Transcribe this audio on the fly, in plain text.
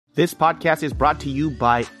This podcast is brought to you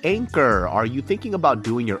by Anchor. Are you thinking about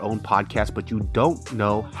doing your own podcast, but you don't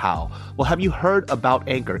know how? Well, have you heard about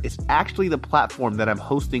Anchor? It's actually the platform that I'm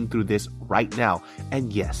hosting through this right now.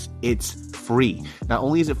 And yes, it's free. Not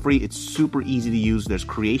only is it free, it's super easy to use. There's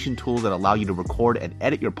creation tools that allow you to record and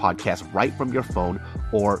edit your podcast right from your phone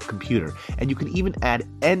or computer. And you can even add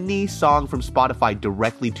any song from Spotify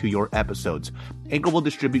directly to your episodes. Anchor will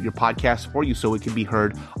distribute your podcast for you so it can be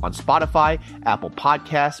heard on Spotify, Apple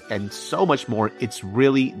Podcasts, and so much more. It's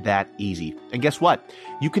really that easy. And guess what?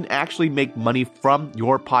 You can actually make money from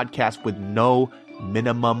your podcast with no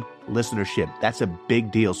minimum listenership. That's a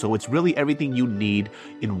big deal. So it's really everything you need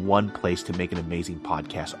in one place to make an amazing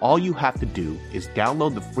podcast. All you have to do is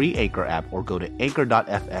download the free Anchor app or go to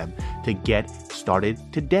anchor.fm to get started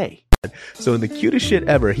today. So in the cutest shit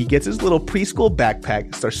ever, he gets his little preschool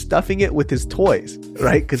backpack, starts stuffing it with his toys,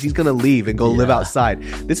 right? Because he's going to leave and go live outside.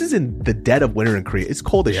 This is in the dead of winter in Korea. It's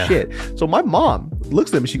cold as shit. So my mom looks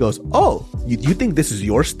at him and she goes, oh, you think this is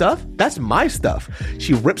your stuff? That's my stuff.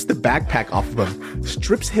 She rips the backpack off of him,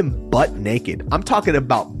 strips him butt naked. I'm talking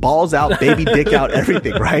about balls out, baby dick out,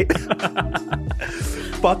 everything, right?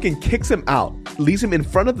 Fucking kicks him out, leaves him in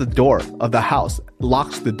front of the door of the house,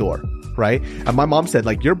 locks the door. Right? And my mom said,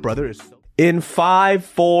 like, your brother is so... In 5,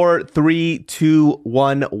 4, 3, 2,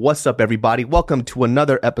 1. What's up, everybody? Welcome to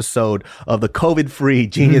another episode of the COVID-free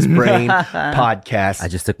Genius Brain podcast. I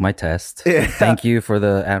just took my test. Thank you for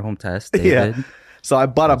the at-home test, David. Yeah. So I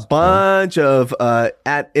bought a bunch of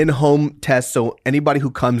in-home tests. So anybody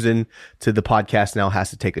who comes in to the podcast now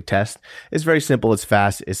has to take a test. It's very simple. It's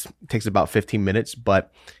fast. It takes about 15 minutes,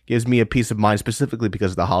 but gives me a peace of mind specifically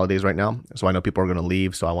because of the holidays right now. So I know people are going to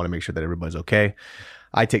leave. So I want to make sure that everybody's okay.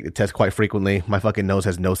 I take the test quite frequently. My fucking nose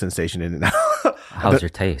has no sensation in it now. How's your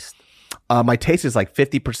taste? My taste is like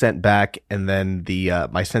 50% back. And then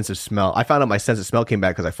my sense of smell. I found out my sense of smell came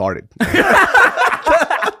back because I farted.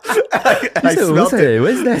 I smelled it.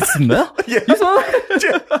 What's that smell? Yeah.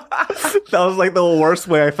 That was like the worst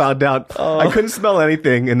way I found out. I couldn't smell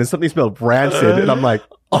anything, and then something smelled rancid, and I'm like,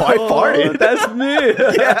 I farted. That's me.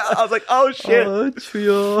 Yeah, I was like, oh shit. And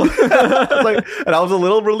I was a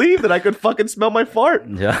little relieved that I could fucking smell my fart.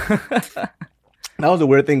 Yeah. That was a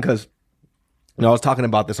weird thing because I was talking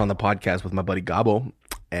about this on the podcast with my buddy Gabo,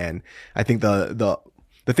 and I think the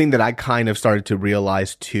thing that I kind of started to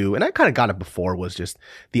realize too, and I kind of got it before, was just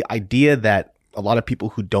the idea that a lot of people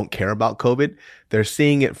who don't care about COVID, they're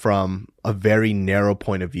seeing it from a very narrow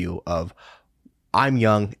point of view of, I'm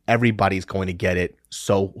young, everybody's going to get it,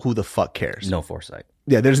 so who the fuck cares? No foresight.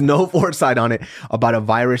 Yeah, there's no foresight on it about a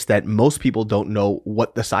virus that most people don't know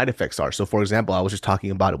what the side effects are. So for example, I was just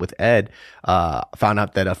talking about it with Ed, found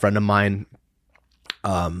out that a friend of mine,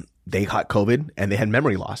 they caught COVID and they had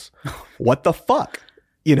memory loss. What the fuck?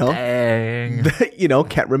 You know,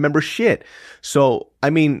 can't remember shit. So,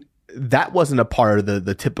 I mean, that wasn't a part of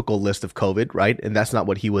the typical list of COVID, right? And that's not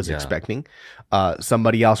what he was expecting.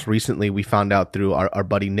 Somebody else recently, we found out through our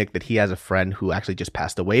buddy Nick that he has a friend who actually just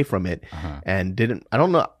passed away from it and I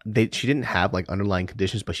don't know, she didn't have like underlying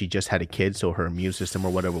conditions, but she just had a kid. So her immune system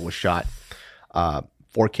or whatever was shot. 4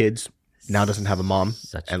 kids, now doesn't have a mom.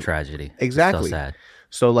 Such a tragedy. Exactly. So sad.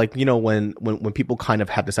 So like, you know, when people kind of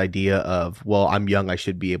have this idea of, well, I'm young, I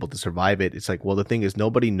should be able to survive it. It's like, well, the thing is,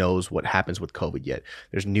 nobody knows what happens with COVID yet.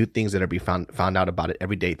 There's new things that are being found out about it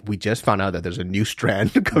every day. We just found out that there's a new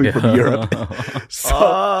strand coming from Europe.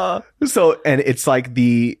 So and it's like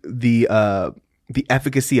the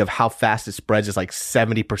efficacy of how fast it spreads is like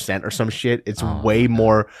 70% or some shit. It's way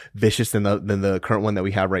more vicious than the current one that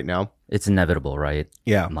we have right now. It's inevitable, right?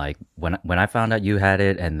 Yeah. Like when I found out you had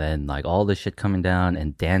it, and then like all this shit coming down,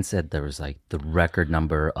 and Dan said there was like the record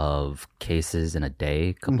number of cases in a day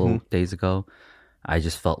a couple days ago, I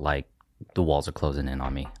just felt like the walls are closing in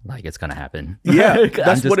on me. Like it's gonna happen. Yeah,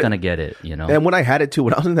 I'm just gonna get it, you know? And when I had it too,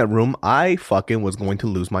 when I was in that room, I fucking was going to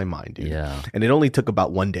lose my mind, dude. Yeah. And it only took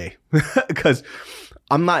about 1 day because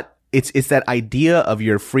I'm not, it's that idea of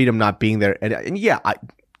your freedom not being there. And yeah,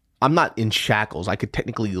 I'm not in shackles. I could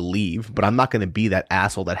technically leave, but I'm not going to be that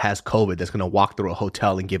asshole that has COVID that's going to walk through a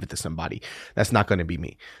hotel and give it to somebody. That's not going to be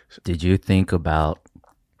me. Did you think about,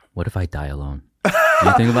 what if I die alone? Did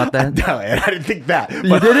you think about that? No, I didn't think that.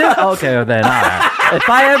 You didn't? Okay, well then, all right. If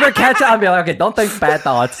I ever catch it, I'll be like, okay, don't think bad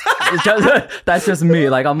thoughts. That's just me.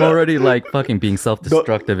 Like, I'm already like fucking being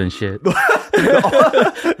self-destructive and shit. Man,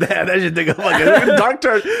 that should think of like a dark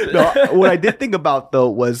turn. No, what I did think about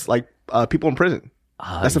though was like people in prison.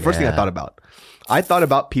 That's the first thing I thought about. I thought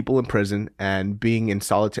about people in prison and being in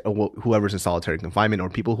solitary, whoever's in solitary confinement, or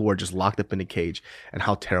people who are just locked up in a cage, and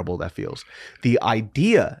how terrible that feels. The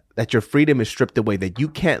idea that your freedom is stripped away, that you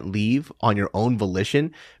can't leave on your own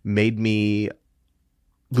volition, made me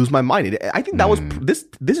lose my mind. I think that was this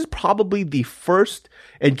is probably the first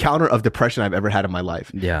encounter of depression I've ever had in my life.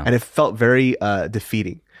 Yeah. And it felt very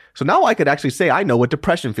defeating. So now I could actually say I know what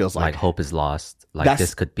depression feels like. Like hope is lost. Like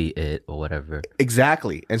this could be it or whatever.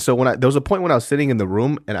 Exactly. And so there was a point when I was sitting in the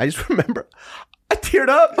room and I just remember I teared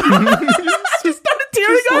up. I just started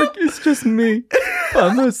tearing up. It's just me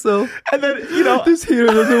by myself. And then, this here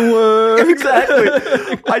doesn't work.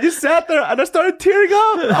 Exactly. I just sat there and I started tearing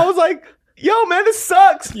up. I was like, yo, man, this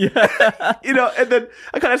sucks. Yeah. And then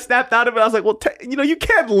I kind of snapped out of it. I was like, well, you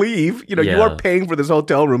can't leave. You are paying for this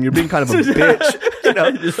hotel room. You're being kind of a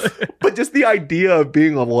bitch, But just the idea of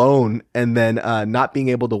being alone and then not being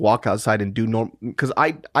able to walk outside and do normal, because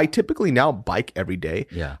I typically now bike every day.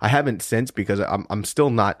 Yeah. I haven't since because I'm still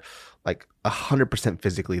not like 100%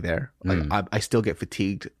 physically there. Like I still get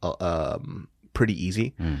fatigued pretty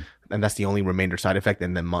easy. And that's the only remainder side effect.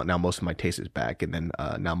 And then now most of my taste is back. And then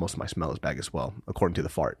now most of my smell is back as well, according to the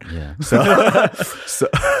fart. Yeah. So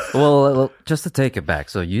Well, just to take it back.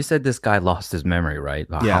 So you said this guy lost his memory, right?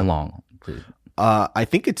 Yeah. How long? I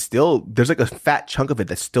think it's still, there's like a fat chunk of it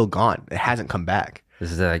that's still gone. It hasn't come back.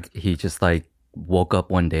 This is like, he just like woke up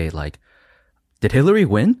one day like, did Hillary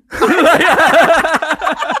win?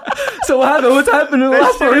 So what's happened in the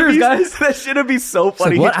last 4 years, guys? That shouldn't be so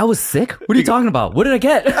funny. Like, what? I was sick? What are you talking about? What did I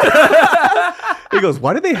get? He goes,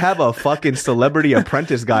 why do they have a fucking celebrity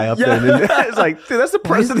apprentice guy up there? And it's like, dude, that's the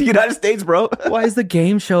president of the United States, bro. Why is the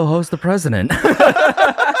game show host the president?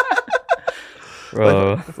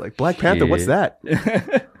 Bro. It's like Black Panther, what's that?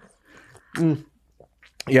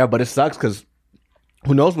 Yeah, but it sucks because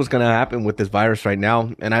who knows what's going to happen with this virus right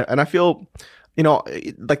now. And I feel,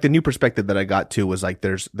 like the new perspective that I got to was like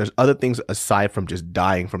there's other things aside from just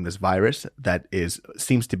dying from this virus that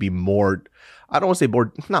seems to be more, I don't want to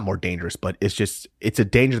say not more dangerous, but it's a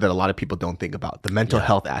danger that a lot of people don't think about. The mental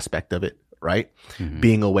health aspect of it, right? Mm-hmm.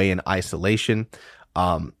 Being away in isolation.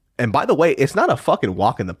 And by the way, it's not a fucking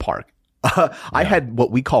walk in the park. I had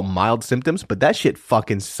what we call mild symptoms, but that shit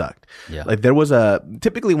fucking sucked. Yeah. Like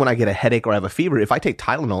typically when I get a headache or I have a fever, if I take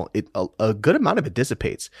Tylenol, a good amount of it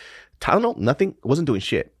dissipates. Tylenol, wasn't doing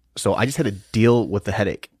shit. So I just had to deal with the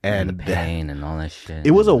headache and the pain and all that shit.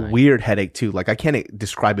 It was a weird headache too. Like I can't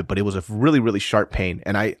describe it, but it was a really, really sharp pain.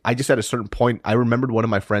 And I just at a certain point, I remembered one of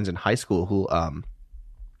my friends in high school who,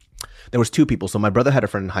 there was two people. So my brother had a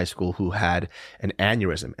friend in high school who had an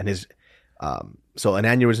aneurysm, and so an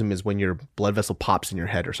aneurysm is when your blood vessel pops in your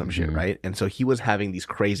head or some shit, right? And so he was having these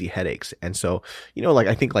crazy headaches. And so, like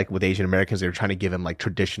I think like with Asian Americans, they were trying to give him like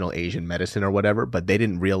traditional Asian medicine or whatever, but they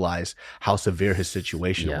didn't realize how severe his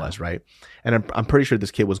situation was, right? And I'm pretty sure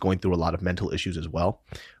this kid was going through a lot of mental issues as well.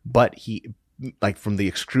 But he, like from the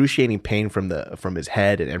excruciating pain from his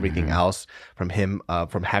head and everything else, from him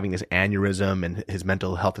from having this aneurysm and his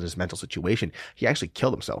mental health and his mental situation, he actually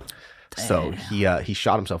killed himself. So he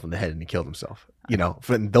shot himself in the head and he killed himself.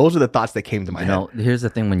 Those are the thoughts that came to my head. Here's the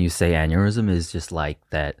thing: when you say aneurysm, is just like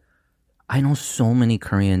that. I know so many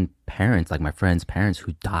Korean parents, like my friends' parents,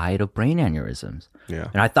 who died of brain aneurysms. Yeah.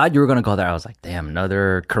 And I thought you were gonna go there. I was like, damn,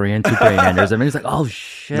 another Korean brain aneurysm. And he's like, oh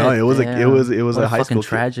shit. No, it was a high school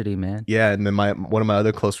tragedy, man. Yeah, and then one of my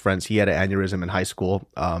other close friends, he had an aneurysm in high school.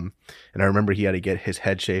 And I remember he had to get his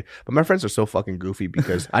head shaved. But my friends are so fucking goofy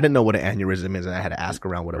because I didn't know what an aneurysm is, and I had to ask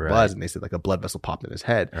around what it was, and they said like a blood vessel popped in his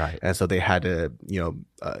head. Right. And so they had to, he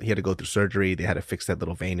had to go through surgery. They had to fix that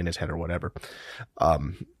little vein in his head or whatever.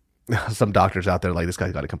 Some doctors out there like, this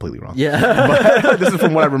guy got it completely wrong. Yeah. But this is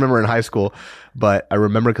from what I remember in high school. But I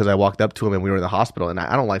remember because I walked up to him and we were in the hospital, and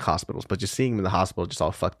I don't like hospitals, but just seeing him in the hospital just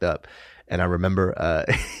all fucked up. And I remember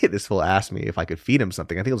this fool asked me if I could feed him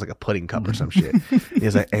something. I think it was like a pudding cup or some shit. He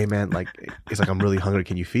was like, hey man, he's like, I'm really hungry.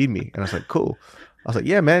 Can you feed me? And I was like, cool. I was like,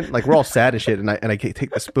 yeah, man. Like we're all sad and shit. And I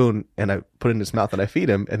take the spoon and I put it in his mouth and I feed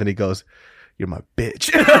him. And then he goes, you're my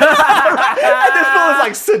bitch. And this fool is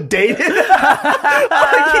like sedated.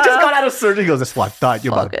 Like he just got out of surgery. He goes, that's what I thought.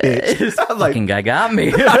 You're my bitch. I'm like, fucking guy got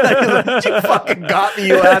me. Like, you fucking got me,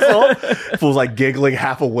 you asshole. Fool's like giggling,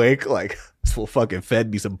 half awake. Like, this fool fucking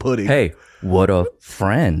fed me some pudding. Hey, what a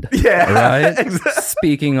friend. Yeah. Right? Exactly.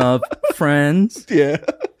 Speaking of friends. Yeah.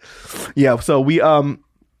 Yeah. So we,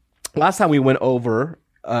 last time we went over,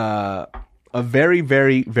 a very,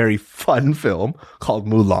 very, very fun film called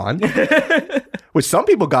Mulan, which some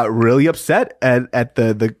people got really upset at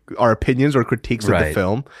our opinions or critiques of the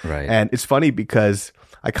film. Right. And it's funny because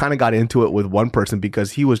I kind of got into it with one person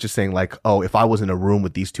because he was just saying like, oh, if I was in a room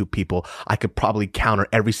with these two people, I could probably counter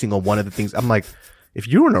every single one of the things. I'm like, if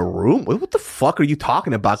you're in a room, what the fuck are you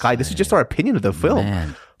talking about, guy? This is just our opinion of the film.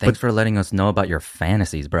 Man, thanks for letting us know about your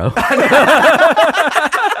fantasies, bro.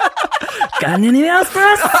 Got anything else for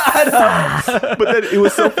us? But then it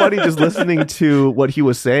was so funny just listening to what he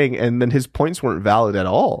was saying, and then his points weren't valid at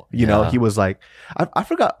all. You know, he was like, I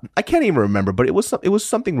forgot, I can't even remember, but it was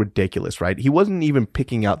something ridiculous, right? He wasn't even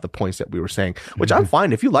picking out the points that we were saying, which I'm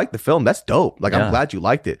fine. If you like the film, that's dope. Like, I'm glad you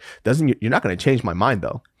liked it. You're not going to change my mind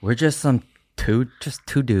though. We're just two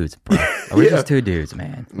dudes, bro. We're just two dudes,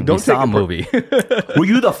 man. Don't we saw a movie. Were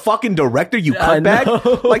you the fucking director, you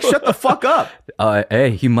cutbag? Like, shut the fuck up.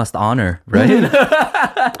 Hey, he must honor, right?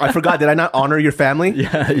 I forgot. Did I not honor your family?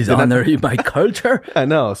 Yeah, he's honoring my culture. I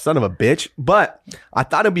know, son of a bitch. But I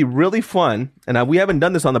thought it'd be really fun, and we haven't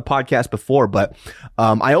done this on the podcast before, but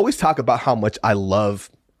I always talk about how much I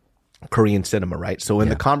love Korean cinema, right? So in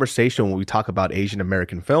the conversation when we talk about Asian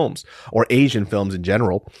American films or Asian films in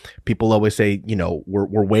general, people always say, you know,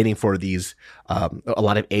 we're waiting for these a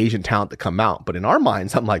lot of Asian talent to come out. But in our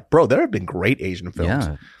minds, I'm like, bro, there have been great Asian films.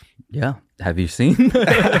 Yeah. Have you seen?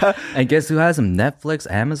 And guess who has them? Netflix,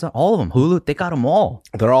 Amazon, all of them. Hulu, they got them all.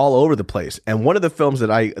 They're all over the place. And one of the films that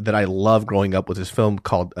I love growing up was this film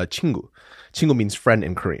called 친구. 친구 means friend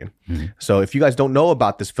in Korean. So if you guys don't know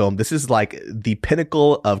about this film, this is like the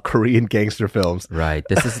pinnacle of Korean gangster films. Right.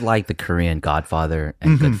 This is like the Korean Godfather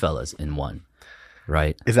and Goodfellas in one.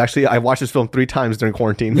 Right. It's actually, I watched this film 3 times during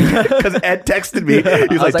quarantine because Ed texted me.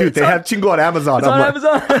 He's like, dude, they have 친구 on Amazon. It's on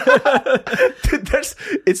Amazon.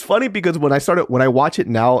 Dude, it's funny because when I watch it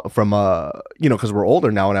now from, you know, because we're older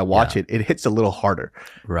now and I watch it hits a little harder.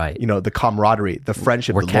 Right. You know, the camaraderie, the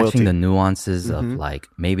friendship, we're the loyalty. catching the nuances of like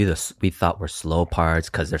maybe we thought were slow parts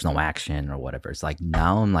because there's no action or whatever. It's like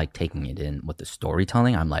now I'm like taking it in with the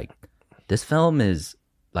storytelling. I'm like, this film is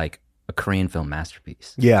like a Korean film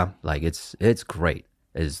masterpiece. Yeah. Like it's great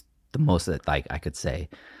is the most that like I could say.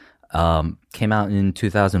 Came out in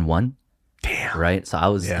 2001. Damn. Right? So I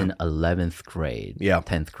was in 11th grade. Yeah.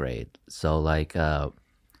 10th grade. So like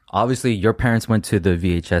obviously your parents went to the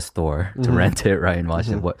VHS store to rent it, right? And watch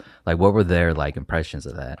it. What were their like impressions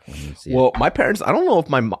of that when you see Well, my parents, I don't know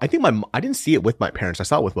if I didn't see it with my parents. I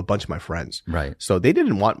saw it with a bunch of my friends. Right. So they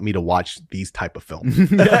didn't want me to watch these type of films.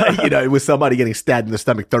 You know, it was somebody getting stabbed in the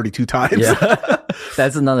stomach 32 times. Yeah.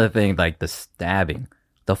 That's another thing, like the stabbing.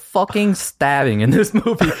 The fucking stabbing in this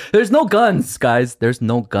movie. There's no guns, guys. There's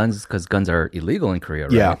no guns because guns are illegal in Korea,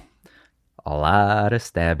 right? Yeah. A lot of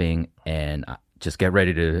stabbing and just get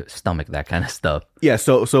ready to stomach that kind of stuff. Yeah,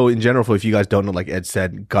 so in general, if you guys don't know, like Ed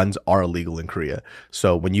said, guns are illegal in Korea.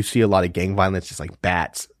 So when you see a lot of gang violence, it's like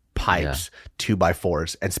bats, pipes,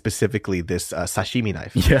 2x4s, and specifically this sashimi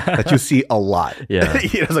knife that you see a lot. Yeah.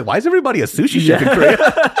 You know, it's like, why is everybody a sushi chef in Korea?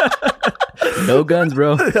 No guns,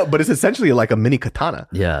 bro. But it's essentially like a mini katana.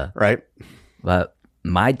 Yeah. Right? But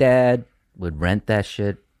my dad would rent that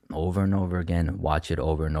shit over and over again and watch it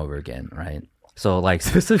over and over again, right? So like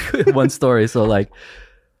specifically one story. So like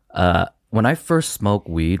when I first smoked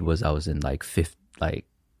weed I was in like I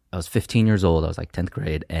was 15 years old. I was like 10th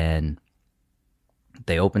grade and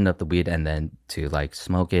they opened up the weed and then to like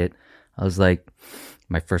smoke it. I was like,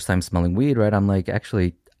 my first time smelling weed, right? I'm like,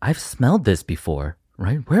 actually, I've smelled this before,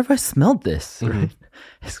 right? Where have I smelled this? Right?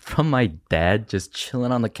 It's from my dad just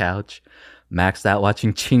chilling on the couch, maxed out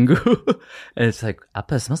watching 친구. And it's like,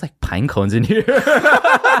 Appa, it smells like pine cones in here.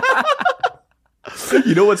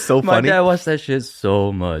 You know what's so funny? My dad watched that shit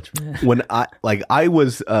so much, man. When I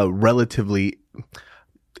was relatively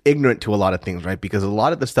ignorant to a lot of things, right? Because a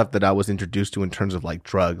lot of the stuff that I was introduced to in terms of like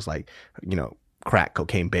drugs, like, you know, crack,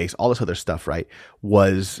 cocaine, base, all this other stuff, right,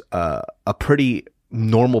 was a pretty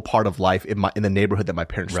normal part of life in the neighborhood that my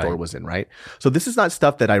parents' store was in, right? So this is not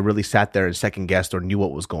stuff that I really sat there and second guessed or knew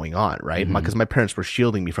what was going on, right? Because my parents were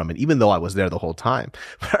shielding me from it, even though I was there the whole time.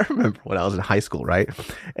 But I remember when I was in high school, right,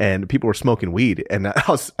 and people were smoking weed, and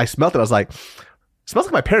I smelled it. I was like, it smells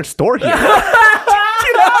like my parents' store here. You know?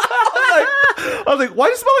 I was like, why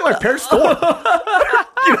does it smell like my parents' store?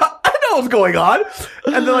 You know, I know what's going on.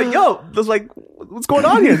 And they're like, yo, there's like, what's going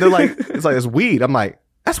on here? And they're like, it's weed. I'm like,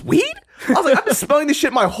 that's weed? I was like, I've been smelling this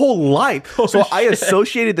shit my whole life. So I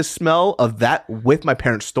associated the smell of that with my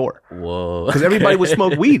parents' store. Whoa. Because everybody would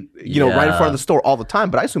smoke weed, you know, right in front of the store all the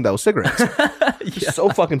time. But I assumed that was cigarettes. So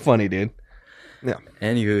fucking funny, dude. Yeah.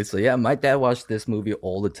 Anywho, so yeah, my dad watched this movie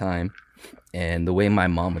all the time. And the way my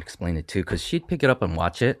mom would explain it too, because she'd pick it up and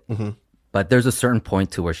watch it. But there's a certain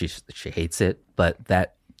point to where she hates it. But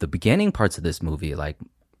the beginning parts of this movie, like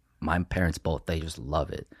my parents both, they just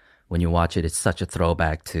love it. when you watch it, it's such a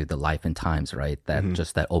throwback to the Life and Times, right? That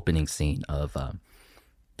just that opening scene of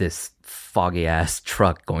this foggy ass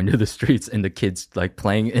truck going to the streets and the kids like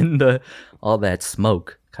playing in the all that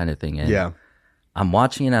smoke kind of thing. And Yeah. I'm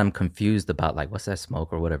watching it and I'm confused about like what's that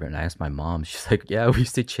smoke or whatever. And I asked my mom, she's like, yeah, we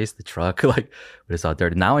used to chase the truck, like, but it's all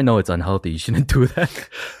dirty. Now I know it's unhealthy. You shouldn't do that.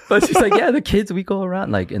 But she's like, yeah, the kids, we go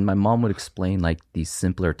around like, and my mom would explain like these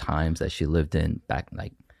simpler times that she lived in back in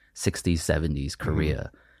like 60s, 70s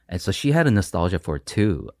Korea. And so she had a nostalgia for it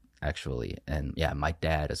too, actually. And yeah, my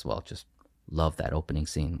dad as well just loved that opening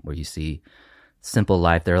scene where you see Simple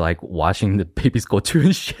Life. They're like watching the babies go to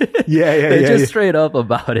and shit. They're just straight up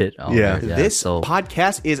about it. Oh, man, This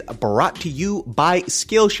podcast is brought to you by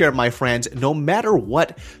Skillshare, my friends. No matter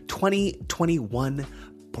what 2021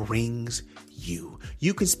 brings you,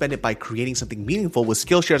 you can spend it by creating something meaningful with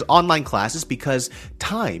Skillshare's online classes because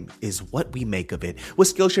time is what we make of it.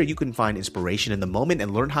 With Skillshare, you can find inspiration in the moment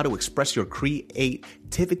and learn how to express your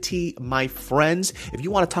creativity, my friends. If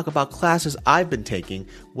you want to talk about classes I've been taking,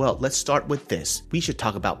 well, let's start with this. We should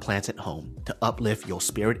talk about plants at home to uplift your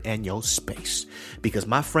spirit and your space. Because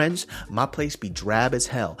my friends, my place be drab as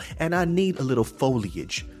hell, and I need a little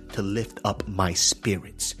foliage to lift up my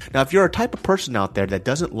spirits. Now, if you're a type of person out there that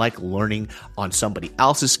doesn't like learning on somebody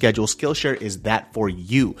else's schedule, Skillshare is that for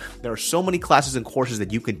you. There are so many classes and courses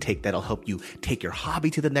that you can take that'll help you take your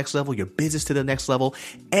hobby to the next level, your business to the next level.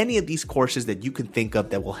 Any of these courses that you can think of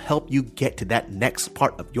that will help you get to that next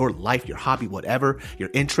part of your life, your hobby, whatever, your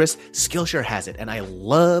interest, Skillshare has it. And I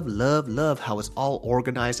love how it's all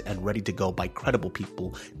organized and ready to go by credible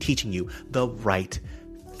people teaching you the right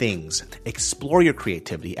things. Explore your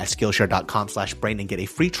creativity at Skillshare.com/brain and get a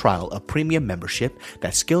free trial of premium membership.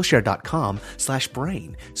 That's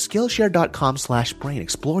Skillshare.com/brain. Skillshare.com/brain.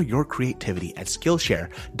 Explore your creativity at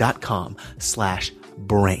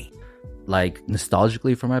Skillshare.com/brain. Like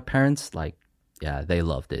nostalgically for my parents, like, yeah, they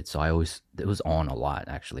loved it. So it was on a lot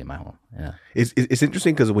actually in my home. Yeah. It's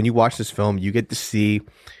interesting because when you watch this film, you get to see,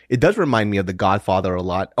 it does remind me of The Godfather a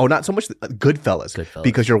lot. Oh, not so much Goodfellas.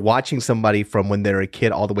 Because you're watching somebody from when they're a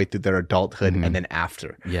kid all the way through their adulthood and then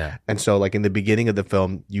after. Yeah. And so like in the beginning of the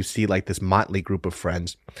film, you see like this motley group of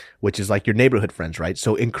friends, which is like your neighborhood friends, right?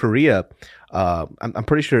 So in Korea, I'm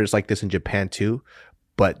pretty sure it's like this in Japan too.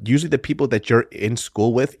 But usually the people that you're in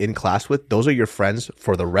school with, in class with, those are your friends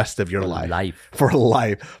for the rest of your life. For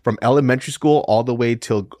life. From elementary school all the way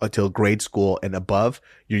till grade school and above.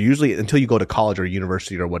 You're usually, until you go to college or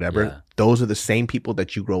university or whatever, those are the same people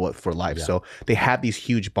that you grow up for life. Yeah. So they have these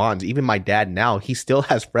huge bonds. Even my dad now, he still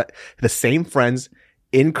has the same friends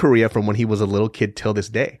in Korea from when he was a little kid till this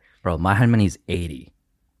day. Bro, my halmoni's 80.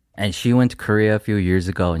 And she went to Korea a few years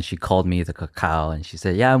ago and she called me the Kakao and she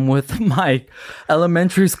said, yeah, I'm with my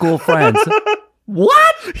elementary school friends.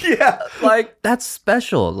 What? Yeah. Like, that's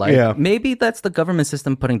special. Like, maybe that's the government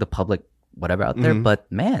system putting the public whatever out there.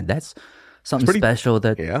 But man, that's something special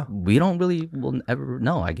that we don't really will ever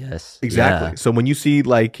know, I guess. Exactly. Yeah. So when you see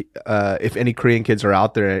like, if any Korean kids are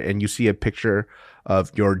out there and you see a picture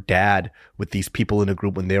of your dad with these people in a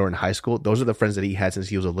group when they were in high school, those are the friends that he had since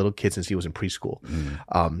he was a little kid, since he was in preschool.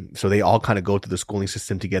 So they all kind of go through the schooling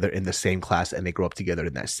system together in the same class and they grow up together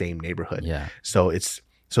in that same neighborhood. Yeah.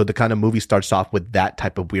 So the kind of movie starts off with that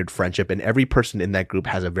type of weird friendship, and every person in that group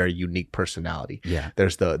has a very unique personality. Yeah.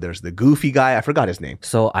 There's the goofy guy. I forgot his name.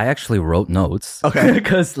 So I actually wrote notes. Okay.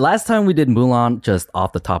 Because last time we did Mulan just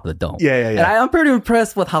off the top of the dome. Yeah. And I'm pretty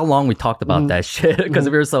impressed with how long we talked about that shit because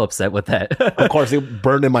we were so upset with that. Of course, it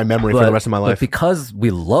burned in my memory for the rest of my life. But because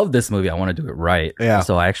we love this movie, I want to do it right. Yeah.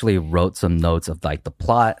 So I actually wrote some notes of like the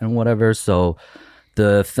plot and whatever. So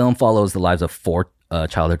the film follows the lives of four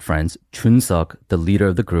childhood friends. Chun-seok, the leader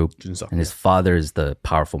of the group, and his father is the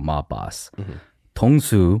powerful mob boss.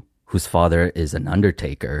 Dong-soo, whose father is an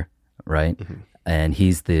undertaker, right? And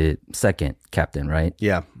he's the second captain, right?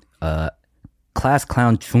 Yeah. Class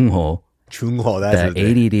clown Chung-ho, that's the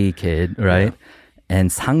ADD kid, right? And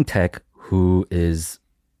Sang-taek, who is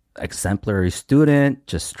exemplary student,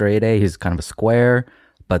 just straight A. He's kind of a square,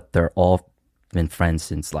 but they're all been friends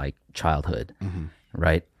since like childhood,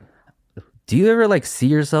 right? Do you ever like see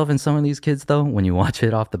yourself in some of these kids though when you watch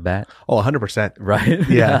it off the bat? Oh, 100%. Right?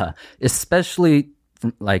 Yeah. Especially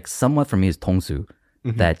like somewhat for me is Dong-soo,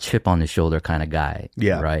 that chip on the shoulder kind of guy.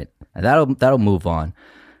 Yeah. Right? And that'll move on.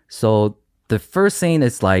 So the first scene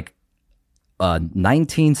is like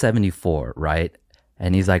 1974, right?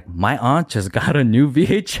 And he's like, my aunt just got a new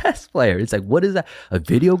VHS player. It's like, what is that? A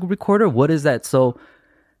video recorder? What is that? So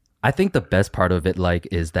I think the best part of it like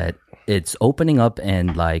is that it's opening up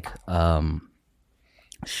and like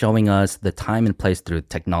showing us the time and place through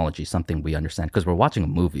technology, something we understand because we're watching a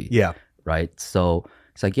movie. Yeah. Right. So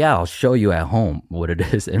It's like, yeah, I'll show you at home what it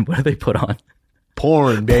is. And what do they put on?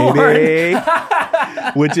 Porn, baby.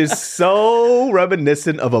 Which is so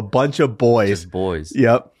reminiscent of a bunch of boys. Just boys.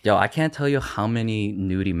 Yep. Yo, I can't tell you how many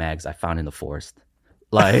nudie mags I found in the forest.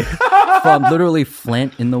 Like, from literally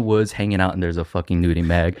Flint in the woods hanging out, and there's a fucking nudie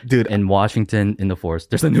mag. Dude. In Washington in the forest,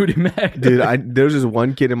 there's a nudie mag. Dude, there's this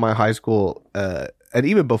one kid in my high school, and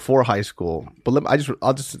even before high school, but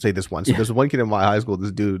I'll just say this one. So there's one kid in my high school,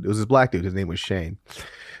 this dude, it was this black dude, his name was Shane.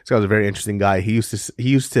 This guy was a very interesting guy. He used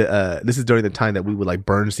to this is during the time that we would like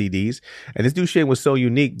burn CDs. And this dude Shane was so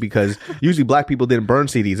unique because usually black people didn't burn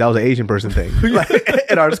CDs. That was an Asian person thing like,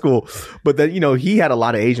 at our school. But then, he had a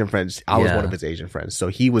lot of Asian friends. I was one of his Asian friends. So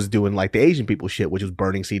he was doing like the Asian people shit, which was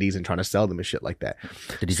burning CDs and trying to sell them and shit like that.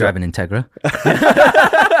 Did he drive an Integra?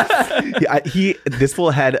 This fool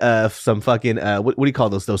had some fucking what do you call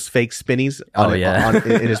those fake spinnies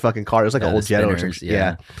in his fucking car. It was like an old Jetta or something.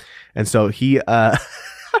 Yeah. And so he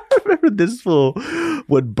I remember this fool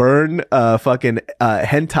would burn fucking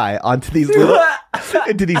hentai onto these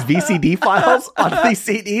into these VCD files onto these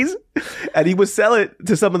CDs, and he would sell it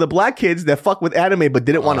to some of the black kids that fuck with anime but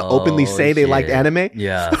didn't want to openly say they liked anime.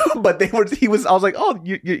 Yeah, but I was like, oh,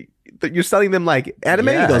 you're selling them like anime?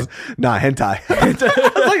 Yeah. He goes, nah, hentai. I was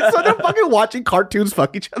like, so they're fucking watching cartoons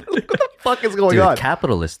fuck each other. Like, what the fuck is going on?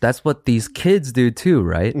 Capitalist. That's what these kids do too,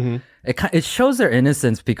 right? Mm-hmm. It shows their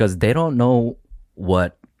innocence because they don't know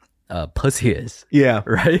what pussy is. Yeah.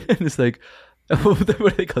 Right? And it's like, what do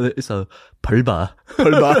they call it? It's a pulba. It's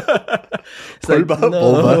pulba, like,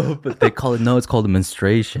 no, but they call it, it's called a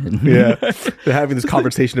menstruation. Yeah. They're having this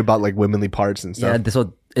conversation about like womanly parts and stuff. Yeah,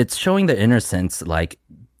 so it's showing their innocence. Like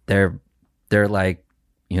they're like,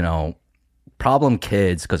 problem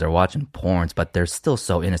kids because they're watching porns, but they're still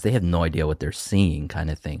so innocent. They have no idea what they're seeing kind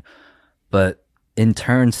of thing. But in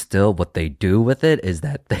turn, still what they do with it is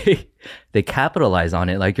that they capitalize on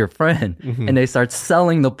it like your friend, and they start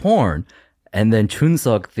selling the porn. And then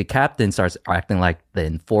Chun-seok, the captain, starts acting like the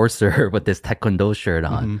enforcer with this taekwondo shirt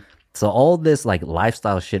on. Mm-hmm. So all this like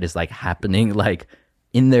lifestyle shit is like happening like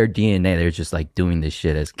in their DNA. They're just like doing this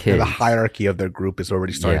shit as kids. The hierarchy of their group is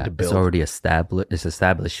already starting to build. It's already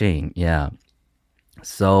establishing. Yeah.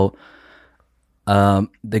 So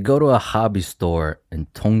they go to a hobby store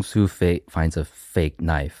and Tong-soo finds a fake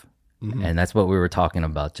knife. Mm-hmm. And that's what we were talking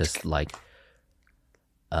about. Just like,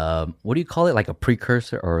 what do you call it? Like a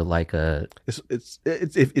precursor or like a...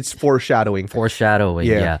 It's foreshadowing. Foreshadowing,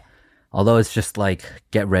 yeah. Although it's just like,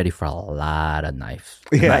 get ready for a lot of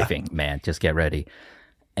knifing, man. Just get ready.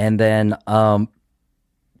 And then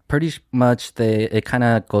pretty much it kind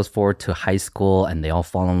of goes forward to high school and they all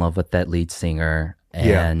fall in love with that lead singer.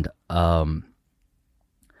 And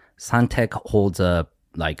Santek holds a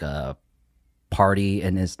party,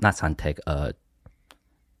 and it's not Santek,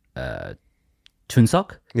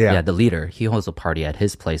 Chun-seok, the leader. He holds a party at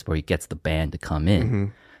his place where he gets the band to come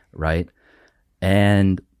in, right?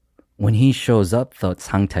 And when he shows up,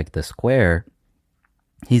 Santek, the square,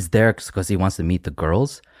 he's there because he wants to meet the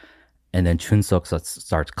girls. And then Chun-seok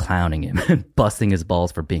starts clowning him and busting his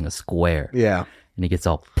balls for being a square. Yeah. And he gets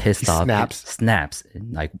all pissed off. Snaps.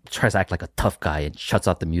 And like tries to act like a tough guy and shuts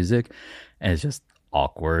off the music. And it's just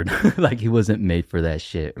awkward. Like he wasn't made for that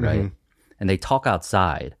shit, right? Mm-hmm. And they talk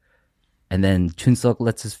outside. And then Chun-seok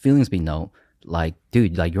lets his feelings be known. Like,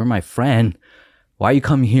 dude, like you're my friend. Why you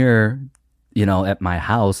come here, at my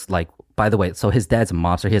house? Like, by the way, so his dad's a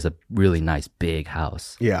mobster. He has a really nice big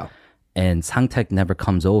house. Yeah. And Sangtaek never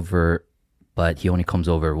comes over, but he only comes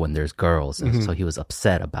over when there's girls. And so he was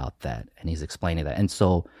upset about that. And he's explaining that. And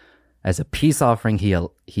so as a peace offering,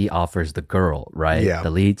 he offers the girl, right? Yeah. The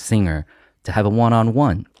lead singer, to have a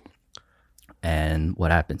one-on-one. And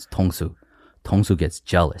what happens? Tong-soo gets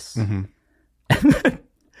jealous. Mm-hmm.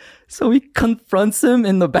 So he confronts him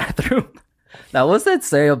in the bathroom. Now, what's that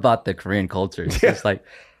say about the Korean culture? It's just like,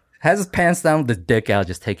 has his pants down, with the dick out,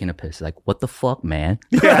 just taking a piss. Like, what the fuck, man?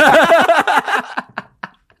 Yeah.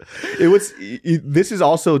 This is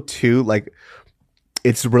also too, like,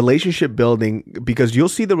 it's relationship building, because you'll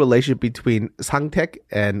see the relationship between Sangtaek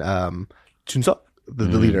and Chun-seok, the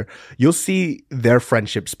leader. You'll see their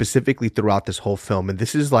friendship specifically throughout this whole film. And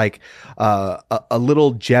this is like a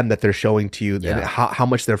little gem that they're showing to you, and how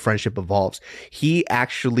much their friendship evolves. He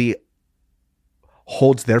actually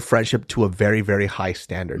holds their friendship to a very, very high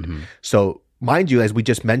standard. Mm-hmm. So mind you, as we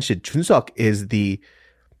just mentioned, Chun-seok is the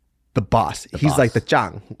boss. He's like the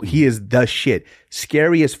Chang. He is the shit.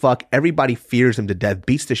 Scary as fuck. Everybody fears him to death,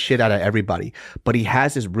 beats the shit out of everybody. But he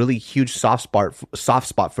has this really huge soft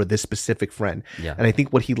spot for this specific friend. Yeah. And I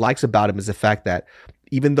think what he likes about him is the fact that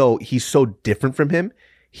even though he's so different from him,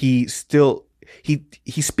 he still,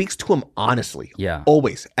 he speaks to him honestly. Yeah.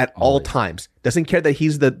 Always, at all times. Doesn't care that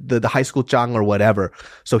he's the high school chang or whatever.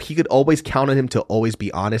 So he could always count on him to always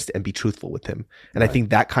be honest and be truthful with him. And I think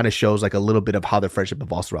that kind of shows like a little bit of how their friendship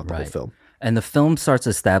evolves throughout the whole film. And the film starts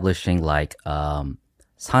establishing like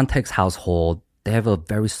Santek's household. They have a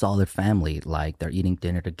very solid family. Like they're eating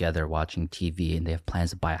dinner together, watching TV, and they have plans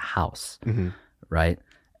to buy a house, right?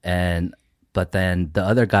 But then the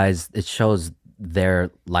other guys, it shows their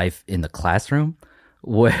life in the classroom,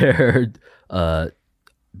 where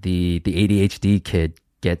the ADHD kid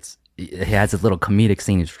he has this little comedic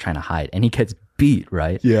scene he's trying to hide, and he gets beat,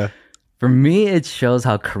 right? Yeah. For me, it shows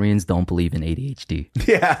how Koreans don't believe in ADHD.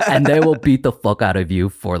 Yeah. And they will beat the fuck out of you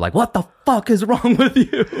for like, what the fuck is wrong with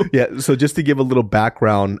you? Yeah. So just to give a little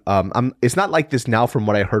background, it's not like this now from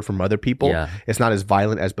what I heard from other people. Yeah. It's not as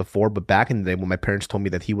violent as before, but back in the day when my parents told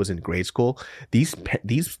me that he was in grade school, these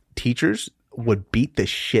teachers would beat the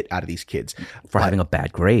shit out of these kids For having a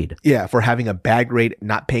bad grade. Yeah, for having a bad grade,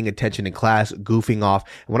 not paying attention in class, goofing off.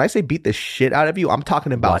 And when I say beat the shit out of you, I'm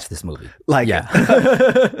talking about Watch this movie. like, Yeah.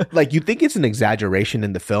 like you think it's an exaggeration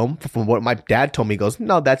in the film. From what my dad told me, he goes,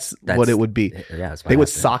 no, that's what it would be. Yeah, that's what They would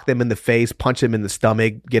happened. sock them in the face, punch them in the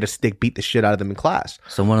stomach, get a stick, beat the shit out of them in class.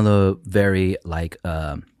 So one of the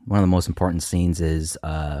one of the most important scenes is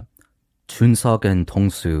Chun-seok and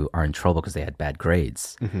Dong-soo are in trouble because they had bad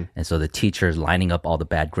grades. And so the teacher's lining up all the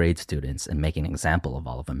bad grade students and making an example of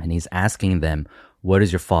all of them. And he's asking them, what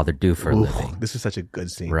does your father do for a living? This is such a good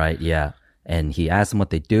scene. Right, yeah. And he asks them what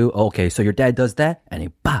they do. Okay, so your dad does that? And he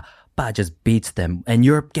just beats them. And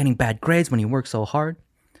you're getting bad grades when you work so hard?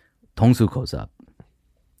 Dong-soo goes up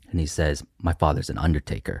and he says, my father's an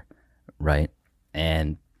undertaker, right?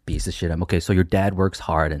 And beats the shit out of him. Okay, so your dad works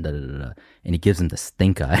hard and da-da-da-da. And he gives him the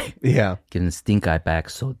stink eye. Yeah. Gives him the stink eye back,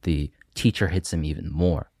 so the teacher hits him even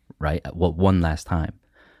more, right? One last time.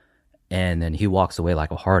 And then he walks away like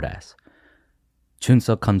a hard ass.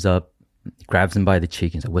 Chun-seok comes up, grabs him by the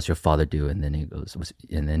cheek and says, what's your father do? And then he goes,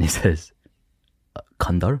 and then he says,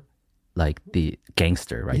 Kandar? Like the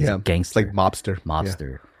gangster, right? He's a gangster. Like mobster.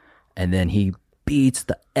 Mobster. And then he beats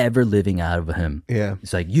the ever living out of him. Yeah.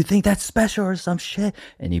 He's like, you think that's special or some shit?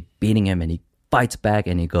 And he beating him and he fights back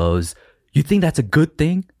and he goes, you think that's a good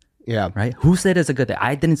thing? Yeah. Right? Who said it's a good thing?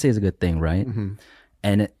 I didn't say it's a good thing, right?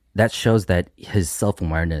 And that shows that his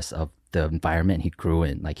self-awareness of the environment he grew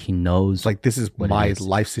in, like he knows. Like, this is what my it is.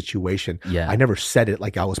 life situation. Yeah. I never said it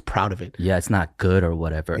like I was proud of it. Yeah, it's not good or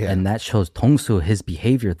whatever. Yeah. And that shows Dong-soo, his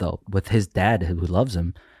behavior though, with his dad who loves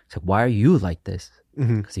him. It's like, why are you like this?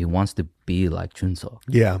 Because he wants to be like Chun-seok.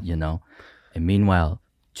 Yeah. You know? And meanwhile,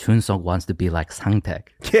 Chun-seok wants to be like Sang-taek.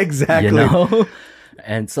 Exactly. You know?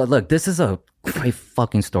 And so look, this is a great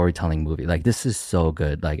fucking storytelling movie. Like this is so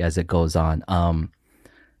good, like as it goes on.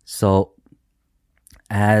 So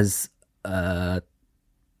as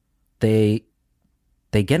they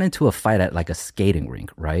get into a fight at like a skating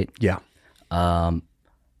rink, right? Yeah.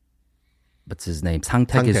 What's his name?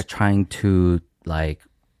 Sang-taek is Sang-taek. trying to like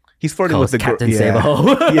He's flirting with the girl. Captain Yeah.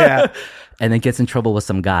 Save-a-ho. Yeah. And then gets in trouble with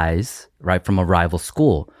some guys, right, from a rival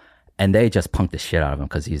school. And they just punk the shit out of him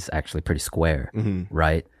because he's actually pretty square,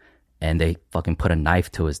 right? And they fucking put a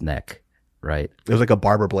knife to his neck, right? It was like a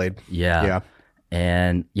barber blade. Yeah. Yeah.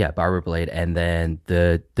 And yeah, barber blade. And then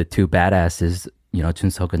the two badasses, you know,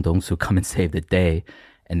 Chun-seok and Dong-soo come and save the day.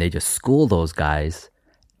 And they just school those guys.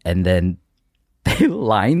 And then they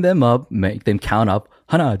line them up, make them count up,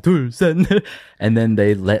 하나, 둘, 셋. And then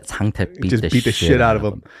they let Sang-taek beat the shit out of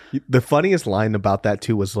him. The funniest line about that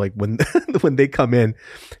too was like when when they come in,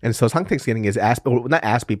 and so Sang-taek's getting his ass, or not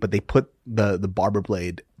ass beat, but they put the barber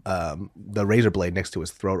blade, the razor blade next to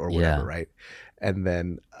his throat or whatever, Yeah. right? And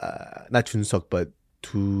then not Chun-seok, but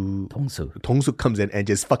Dong-soo. Dong-soo comes in and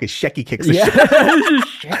just fucking sheki kicks the Yeah.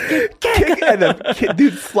 shit. Kick, and the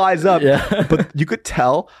dude flies up. Yeah. But you could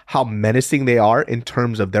tell how menacing they are in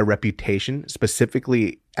terms of their reputation,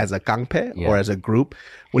 specifically as a gangpe or as a group.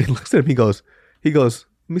 When he looks at him, he goes,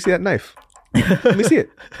 let me see that knife. Let me see it.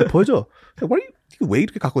 보여줘. Like, what are you? 왜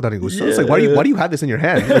이렇게 갖고 다니고 있어? It's like, why do you have this in your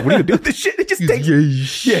hand? He's like, what are you gonna do with this shit? It just takes.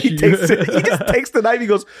 Yeah, he takes it. He just takes the knife. He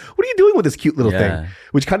goes, what are you doing with this cute little thing?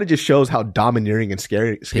 Which kind of just shows how domineering and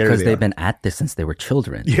scary Because they they've are. been at this since they were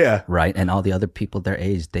children. Yeah. Right? And all the other people their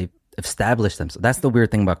age, they've established themselves. That's the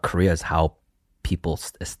weird thing about Korea is how people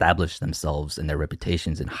establish themselves and their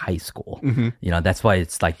reputations in high school. You know, that's why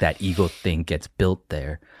it's like that ego thing gets built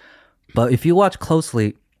there. But if you watch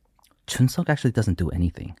closely, Chun-seok actually doesn't do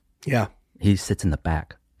anything. Yeah. He sits in the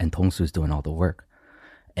back and Dong-soo's doing all the work.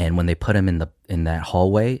 And when they put him in that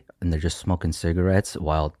hallway and they're just smoking cigarettes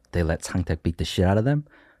while they let Sang-taek beat the shit out of them,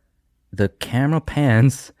 the camera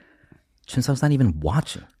pans, Chun-seok's not even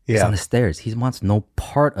watching. He's Yeah. on the stairs. He wants no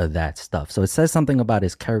part of that stuff. So it says something about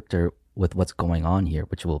his character with what's going on here,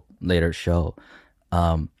 which we'll later show.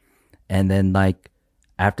 And then like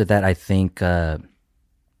after that, I think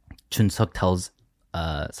Chun-seok tells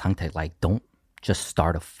Sang-tae like, don't just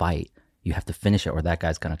start a fight. You have to finish it or that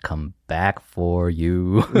guy's going to come back for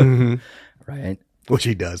you. Right? Which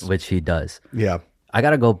he does. Which he does. Yeah. I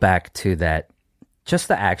got to go back to that. Just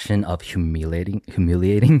the action of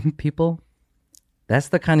humiliating people. That's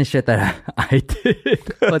the kind of shit that I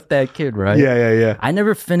did with that kid, right? Yeah. I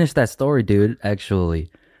never finished that story, dude,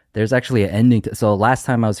 actually. There's actually an ending. So last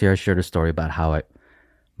time I was here, I shared a story about how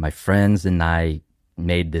my friends and I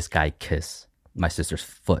made this guy kiss my sister's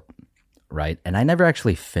foot, right? And I never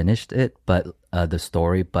actually finished it, but the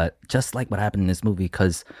story. But just like what happened in this movie,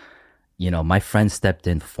 because, you know, my friend stepped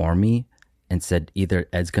in for me and said, either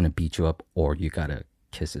Ed's going to beat you up or you got to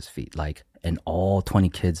kiss his feet. Like, and all 20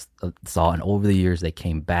 kids saw, and over the years they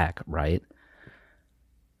came back, right?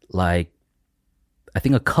 Like, I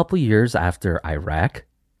think a couple years after Iraq,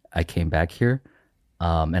 I came back here,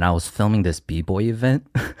 and I was filming this b-boy event,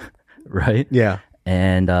 right? Yeah.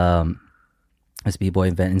 And this b-boy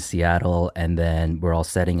event in Seattle, and then we're all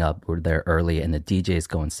setting up. We're there early, and the DJ's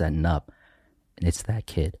going setting up, and it's that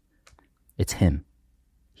kid. It's him.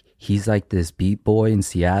 He's like this beat boy in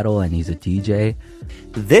Seattle, and he's a DJ.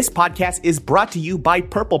 This podcast is brought to you by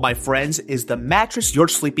Purple, my friends. Is the mattress you're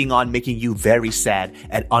sleeping on making you very sad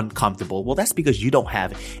and uncomfortable? Well, that's because you don't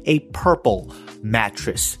have a Purple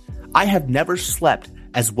mattress. I have never slept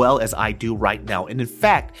as well as I do right now. And in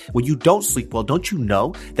fact, when you don't sleep well, don't you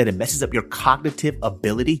know that it messes up your cognitive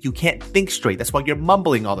ability? You can't think straight. That's why you're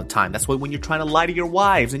mumbling all the time. That's why when you're trying to lie to your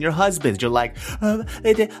wives and your husbands, you're like, I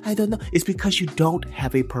don't know. It's because you don't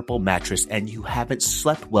have a Purple mattress and you haven't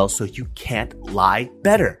slept well, so you can't lie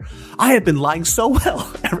better. I have been lying so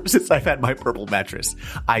well ever since I've had my Purple mattress.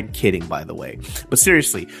 I'm kidding, by the way. But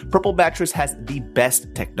seriously, Purple mattress has the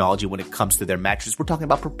best technology when it comes to their mattress. We're talking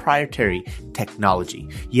about proprietary technology.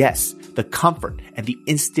 Yes, the comfort and the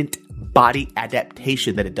instant body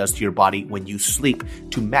adaptation that it does to your body when you sleep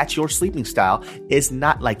to match your sleeping style is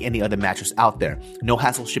not like any other mattress out there. No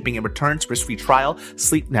hassle shipping and returns, risk-free trial.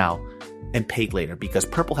 Sleep now and pay later, because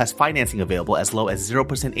Purple has financing available as low as 0%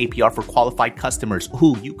 APR for qualified customers.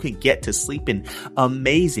 Ooh, you can get to sleeping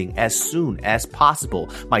amazing as soon as possible.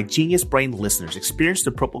 My Genius Brain listeners, experience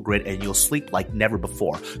the Purple Grid and you'll sleep like never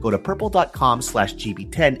before. Go to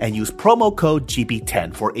purple.com/GB10 and use promo code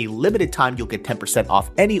GB10. For a limited time, you'll get 10% off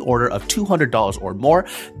any order of $200 or more.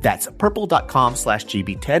 That's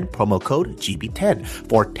purple.com/GB10, promo code GB10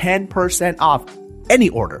 for 10% off any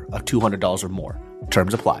order of $200 or more.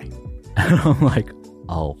 Terms apply. And I'm like,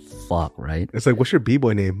 oh, fuck, right? It's like, what's your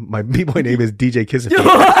b-boy name? My b-boy name is DJ Kissing.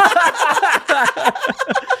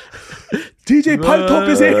 DJ Paltop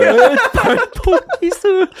is here.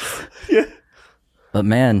 Yeah. But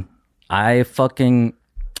man, I fucking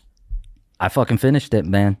finished it,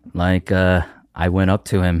 man. Like, I went up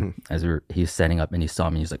to him as he was setting up and he saw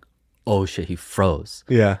me. He's like, oh shit, he froze.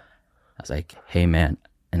 Yeah. I was like, hey man.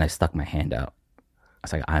 And I stuck my hand out. I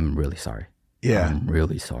was like, I'm really sorry. Yeah. I'm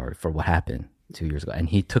really sorry for what happened 2 years ago. And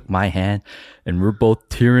he took my hand and we're both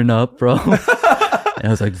tearing up, bro. And I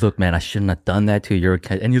was like, look, man, I shouldn't have done that to your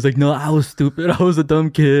kid. And he was like, no, I was stupid. I was a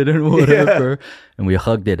dumb kid and whatever. Yeah. And we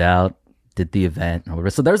hugged it out, did the event. And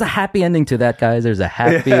whatever. So there's a happy ending to that, guys. There's a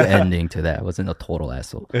happy ending to that. I wasn't a total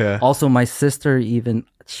asshole. Yeah. Also, my sister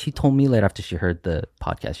she told me later after she heard the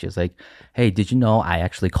podcast, she was like, hey, did you know I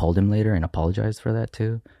actually called him later and apologized for that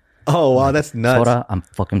too? Oh, wow, that's nuts. Sora, I'm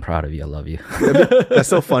fucking proud of you. I love you. That's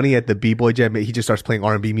so funny. At the B-Boy Jam, he just starts playing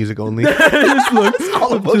R&B music only. It's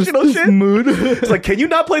all emotional shit. Mood. It's like, can you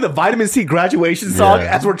not play the Vitamin C graduation song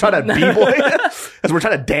as we're trying to B-Boy? As we're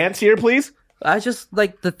trying to dance here, please? I just,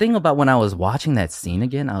 like, the thing about when I was watching that scene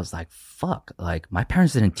again, I was like, fuck. Like, my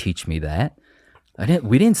parents didn't teach me that.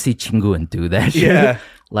 We didn't see Chingu and do that shit. Yeah.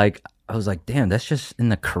 Like, I was like, damn, that's just in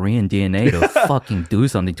the Korean DNA to fucking do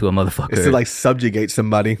something to a motherfucker. It's to like subjugate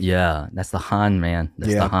somebody. Yeah, that's the Han, man.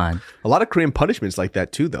 That's the Han. A lot of Korean punishments like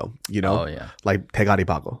that too, though. You know, like tegari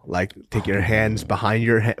pago, like take your hands behind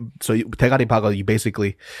your head. So tegari pago, you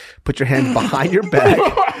basically put your hands behind your back.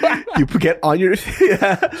 You get on your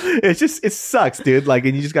it sucks, dude. Like,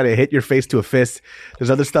 and you just gotta hit your face to a fist. There's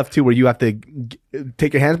other stuff too where you have to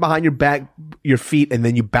take your hands behind your back, your feet, and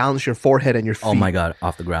then you balance your forehead and your feet. Oh my god,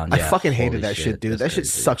 off the ground. Yeah. I fucking hated that shit, dude. That shit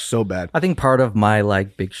sucks so bad. I think part of my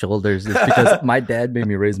like big shoulders is because my dad made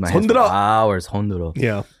me raise my hands for hours. Honduro.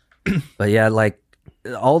 Yeah. But yeah, like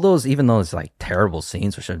all those, even though it's like terrible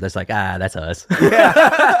scenes for sure, that's like, that's us.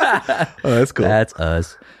 Yeah. Oh, that's cool. That's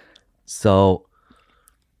us. So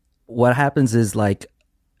what happens is like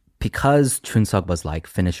because Chun-seok was like,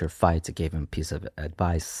 finish your fights, it gave him a piece of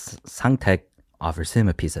advice. Sang-taek offers him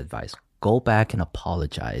a piece of advice. Go back and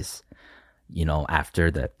apologize. You know,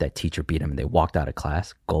 after that teacher beat him and they walked out of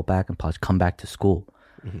class, go back and apologize, come back to school.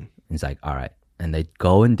 He's like, all right. And they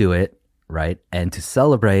go and do it, right? And to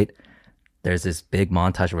celebrate, there's this big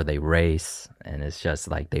montage where they race, and it's just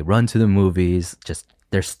like they run to the movies. Just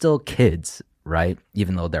they're still kids, right?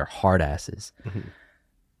 Even though they're hard asses.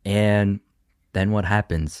 And then what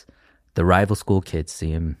happens? The rival school kids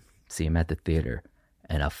see him at the theater,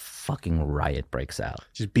 and a fucking riot breaks out.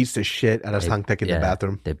 Just beats the shit out of Sang-taek in the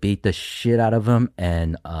bathroom. They beat the shit out of him,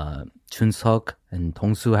 and Chun-seok and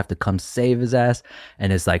Dong-soo have to come save his ass,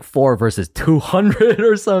 and it's like 4 versus 200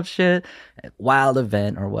 or some shit. Wild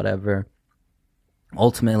event or whatever.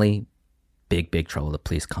 Ultimately, big trouble. The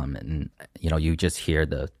police come, and you know, you just hear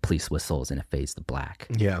the police whistles and it fades to black.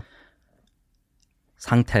 Yeah.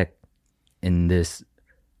 Sang-taek, in this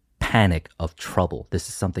panic of trouble, this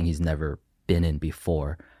is something he's never been in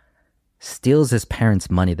before, steals his parents'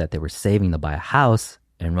 money that they were saving to buy a house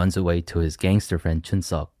and runs away to his gangster friend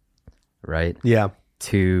Chun-seok, right? Yeah.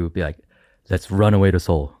 To be like, let's run away to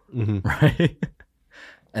Seoul, right?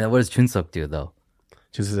 And then what does Chun-seok do though?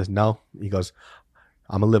 Chun-seok says, no. He goes,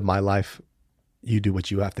 I'm going to live my life. You do what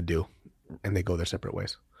you have to do. And they go their separate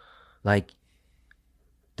ways. Like,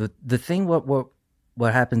 the thing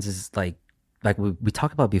what happens is like we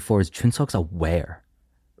talked about before is Chun-seok's aware,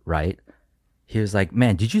 right? He was like,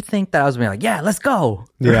 man, did you think that I was being like, yeah, let's go?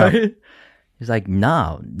 Yeah. Right? He's like,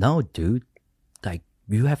 no, dude. Like,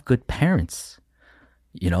 you have good parents.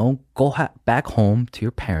 You know, go back home to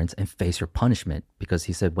your parents and face your punishment. Because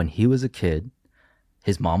he said when he was a kid,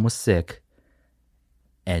 his mom was sick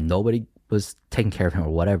and nobody was taking care of him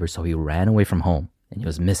or whatever. So he ran away from home and he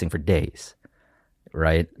was missing for days.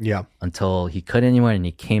 Right? Yeah. Until he couldn't anymore and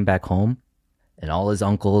he came back home. And all his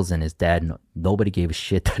uncles and his dad, nobody gave a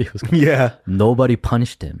shit that he was going. Yeah. Nobody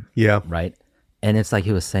punished him. Yeah. Right? And it's like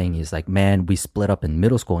he was saying, he's like, man, we split up in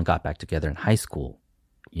middle school and got back together in high school.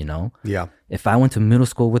 You know? Yeah. If I went to middle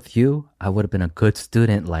school with you, I would have been a good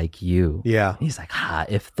student like you. Yeah. And he's like,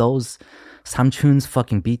 if those Samchuns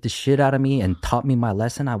fucking beat the shit out of me and taught me my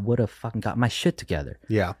lesson, I would have fucking got my shit together.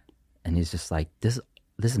 Yeah. And he's just like, this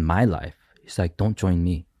is my life. He's like, don't join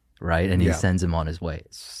me. Right? And he sends him on his way.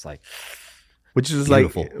 It's just like... Which is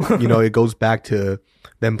beautiful. Like, you know, it goes back to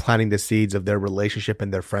them planting the seeds of their relationship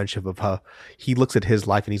and their friendship, of how he looks at his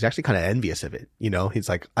life and he's actually kind of envious of it. You know, he's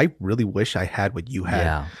like, I really wish I had what you had.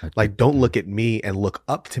 Yeah. Like, don't look at me and look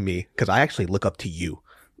up to me, because I actually look up to you,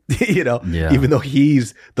 you know, Yeah. even though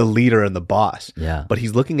he's the leader and the boss. Yeah. But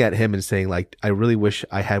he's looking at him and saying, like, I really wish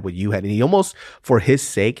I had what you had. And he almost, for his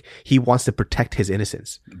sake, he wants to protect his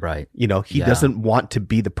innocence. Right. You know, he doesn't want to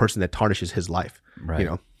be the person that tarnishes his life. Right. You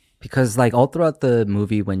know? Because like all throughout the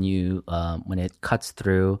movie, when you when it cuts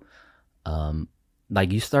through,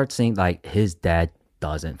 like you start seeing like his dad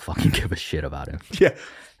doesn't fucking give a shit about him. Yeah.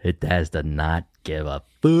 His dad does not give a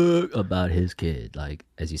fuck about his kid, like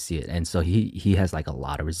as you see it, and so he has like a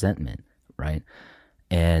lot of resentment, right?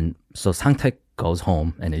 And so Sang-taek goes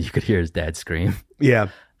home, and you could hear his dad scream. Yeah.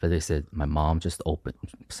 But they said my mom just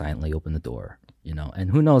silently opened the door, you know.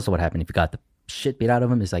 And who knows what happened if he got the shit beat out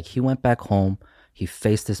of him? It's like he went back home. He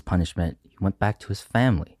faced his punishment. He went back to his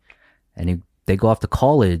family, and they go off to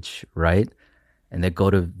college, right? And they go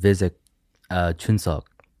to visit Chun-seok.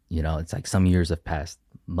 You know, it's like some years have passed.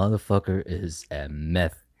 Motherfucker is a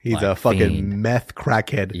meth. He's a fucking meth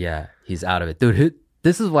crackhead. Yeah, he's out of it, dude.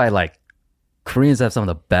 This is why like Koreans have some of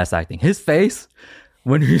the best acting. His face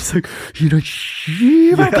when he's like, you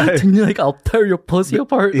know, like I'll tear your pussy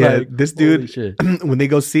apart. Yeah, like, this dude. When they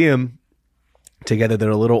go see him together, they're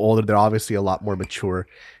a little older. They're obviously a lot more mature.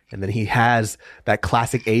 And then he has that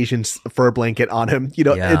classic Asian fur blanket on him. You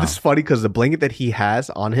know, it's funny because the blanket that he has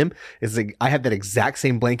on him is like, I have that exact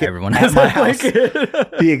same blanket. Everyone has that blanket.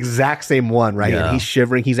 The exact same one, right? Yeah. And he's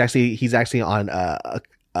shivering. He's actually on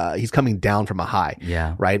he's coming down from a high.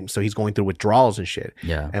 Yeah. Right. So he's going through withdrawals and shit.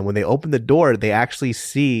 Yeah. And when they open the door, they actually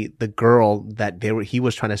see the girl that he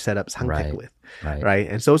was trying to set up Sang-taek with. Right.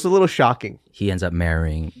 And so it's a little shocking. He ends up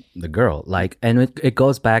marrying the girl. Like, and it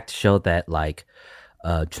goes back to show that like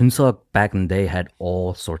Chun-seok back in the day had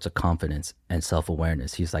all sorts of confidence and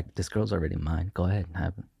self-awareness. He's like, this girl's already mine. Go ahead and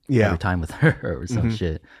have every time with her or some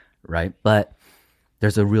shit. Right. But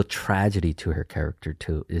there's a real tragedy to her character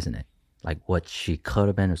too, isn't it? Like what she could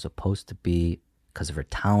have been or supposed to be because of her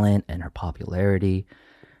talent and her popularity.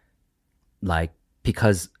 Like,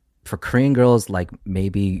 because for Korean girls, like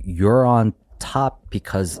maybe you're on top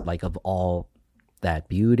because like of all that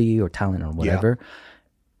beauty or talent or whatever.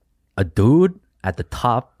 A dude at the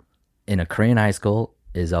top in a Korean high school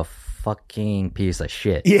is a fucking piece of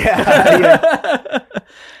shit. Yeah.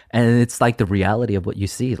 And it's like the reality of what you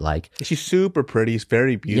see. Like, She's super pretty. She's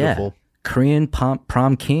very beautiful. Korean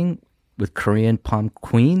prom king with Korean prom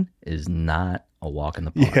queen is not a walk in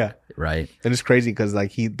the park. Yeah. Right? And it's crazy because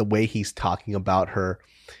like the way he's talking about her,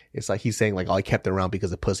 it's like he's saying like, oh, I kept her around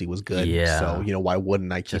because the pussy was good. Yeah. So, why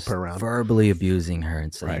wouldn't I keep Just her around? verbally abusing her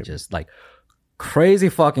and saying Right. just like crazy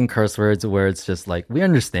fucking curse words where it's just like, we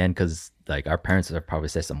understand because like our parents have probably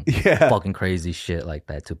said some Yeah. fucking crazy shit like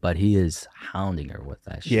that too, but he is hounding her with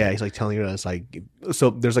that shit. Yeah, he's like telling her it's like,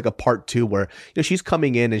 so there's like a part 2 where she's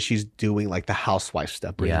coming in and she's doing like the housewife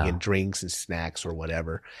stuff, bringing Yeah. in drinks and snacks or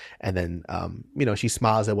whatever, and then she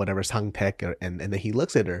smiles at whatever Sang-taek, and then he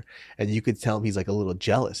looks at her and you could tell him he's like a little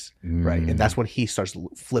jealous, right? And that's when he starts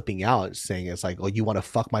flipping out, saying it's like, oh, you want to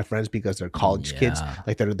fuck my friends because they're college kids, Yeah.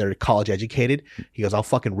 like they're college educated. He goes, I'll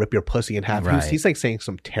fucking rip your pussy in half. Right. He's like saying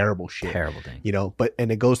some terrible shit. Terrible thing.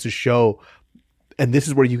 And it goes to show, and this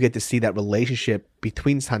is where you get to see that relationship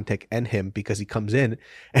between Sang-taek and him, because he comes in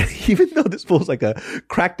and even though this fool's like a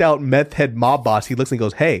cracked out meth head mob boss, he looks and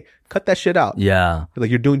goes, hey, cut that shit out. Yeah. Like,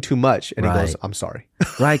 you're doing too much. And he Right. goes, I'm sorry.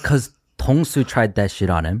 Right, because Dong-soo tried that shit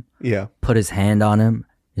on him, Yeah. put his hand on him.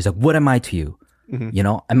 He's like, what am I to you?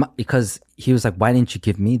 Because he was like, why didn't you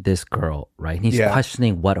give me this girl? Right? And he's Yeah.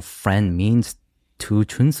 questioning what a friend means to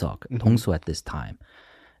Chun-seok, Dong-soo at this time,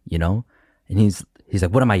 And he's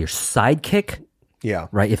like, what am I, your sidekick? Yeah.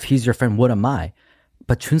 Right? If he's your friend, what am I?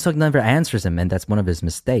 But Chun-seok never answers him, and that's one of his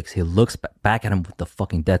mistakes. He looks back at him with the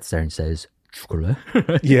fucking death stare and says, 죽을래?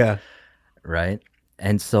 Yeah. Right?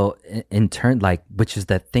 And so in turn, like, which is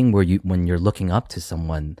that thing where when you're looking up to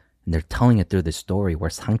someone and they're telling it through the story where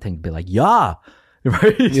Sang-taek be like, yeah,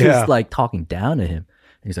 right? He's Yeah. just like talking down to him.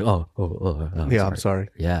 And he's like, oh, Yeah, I'm sorry.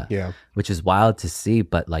 Yeah. Yeah. Which is wild to see,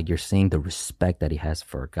 but like you're seeing the respect that he has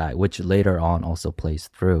for a guy, which later on also plays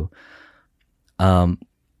through.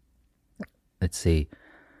 Let's see.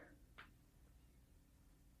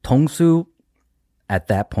 Dong-soo, at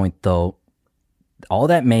that point though, all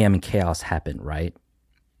that mayhem and chaos happened, right?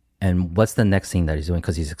 And what's the next thing that he's doing?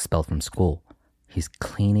 Because he's expelled from school. He's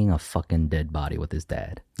cleaning a fucking dead body with his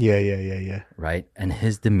dad, Yeah. right? And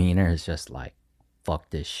his demeanor is just like, fuck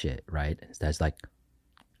this shit, right? His dad's like,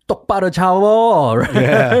 똑바로 잡아, right?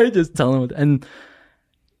 Yeah. Just tell him. And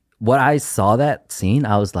what I saw that scene,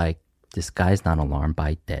 I was like, this guy's not alarmed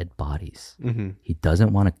by dead bodies. Mm-hmm. He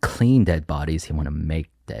doesn't want to clean dead bodies. He want to make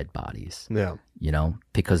dead bodies. Yeah.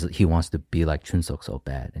 Because he wants to be like Chun-seok so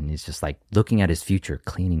bad. And he's just like looking at his future,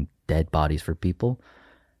 cleaning dead bodies for people.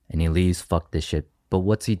 And he leaves, fuck this shit. But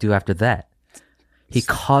what's he do after that? He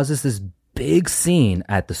causes this big scene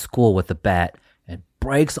at the school with a bat and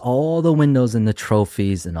breaks all the windows and the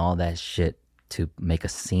trophies and all that shit to make a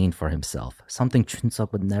scene for himself. Something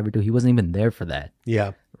Chun-seok would never do. He wasn't even there for that,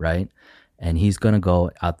 Yeah. right? And he's going to go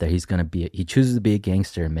out there. He chooses to be a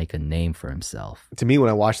gangster and make a name for himself. To me, when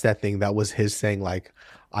I watched that thing, that was his saying like,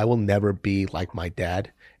 I will never be like my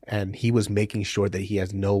dad. And he was making sure that he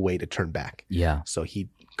has no way to turn back. Yeah. So he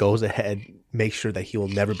goes ahead, makes sure that he will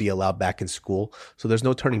never be allowed back in school. So there's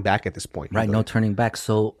no turning back at this point. Right, no turning back.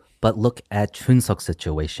 So, but look at Chun-seok's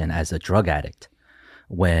situation as a drug addict.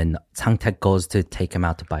 When Sang-taek goes to take him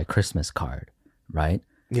out to buy a Christmas card, right?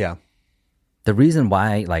 Yeah. The reason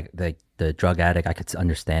why, like, the drug addict, I could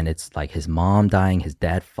understand it's like his mom dying, his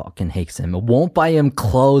dad fucking hates him. It won't buy him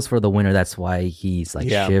clothes for the winter. That's why he's like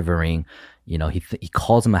shivering. He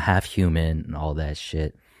calls him a half human and all that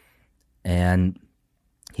shit. And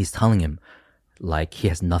he's telling him, like, he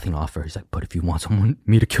has nothing to offer. He's like, but if you want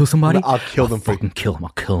me to kill somebody, I'll kill them for you. fucking kill him.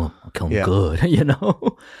 I'll kill him. I'll kill him Yeah. good,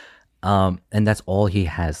 And that's all he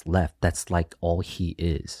has left. That's like all he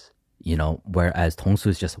is, whereas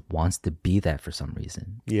Dong-soo just wants to be that for some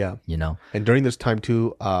reason, Yeah. you know? And during this time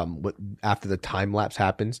too, after the time lapse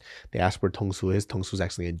happens, they ask where Dong-soo is. Dong-soo's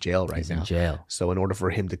actually in jail right He's now. in jail. So in order for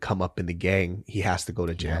him to come up in the gang, he has to go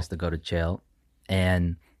to He jail. has to go to jail.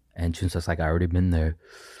 And Chun-seok's like, I already been there.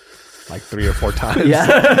 Like 3 or 4 times.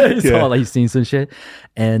 Yeah. So Yeah. like he's seen some shit.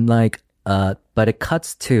 And like, but it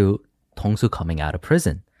cuts to Dong-soo coming out of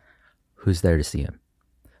prison. Who's there to see him?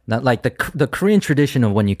 Not like the Korean tradition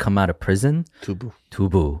of when you come out of prison,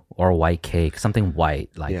 tubu or white cake, something white,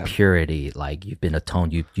 like purity, like you've been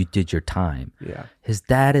atoned, you did your time. Yeah. His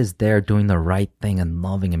dad is there doing the right thing and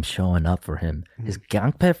loving him, showing up for him. His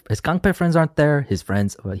gangpe friends aren't there. His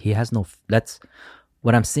friends, he has no. That's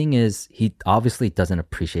what I'm seeing is he obviously doesn't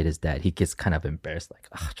appreciate his dad. He gets kind of embarrassed, like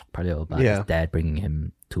about his dad bringing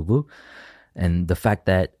him tubu, and the fact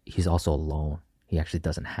that he's also alone. He actually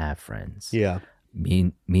doesn't have friends. Yeah.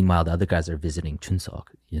 Meanwhile, the other guys are visiting Chun-seok,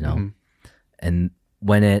 And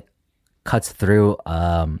when it cuts through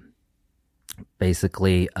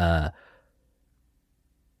basically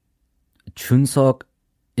Chun-seok,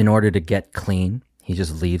 in order to get clean, he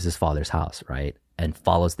just leaves his father's house, right? And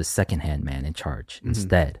follows the second-hand man in charge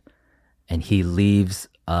instead. And he leaves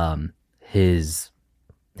his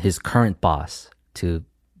current boss to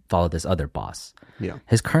follow this other boss. Yeah.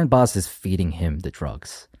 His current boss is feeding him the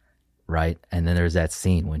drugs, right? And then there's that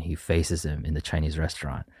scene when he faces him in the Chinese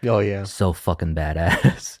restaurant. Oh yeah. So fucking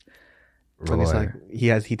badass. And he's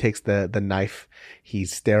like, he takes the knife, he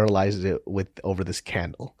sterilizes it over this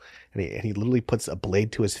candle, and he literally puts a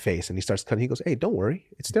blade to his face, and he starts cutting. He goes, "Hey, don't worry,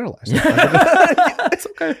 it's sterilized." It's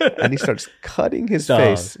okay. And he starts cutting his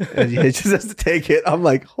face, and he just has to take it. I'm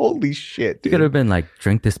like, holy shit, dude. You could have been like,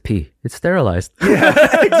 drink this pee. It's sterilized.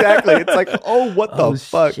 Yeah, exactly. It's like, oh, what the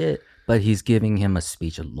fuck? Shit. But he's giving him a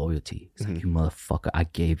speech of loyalty. He's like, you motherfucker, I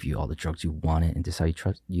gave you all the drugs you wanted, and this is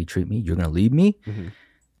how you treat me? You're going to leave me?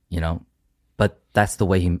 You know? But that's the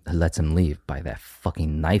way he lets him leave, by that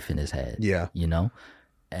fucking knife in his head. Yeah. You know?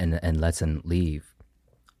 And lets him leave.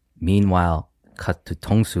 Meanwhile, cut to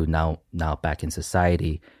Tongsu, now back in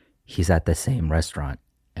society. He's at the same restaurant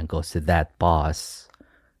and goes to that boss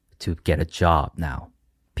to get a job now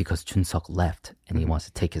because Chun-seok left and he wants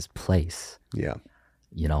to take his place. Yeah.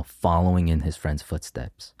 You know, following in his friend's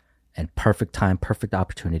footsteps. And perfect time, perfect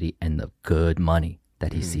opportunity, and the good money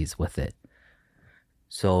that he sees with it.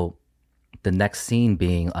 So the next scene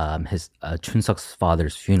being his Chun-seok's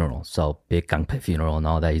father's funeral. So big gangpe funeral and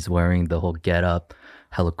all that. He's wearing the whole getup,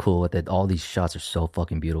 hella cool with it. All these shots are so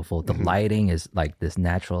fucking beautiful. The lighting is like this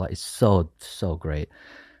natural light. It's so great.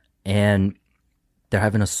 And they're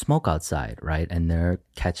having a smoke outside, right? And they're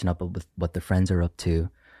catching up with what the friends are up to.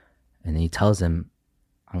 And he tells him,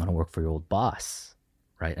 I'm going to work for your old boss,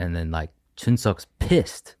 right? And then like Chun-seok's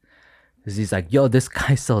pissed because he's like, yo, this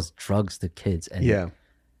guy sells drugs to kids. And Yeah.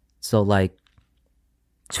 so like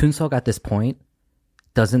Chun-seok at this point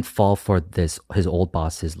doesn't fall for his old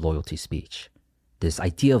boss's loyalty speech. This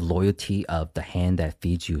idea of loyalty of the hand that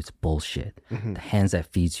feeds you is bullshit. The hands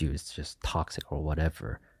that feeds you is just toxic or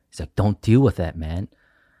whatever. He's like, don't deal with that, man.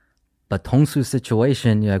 But Tongsu's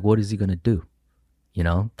situation, you're like, what is he gonna do? You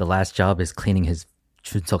know, the last job is cleaning his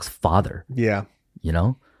Chun-seok's father. Yeah. You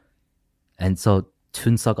know, and so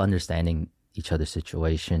Chun-seok understanding each other's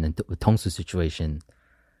situation and with Tongsu's situation.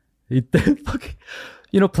 You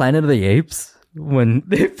know, Planet of the Apes, when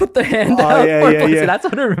they put the hand out for blessing, that's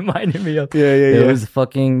what it reminded me of. It was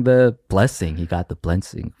fucking the blessing. He got the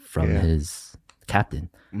blessing from his captain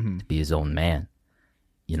to be his own man.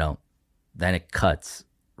 You know, then it cuts,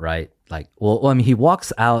 right? Like, well, I mean, he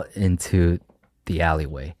walks out into the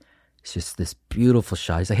alleyway. It's just this beautiful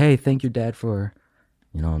shot. He's like, hey, thank your dad for,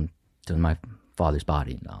 you know, doing my father's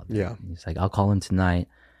body and all that. Yeah. He's like, I'll call him tonight.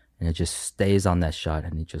 And it just stays on that shot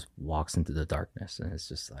and he just walks into the darkness. And it's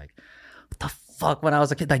just like, what the fuck? When I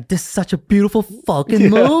was a kid, like, this is such a beautiful fucking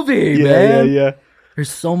movie, man. Yeah.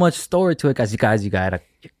 There's so much story to it, guys. You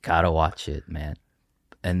gotta watch it, man.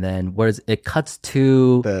 And then it cuts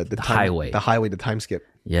to the highway. The highway, the time skip.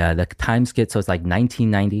 Yeah, the time skip. So it's like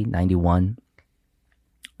 1990, 91.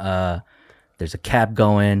 There's a cab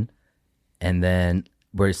going, and then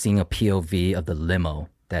we're seeing a POV of the limo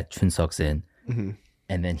that Chun-seok's in.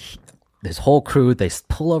 And then this whole crew, they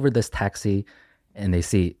pull over this taxi and they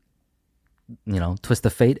see, you know, twist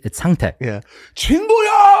of fate. It's Sang-taek. Yeah.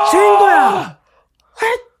 친구야!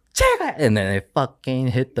 And then they fucking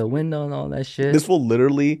hit the window and all that shit. This will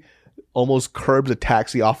literally almost curbs a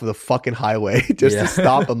taxi off of the fucking highway just to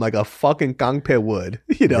stop him like a fucking gangpe would,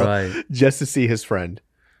 you know, just to see his friend.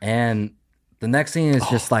 And the next scene is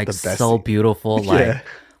just like so scene. beautiful. Like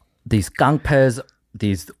these gangpes,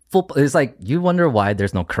 these football. It's like you wonder why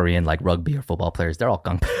there's no Korean like rugby or football players. They're all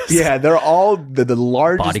gangpes. Yeah, they're all the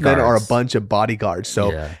largest men are a Bodyguards. bunch of bodyguards.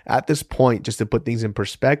 So at this point, just to put things in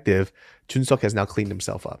perspective, Chun-seok has now cleaned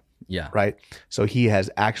himself up. Yeah. Right. So he has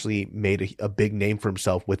actually made a big name for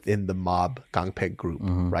himself within the mob gangpeg group.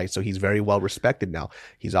 Right. So he's very well respected now.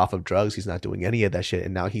 He's off of drugs. He's not doing any of that shit.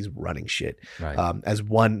 And now he's running shit. Right. As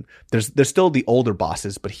one, there's still the older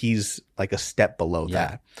bosses, but he's like a step below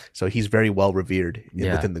that. So he's very well revered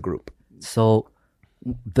within the group. So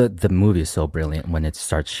the movie is so brilliant when it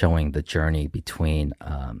starts showing the journey between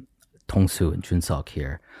Tongsu and Chun-seok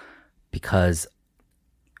here, because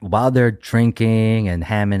while they're drinking and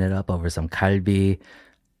hamming it up over some kalbi,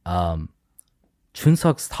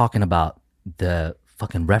 Chun-seok's talking about the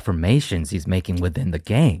fucking reformations he's making within the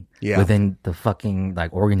gang, within the fucking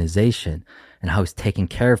like organization, and how he's taking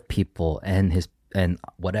care of people and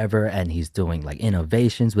whatever, and he's doing like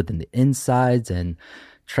innovations within the insides and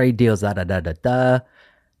trade deals, But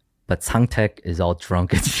Sang-taek is all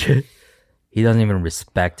drunk and shit. he doesn't even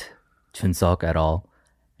respect Chun-seok at all.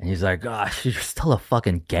 And he's like, gosh, you're still a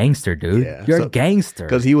fucking gangster, dude. Yeah, you're a gangster.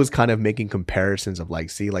 Because he was kind of making comparisons of like,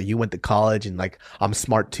 see, like you went to college and like I'm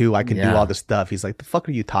smart too. I can do all this stuff. He's like, the fuck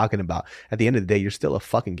are you talking about? At the end of the day, you're still a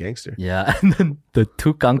fucking gangster. Yeah. And then the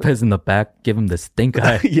two gangpes in the back give him the stink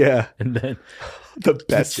eye. Yeah. And then the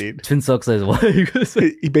best scene. Chun-seok says, what are you going to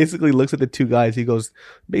say? He basically looks at the two guys. He goes,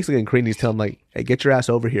 basically in Korean, he's telling them like, hey, get your ass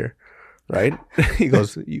over here. Right? He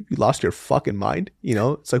goes, you lost your fucking mind? You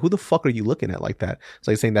know? It's like, who the fuck are you looking at like that? It's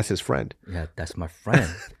like saying that's his friend. Yeah, that's my friend.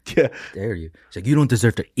 Yeah. Dare you. He's like, you don't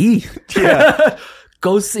deserve to eat. Yeah.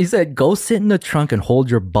 He said, go sit in the trunk and hold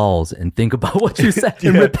your balls and think about what you said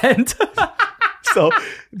and repent. So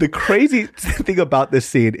the crazy thing about this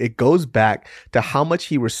scene, it goes back to how much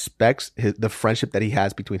he respects the friendship that he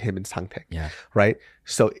has between him and Sang-taek. Yeah. Right?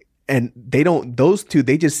 So, and those two,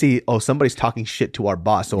 they just see, oh, somebody's talking shit to our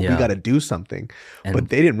boss, so we got to do something. But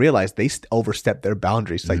they didn't realize they overstepped their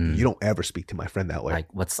boundaries. Like, you don't ever speak to my friend that way.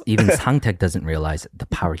 Like, even Sang-taek doesn't realize the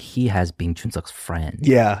power he has being Chun-seok's friend.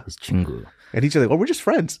 Yeah. His 친구. And he's just like, oh, we're just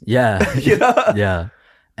friends. Yeah. Yeah. Yeah.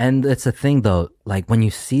 And it's a thing, though, like, when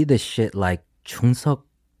you see this shit, like, Chun-seok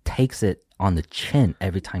takes it on the chin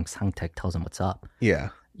every time Sang-taek tells him what's up. Yeah.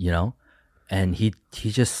 You know? And he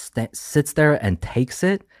just sits there and takes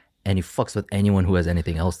it, and he fucks with anyone who has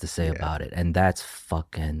anything else to say about it. And that's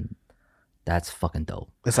fucking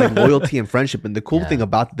dope. It's like loyalty and friendship. And the cool thing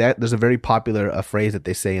about that, there's a very popular phrase that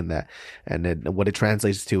they say in that. And then what it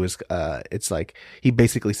translates to is, it's like, he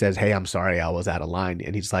basically says, hey, I'm sorry, I was out of line.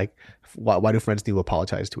 And he's like, why do friends need to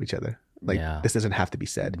apologize to each other? Like, this doesn't have to be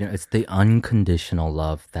said. You know, it's the unconditional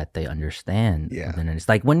love that they understand. Yeah. And it's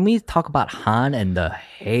like, when we talk about Han and the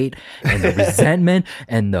hate and the resentment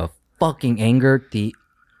and the fucking anger, the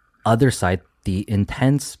other side, the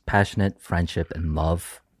intense, passionate friendship and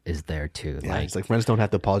love is there too. Yeah, it's like friends don't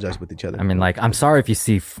have to apologize with each other. I mean, like, I'm sorry if you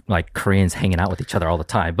see like Koreans hanging out with each other all the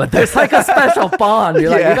time, but there's like a special bond.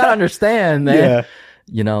 You're like, you gotta understand, man. Yeah.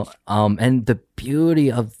 You know, and the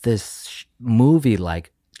beauty of this movie,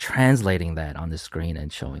 like translating that on the screen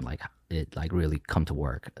and showing like it like really come to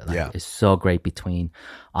work. Like, it's so great between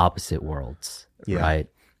opposite worlds, right?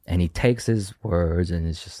 And he takes his words and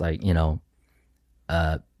it's just like, you know,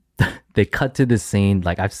 they cut to this scene,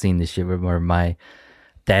 like I've seen this shit where my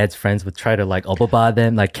dad's friends would try to like obaba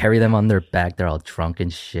them, like carry them on their back. They're all drunk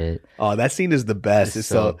and shit. Oh, that scene is the best. It's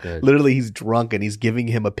so good. Literally, he's drunk and he's giving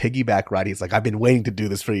him a piggyback ride. He's like, I've been waiting to do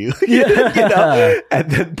this for you. You know?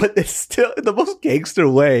 And then, but it's still in the most gangster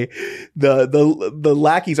way. The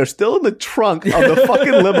lackeys are still in the trunk of the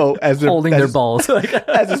fucking limo as holding their balls.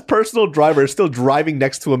 As his personal driver is still driving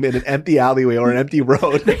next to him in an empty alleyway or an empty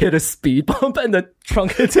road. They hit a speed bump and the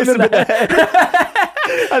trunk hits him in the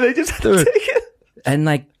head. And they just have to take it. And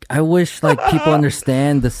like, I wish like people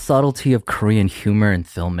understand the subtlety of Korean humor and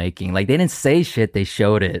filmmaking. Like, they didn't say shit, they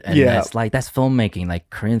showed it. And it's like, that's filmmaking.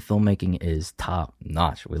 Like, Korean filmmaking is top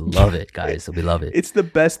notch. We love it, guys. We love it. It's the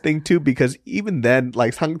best thing too, because even then,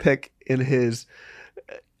 like Sang-taek in his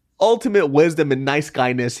ultimate wisdom and nice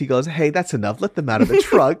guyness, he goes, hey, that's enough. Let them out of the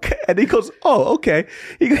trunk. And he goes, oh, okay.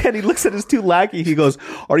 And he looks at his two lackeys. He goes,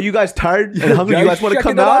 are you guys tired and hungry? You guys want to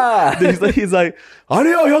come out? He's like,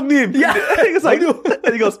 아니요, 형님. Yeah.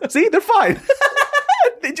 And he goes, see, they're fine.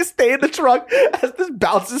 They just stay in the trunk as this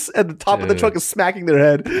bounces and the top of the trunk is smacking their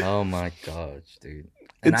head. Oh my gosh, dude.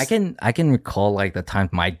 And I can recall like the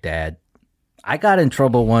time I got in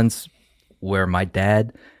trouble once where my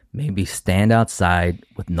dad made me stand outside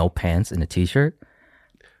with no pants and a t-shirt,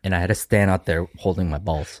 and I had to stand out there holding my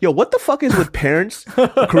balls. Yo, what the fuck is with parents,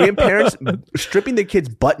 Korean parents, stripping their kids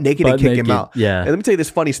butt naked and kicking them out? Yeah. And let me tell you this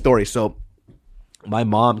funny story. So my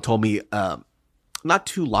mom told me not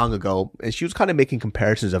too long ago, and she was kind of making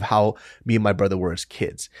comparisons of how me and my brother were as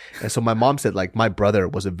kids. And so my mom said, like, my brother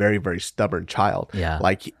was a very, very stubborn child. Yeah.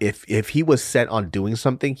 Like, if he was set on doing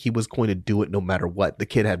something, he was going to do it no matter what. The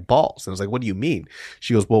kid had balls. And I was like, what do you mean?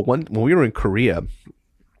 She goes, well, when we were in Korea,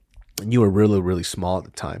 and you were really, really small at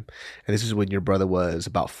the time. And this is when your brother was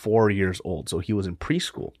about 4 years old. So he was in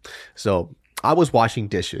preschool. So I was washing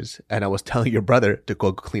dishes, and I was telling your brother to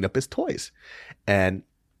go clean up his toys. And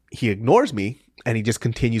he ignores me, and he just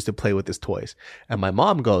continues to play with his toys. And my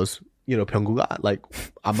mom goes, you know, 병구가, like,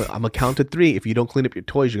 I'm gonna count to 3. If you don't clean up your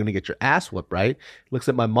toys, you're gonna get your ass whooped, right? Looks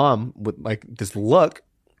at my mom with like this look,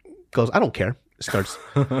 goes, I don't care. Starts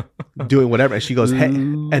doing whatever. And she goes, hey.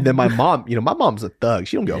 And then my mom, you know, my mom's a thug.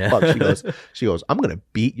 She don't give a fuck. She goes, I'm going to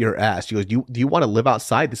beat your ass. She goes, do you want to live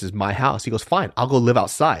outside? This is my house. He goes, fine, I'll go live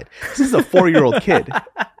outside. This is a 4-year-old kid.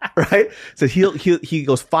 Right? So he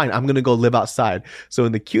goes, fine, I'm going to go live outside. So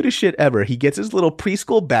in the cutest shit ever, he gets his little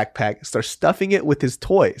preschool backpack, starts stuffing it with his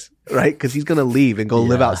toys. right? Because he's gonna leave and go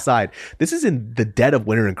live Yeah. outside. This is in the dead of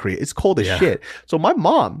winter in Korea. It's cold as shit. So my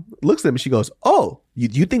mom looks at him and she goes, "Oh,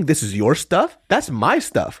 you think this is your stuff? That's my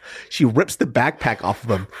stuff." She rips the backpack off of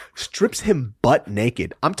him, strips him butt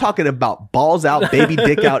naked. I'm talking about balls out, baby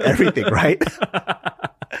dick out, everything, right?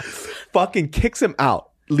 Fucking kicks him out,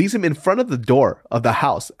 leaves him in front of the door of the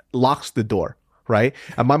house, locks the door, right?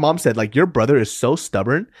 And my mom said, like, your brother is so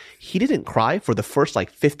stubborn. He didn't cry for the first like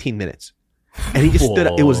 15 minutes. And he just stood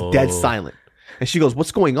up. It was dead silent. And she goes,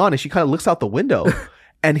 "What's going on?" And she kind of looks out the window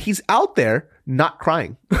and he's out there not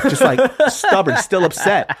crying, just like stubborn, still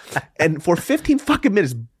upset. And for 15 fucking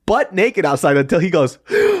minutes, butt naked outside until he goes,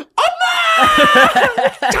 He's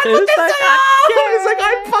like,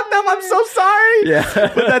 "I fucked up. I'm so sorry."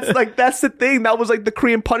 Yeah. But that's the thing. That was like the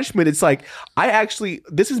Korean punishment. It's like,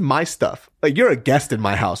 this is my stuff. Like, you're a guest in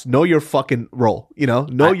my house. Know your fucking role,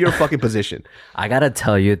 know your fucking position. I gotta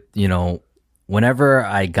tell you, whenever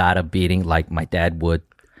I got a beating, like my dad would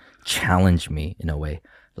challenge me in a way,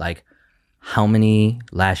 like, how many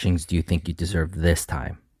lashings do you think you deserve this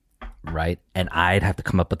time? Right? And I'd have to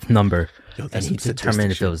come up with a number, and he'd determine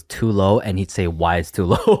if it was too low, and he'd say why it's too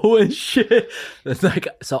low and shit. It's like,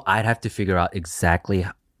 so I'd have to figure out exactly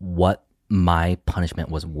what my punishment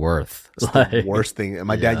was worth. The worst thing. And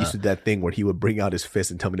my dad used to do that thing where he would bring out his fist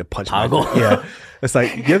and tell me to punch my Toggle. fist. Yeah. It's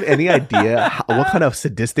like, you have any idea what kind of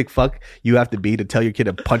sadistic fuck you have to be to tell your kid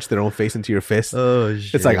to punch their own face into your fist? Oh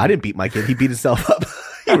shit! It's like, I didn't beat my kid. He beat himself up.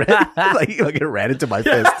 he ran into my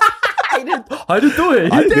fist. I didn't do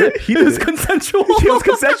it. I did. He It was did it. consensual. It was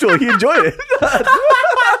consensual. He enjoyed it.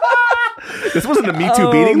 This wasn't a Me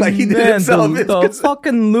Too beating. Like, he did it himself. The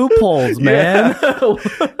fucking loopholes, man.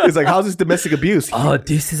 It's like, how's this domestic abuse? Oh,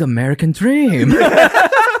 this is American dream.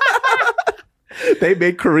 They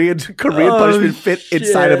made Korean punishment fit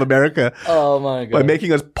inside of America Oh my by god.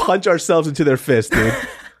 making us punch ourselves into their fist, dude.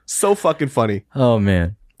 So fucking funny. Oh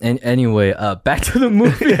man. And anyway, back to the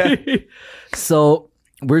movie. So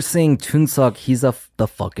we're seeing Chun-seok, he's the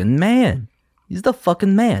fucking man. He's the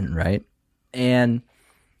fucking man, right? And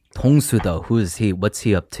Dong-soo though, who is he? What's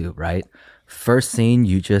he up to, right? First scene,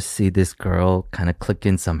 you just see this girl kind of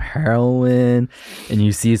clicking some heroin, and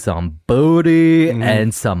you see some booty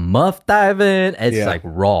and some muff diving. It's like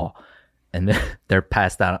raw. And then they're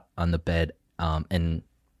passed out on the bed, and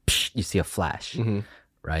you see a flash,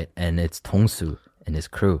 right? And it's Dong-soo and his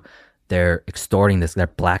crew. They're extorting this. They're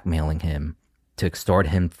blackmailing him to extort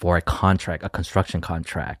him for a construction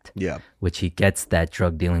contract. Yeah. Which he gets that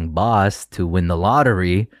drug dealing boss to win the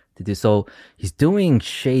lottery to do. So he's doing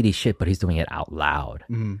shady shit, but he's doing it out loud.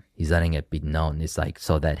 He's letting it be known. It's like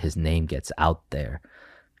so that his name gets out there.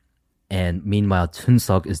 And meanwhile,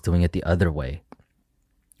 Chun-seok is doing it the other way,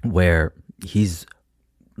 where he's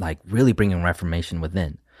like really bringing reformation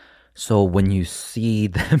within. So when you see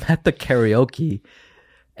them at the karaoke,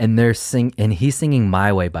 and he's singing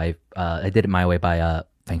 "My Way" by I Did It My Way by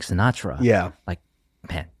Frank Sinatra. Yeah. Like,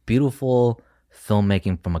 man, beautiful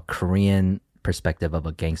filmmaking from a Korean perspective of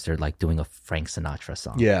a gangster, like doing a Frank Sinatra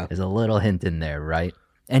song. Yeah. There's a little hint in there, right?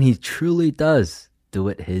 And he truly does do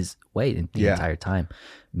it his way the entire time.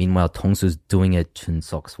 Meanwhile, Dong-soo's doing it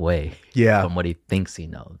Chun-seok's way. Yeah. From what he thinks he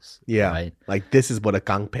knows. Yeah. Right? Like, this is what a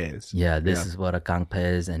gangpe is. Yeah, this is what a gangpe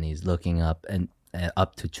is, and he's looking up and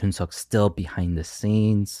up to Chun-seok still behind the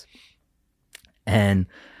scenes. And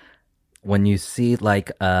when you see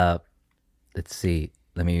like let's see,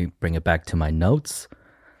 let me bring it back to my notes.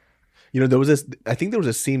 I think there was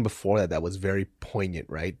a scene before that was very poignant,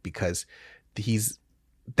 right? Because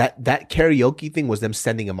that karaoke thing was them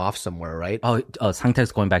sending him off somewhere, right? Oh,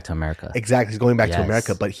 Sang-taek's going back to America. Exactly. He's going back to Yes.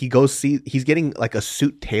 America, but he's getting like a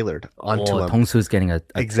suit tailored onto him. Dong-soo's getting a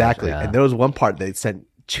Exactly. yeah. And there was one part that sent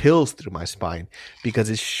chills through my spine because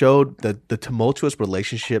it showed the tumultuous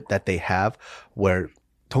relationship that they have where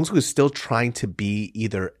Dong-soo is still trying to be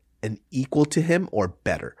either an equal to him or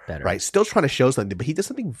better, right? Still trying to show something, but he does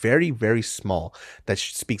something very, very small that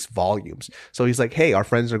speaks volumes. So he's like, "Hey, our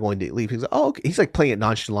friends are going to leave." He's like, "Oh, okay." He's like playing it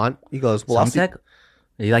nonchalant. He goes, "Well, I'll see."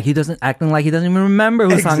 Sang-taek? He doesn't acting like he doesn't even remember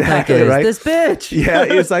who Exactly, Sang-taek is. right? This bitch. Yeah,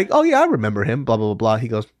 it's like, "Oh yeah, I remember him." Blah blah blah blah. He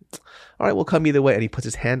goes, "All right, we'll come either way," and he puts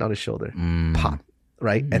his hand on his shoulder. Pop,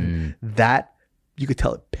 right? And that, you could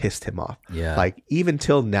tell it pissed him off. Yeah. Like, even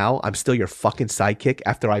till now, I'm still your fucking sidekick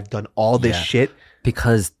after I've done all this Yeah. shit.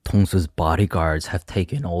 Because Dong-soo's bodyguards have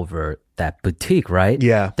taken over that boutique, right?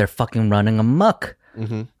 Yeah. They're fucking running amok.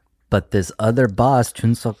 But this other boss,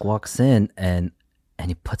 Chun-seok, walks in and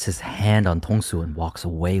he puts his hand on Dong-soo and walks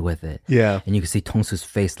away with it. Yeah. And you can see Dong-soo's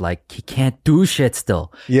face like he can't do shit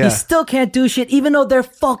still. Yeah. He still can't do shit even though they're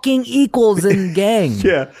fucking equals in gang.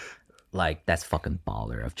 Yeah. like, that's fucking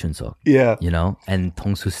baller of Chun-Suk. Yeah. You know? And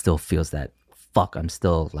Tong-Soo still feels that, fuck, I'm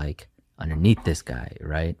still, like, underneath this guy,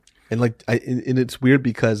 right? And like, and it's weird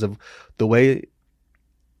because of the way,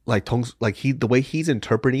 like the way he's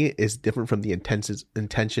interpreting it is different from the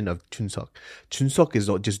intention of Chun-Suk. Chun-Suk is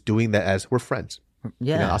just doing that as we're friends.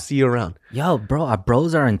 Yeah. You know, I'll see you around. Yo, bro, our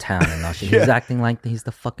bros are in town. And now he's acting like he's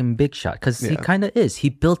the fucking big shot. Because he kind of is. He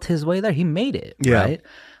built his way there. He made it, right?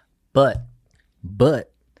 But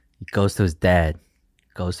he goes to his dad.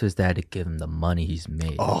 To give him the money he's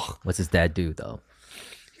made. Oh. What's his dad do, though?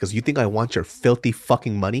 Because you think I want your filthy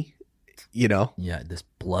fucking money? You know? Yeah, this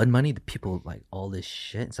blood money, the people, like, all this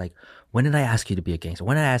shit. It's like, when did I ask you to be a gangster?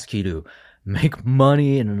 When did I ask you to make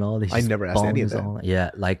money and all this? I never asked any of that.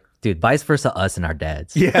 Yeah, like, dude, vice versa, us and our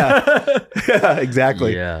dads. Yeah. Yeah,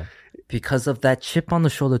 exactly. Yeah. Because of that chip on the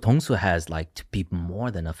shoulder Tong-Soo has, like, to be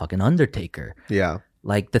more than a fucking undertaker. Yeah.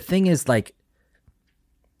 Like, the thing is, like,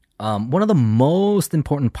 one of the most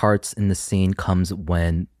important parts in the scene comes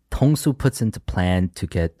when Tong-Soo puts into plan to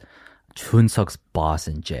get Chun-Suk's boss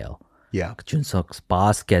in jail. Yeah. Chun-Suk's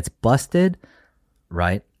boss gets busted,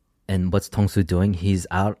 right? And what's Tong-Soo doing? He's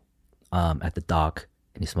out at the dock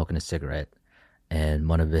and he's smoking a cigarette. And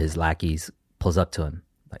one of his lackeys pulls up to him,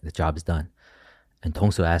 like, the job is done. And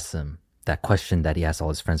Tong-Soo asks him that question that he asked all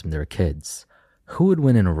his friends when they were kids. Who would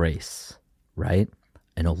win in a race, right?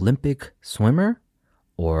 An Olympic swimmer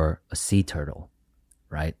or a sea turtle,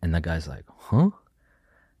 right? And the guy's like, huh?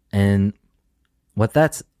 And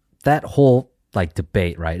that whole, like,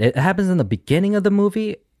 debate, right? It happens in the beginning of the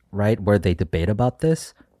movie, right? Where they debate about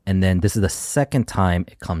this. And then this is the second time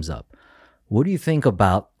it comes up. What do you think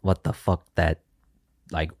about what the fuck that,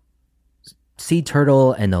 like, sea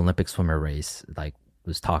turtle and the Olympic swimmer race, like,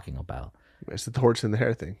 was talking about? It's the tortoise and the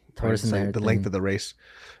hare thing. Tortoise and the hare the thing. length of the race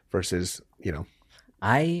versus, you know.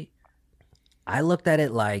 I looked at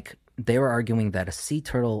it like they were arguing that a sea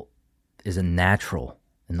turtle is a natural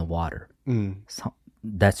in the water. So,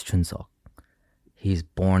 that's Chun-Suk. He's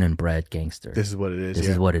born and bred gangster. This is what it is. This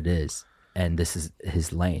is what it is. And this is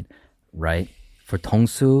his lane, right? For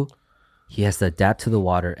Tong-Soo, he has to adapt to the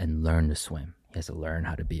water and learn to swim. He has to learn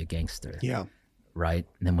how to be a gangster. Yeah. Right?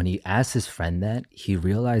 And then when he asks his friend that, he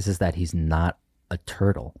realizes that he's not a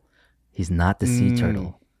turtle. He's not the sea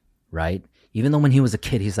turtle, right? Even though when he was a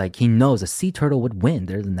kid, he's like, he knows a sea turtle would win.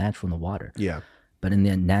 They're the natural in the water. Yeah. But in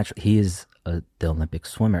the natural, he is the Olympic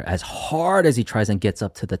swimmer. As hard as he tries and gets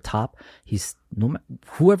up to the top,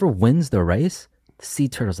 whoever wins the race, the sea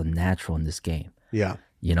turtle's a natural in this game. Yeah.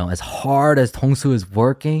 You know, as hard as Tong-Soo is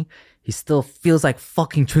working, he still feels like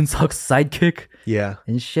fucking Chun-Suk's sidekick. Yeah.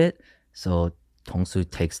 And shit. So Tong-Soo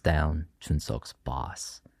takes down Chun-Suk's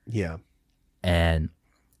boss. Yeah. And,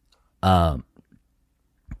 but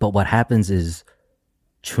what happens is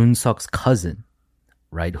Chun-Suk's cousin,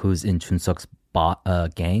 right, who's in Chun-Suk's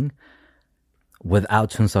gang, without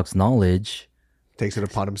Chun-Suk's knowledge, takes it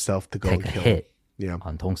upon himself to go take and a kill hit him.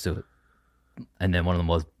 on Tong-Soo. And then one of the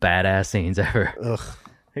most badass scenes ever. Ugh.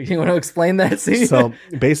 You want to explain that scene? So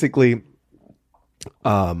basically,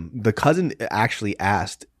 the cousin actually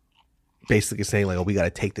asked, basically saying like, "Oh, we got to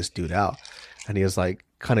take this dude out," and he was like,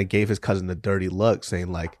 kind of gave his cousin the dirty look,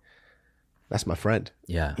 saying like, "That's my friend.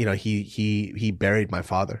 Yeah. You know, he buried my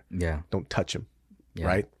father. Yeah. Don't touch him." Yeah.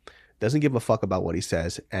 Right? Doesn't give a fuck about what he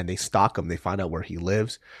says, and they stalk him. They find out where he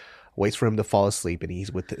lives, waits for him to fall asleep, and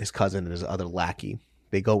he's with his cousin and his other lackey.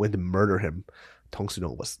 They go in to murder him. Tong-Soo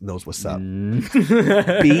knows what's up.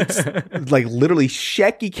 Beats, like, literally,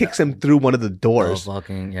 Shecky kicks him through one of the doors. Oh,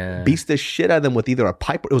 fucking, yeah. Beats the shit out of them with either a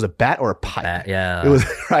pipe, it was a bat or a pipe. Yeah. It was,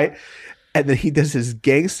 right? And then he does his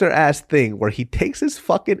gangster ass thing where he takes his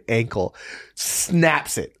fucking ankle,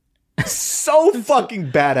 snaps it. So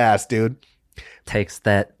fucking badass, dude. Takes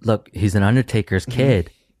that, look, he's an Undertaker's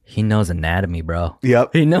kid. He knows anatomy, bro. Yep.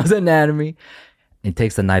 He knows anatomy. He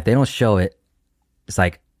takes the knife. They don't show it. It's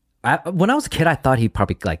like, when I was a kid, I thought he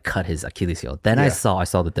probably like cut his Achilles heel. Then I saw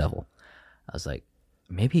the devil. I was like,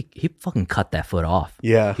 maybe he fucking cut that foot off.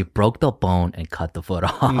 Yeah. He broke the bone and cut the foot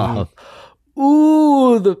off.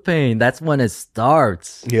 Ooh, the pain. That's when it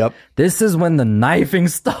starts. Yep. This is when the knifing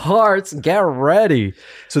starts. Get ready.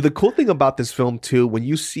 So the cool thing about this film too, when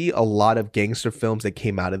you see a lot of gangster films that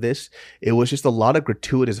came out of this, it was just a lot of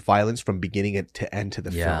gratuitous violence from beginning to end to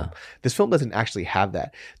the film. This film doesn't actually have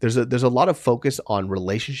that. There's a lot of focus on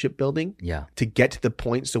relationship building to get to the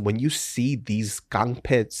point. So when you see these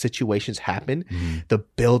gangpye situations happen, the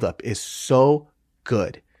buildup is so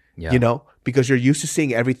good. You know, because you're used to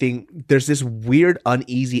seeing everything. There's this weird,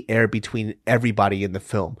 uneasy air between everybody in the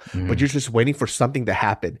film, but you're just waiting for something to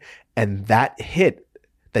happen. And that hit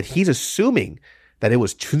that he's assuming that it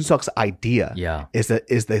was Chunseok's idea Yeah. is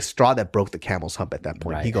the straw that broke the camel's hump at that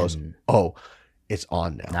point. Right, He goes, and- oh, it's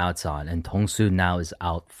on now. Now it's on. And Tongsu now is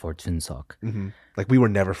out for Chunseok. Like, we were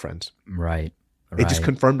never friends. Right. It just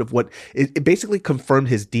confirmed it basically confirmed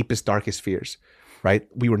his deepest, darkest fears, right?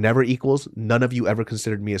 We were never equals. None of you ever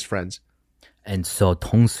considered me as friends. And so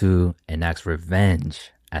Tongsu enacts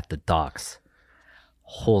revenge at the docks.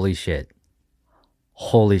 Holy shit.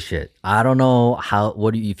 Holy shit. I don't know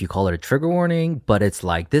if you call it a trigger warning, but it's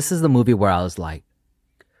like, this is the movie where I was like,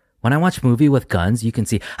 when I watch movie with guns, you can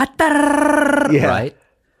see, right?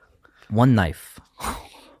 One knife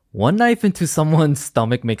into someone's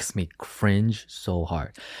stomach makes me cringe so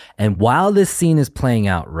hard. And while this scene is playing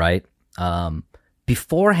out, right?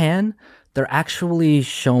 Beforehand, they're actually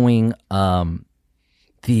showing the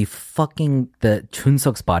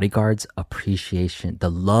Chunseok's bodyguards appreciation,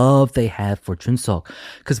 the love they have for Chunseok.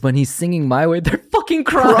 Because when he's singing My Way, they're fucking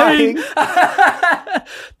crying.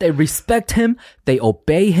 They respect him, they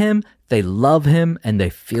obey him, they love him, and they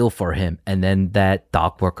feel for him. And then that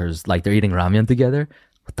dock workers, like they're eating ramen together.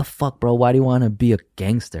 What the fuck, bro? Why do you want to be a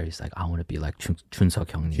gangster? He's like, I want to be like Chunseok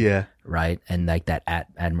형님. Yeah. Right? And like that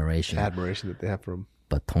admiration. Admiration that they have for him.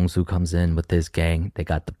 But Tongsu comes in with his gang. They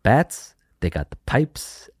got the bats, they got the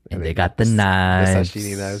pipes, and they got the knives. The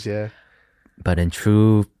sashimi knives, yeah. But in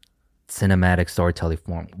true cinematic storytelling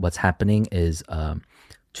form, what's happening is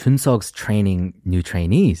Chunseok's training new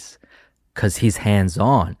trainees because he's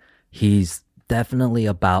hands-on. He's definitely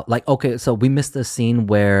about, like, okay, so we missed the scene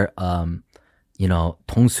where,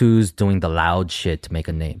 Tongsu's doing the loud shit to make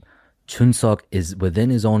a name. Chunseok is within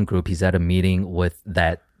his own group. He's at a meeting with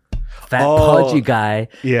that fat pudgy guy.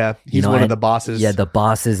 Yeah, he's one of the bosses. Yeah, the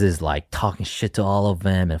bosses is like talking shit to all of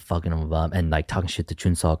them and fucking them up and like talking shit to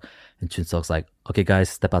Chunseok. And Chunseok's like, okay, guys,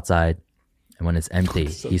 step outside. And when it's empty,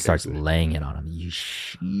 he starts laying it on him.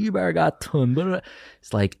 It's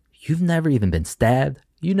like, you've never even been stabbed.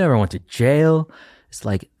 You never went to jail. It's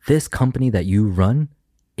like, this company that you run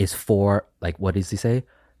is for, like, what does he say?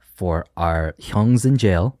 For our hyungs in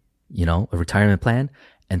jail, a retirement plan,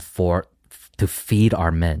 and to feed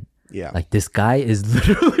our men. Yeah. Like, this guy is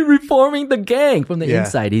literally reforming the gang from the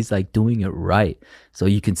inside. He's like doing it right. So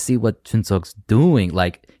you can see what Chunseok's doing.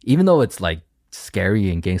 Like, even though it's like scary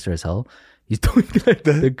and gangster as hell, he's doing like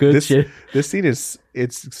the good shit. This scene it's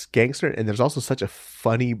gangster, and there's also such a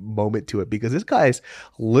funny moment to it because this guy is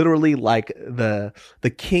literally like the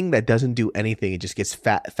king that doesn't do anything and just gets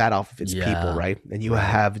fat off of its people, right? And you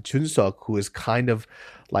have Chunseok, who is kind of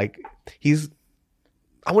like,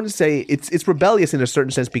 I wouldn't say it's rebellious in a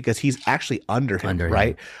certain sense because he's actually under him,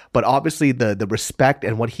 right? But obviously the respect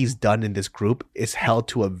and what he's done in this group is held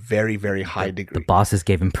to a very, very high degree. The bosses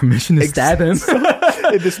gave him permission to stab him. So,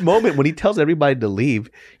 in this moment, when he tells everybody to leave,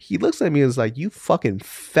 he looks at me and is like, you fucking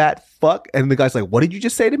fat fuck. And the guy's like, what did you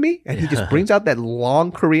just say to me? And he just brings out that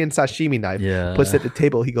long Korean sashimi knife, puts it at the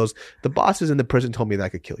table. He goes, the bosses in the prison told me that I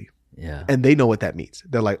could kill you. Yeah. And they know what that means.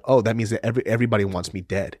 They're like, oh, that means that everybody wants me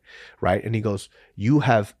dead, right? And he goes, you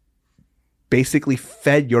have basically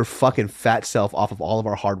fed your fucking fat self off of all of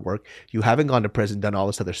our hard work. You haven't gone to prison, done all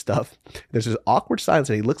this other stuff. There's this awkward silence,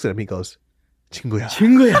 and he looks at him. He goes, 친구야.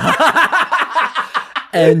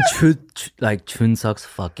 And Chunseok's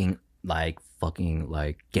fucking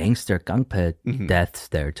gangster gangpet death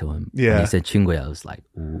stare to him. Yeah. When he said 친구야, I was like,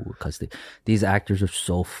 ooh, because these actors are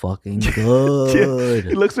so fucking good.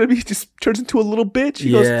 He looks at me, he just turns into a little bitch.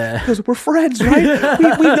 He goes, we're friends,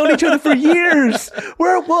 right? We've known each other for years.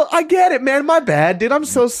 Well, I get it, man. My bad, dude. I'm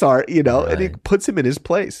so sorry, and he puts him in his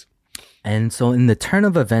place. And so in the turn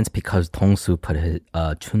of events, because Tongsu put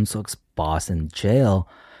Chunseok's boss in jail,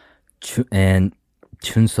 and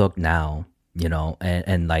Chunseok now,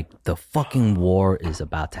 and like the fucking war is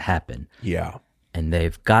about to happen. Yeah. And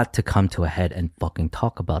they've got to come to a head and fucking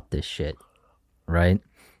talk about this shit. Right?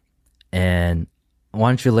 And why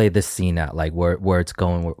don't you lay this scene out, like where it's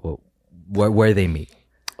going, where they meet?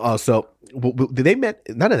 So they met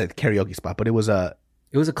not at a karaoke spot, but it was a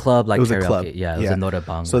club, like, it was karaoke. a club. Yeah, it was a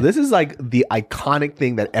norebang. So this is like the iconic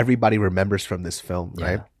thing that everybody remembers from this film,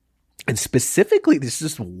 right? And specifically, this is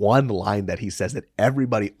just one line that he says that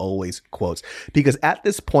everybody always quotes because at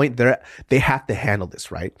this point they have to handle this,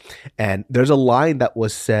 right? And there's a line that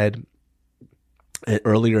was said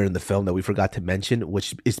earlier in the film that we forgot to mention,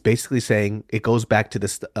 which is basically saying it goes back to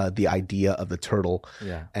this the idea of the turtle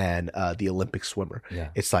and the Olympic swimmer. Yeah.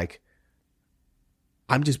 It's like,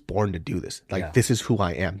 I'm just born to do this. Like, this is who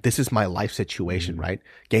I am. This is my life situation, right?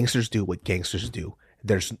 Gangsters do what gangsters do.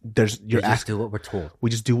 There's We you're just asking. do what we're told. We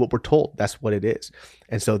just do what we're told. That's what it is.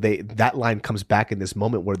 And so that line comes back in this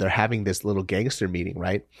moment where they're having this little gangster meeting,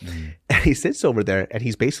 right? And he sits over there and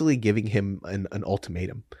he's basically giving him an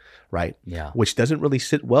ultimatum, right? Yeah. Which doesn't really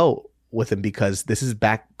sit well with him because this is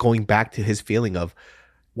going back to his feeling of,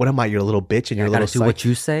 what am I, your little bitch and your I little gotta do what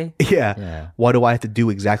you say. Yeah. Yeah. Why do I have to do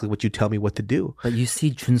exactly what you tell me what to do? But you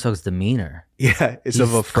see Chun-seok's demeanor. Yeah. It's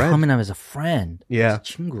of a friend. Coming up as a friend. Yeah.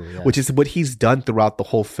 It's 친구, yeah. Which is what he's done throughout the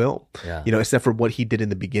whole film. Yeah. You know, except for what he did in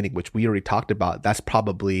the beginning, which we already talked about. That's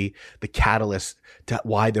probably the catalyst to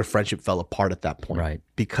why their friendship fell apart at that point. Right.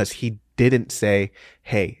 Because he didn't say,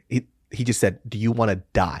 hey, he just said, do you want to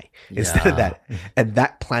die? Instead of that. And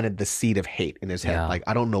that planted the seed of hate in his head. Yeah. Like,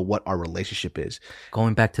 I don't know what our relationship is.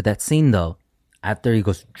 Going back to that scene though, after he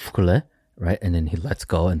goes 죽을래, right, and then he lets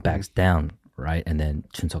go and backs down, right, and then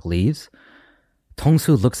Chun-seok leaves.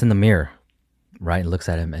 Tong-soo looks in the mirror, right, and looks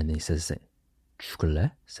at him, and he says,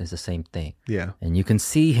 죽을래? Says the same thing. Yeah. And you can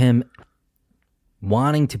see him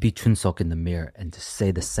wanting to be Chun-seok in the mirror and to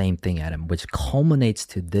say the same thing at him, which culminates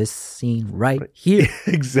to this scene right here.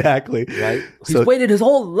 Exactly. Right? He's waited his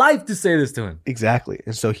whole life to say this to him. Exactly.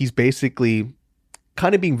 And so he's basically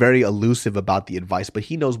kind of being very elusive about the advice, but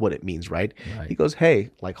he knows what it means, right? He goes,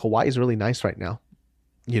 hey, like, Hawaii is really nice right now.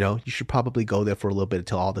 You know, you should probably go there for a little bit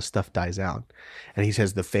until all the stuff dies out. And he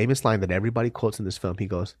says the famous line that everybody quotes in this film. He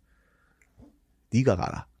goes, 네가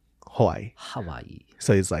가라, Hawaii.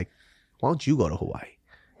 So he's like, why don't you go to Hawaii?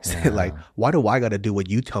 Like, why do I got to do what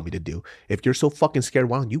you tell me to do? If you're so fucking scared,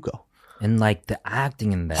 why don't you go? And like the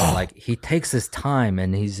acting in that, like he takes his time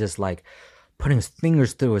and he's just like putting his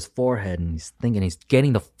fingers through his forehead and he's thinking he's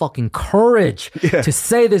getting the fucking courage to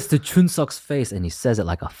say this to Chun-seok's face, and he says it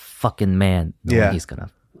like a fucking man. Knowing he's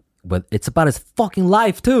gonna, but it's about his fucking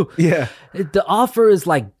life too. Yeah. The offer is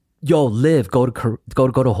like, yo, live, go to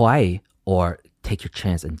Hawaii, or take your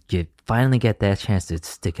chance and finally get that chance to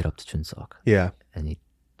stick it up to Chun-seok. Yeah. And he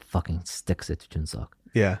fucking sticks it to Chun-seok.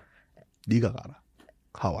 Yeah. 네가 가라,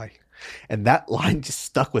 Hawaii. And that line just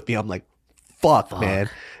stuck with me. I'm like, fuck. Man.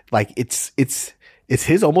 Like it's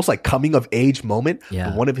his almost like coming of age moment.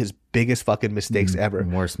 Yeah. One of his biggest fucking mistakes ever.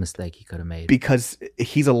 Worst mistake he could have made. Because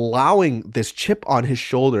he's allowing this chip on his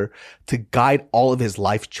shoulder to guide all of his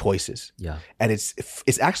life choices. Yeah. And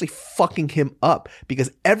it's actually fucking him up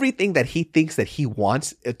because everything that he thinks that he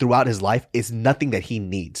wants throughout his life is nothing that he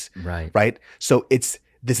needs. Right. Right. So it's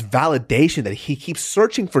this validation that he keeps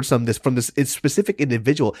searching for from this specific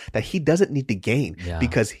individual that he doesn't need to gain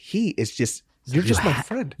because he is just, you're just my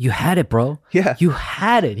friend. You had it, bro. Yeah. You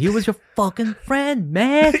had it. He was your fucking friend,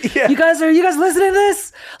 man. You guys listening to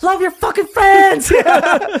this? Love your fucking friends.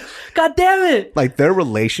 God damn it. Like their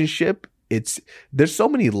relationship, there's so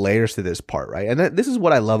many layers to this part, right? And this is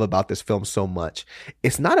what I love about this film so much.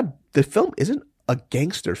 The film isn't a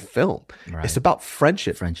gangster film. Right. It's about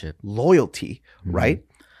friendship, loyalty, right?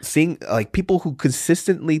 Seeing like people who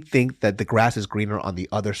consistently think that the grass is greener on the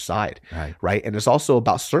other side, right? And it's also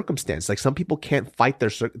about circumstance. Like some people can't fight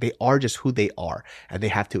they are just who they are and they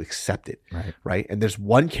have to accept it, right? And there's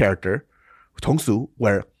one character, Tong-soo,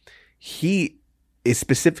 where he is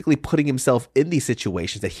specifically putting himself in these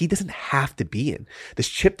situations that he doesn't have to be in. This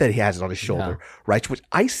chip that he has on his shoulder, right? Which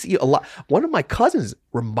I see a lot. One of my cousins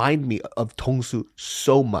remind me of Tong-soo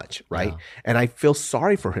so much, right? And I feel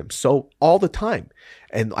sorry for him all the time.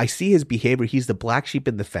 And I see his behavior. He's the black sheep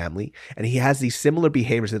in the family. And he has these similar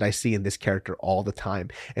behaviors that I see in this character all the time.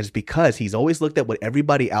 And it's because he's always looked at what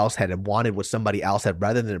everybody else had and wanted what somebody else had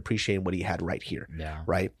rather than appreciating what he had right here,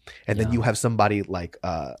 right? And then you have somebody like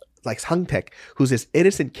Sang-taek, who's this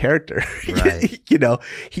innocent character. You know,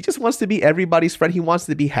 he just wants to be everybody's friend. He wants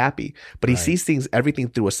to be happy, but he sees everything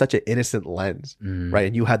through such an innocent lens, right?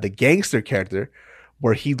 And you have the gangster character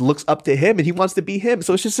where he looks up to him and he wants to be him.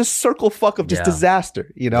 So it's just a circle fuck of just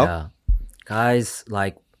disaster, you know? Yeah. Guys,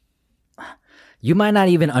 like, you might not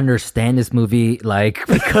even understand this movie, like,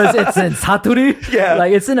 because it's in Saturi.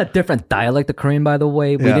 Like, it's in a different dialect of Korean, by the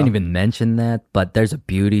way. We didn't even mention that, but there's a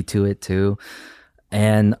beauty to it, too.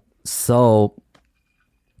 And so,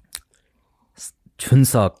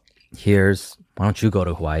 Chun-seok hears, why don't you go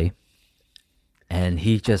to Hawaii? And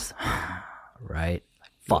he just, right?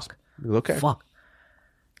 Fuck. Okay. Fuck.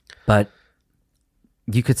 But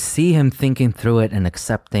you could see him thinking through it and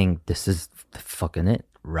accepting this is fucking it,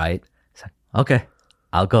 right? It's like, okay,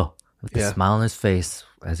 I'll go. With a smile on his face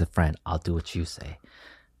as a friend, I'll do what you say,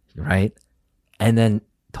 right? And then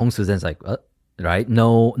Tong-soo then's like, right?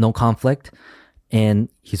 No conflict. And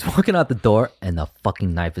he's walking out the door and the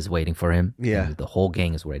fucking knife is waiting for him. Yeah. And the whole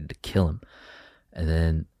gang is ready to kill him. And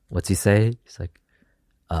then what's he say? He's like,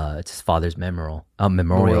 it's his father's memorial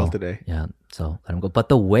today. Yeah. So let him go. But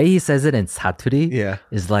the way he says it in Saturi Yeah.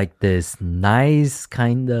 is like this nice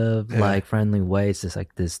kind of like friendly way. It's just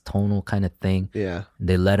like this tonal kind of thing. Yeah.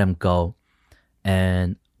 They let him go.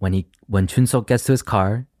 And when Chun-Sok gets to his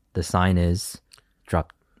car, the sign is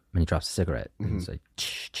when he drops a cigarette. And it's like,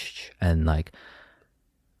 and like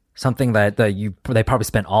something that they probably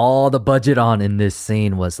spent all the budget on in this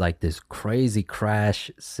scene was like this crazy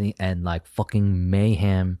crash scene and like fucking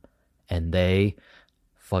mayhem. And they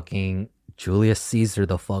fucking Julius Caesar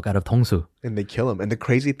the fuck out of Tongsu. And they kill him. And the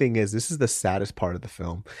crazy thing is, this is the saddest part of the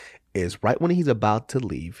film, is right when he's about to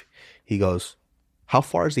leave, he goes, how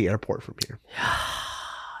far is the airport from here?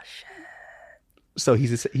 So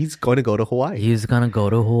he's going to go to Hawaii. He's gonna go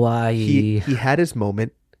to Hawaii. He had his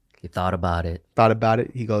moment. He thought about it.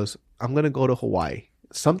 He goes, I'm going to go to Hawaii.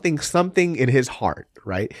 Something in his heart,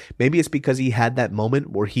 right? Maybe it's because he had that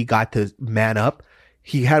moment where he got to man up.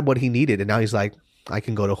 He had what he needed. And now he's like, I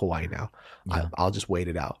can go to Hawaii now. Yeah. I'll just wait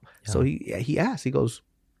it out. Yeah. So he asked, he goes,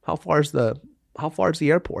 how far is the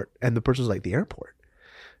airport? And the person's like, the airport.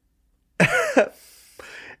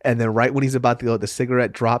 And then right when he's about to go, the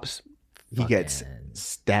cigarette drops. He gets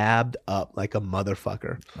stabbed up like a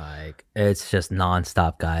motherfucker. Like, it's just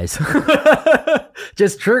nonstop, guys.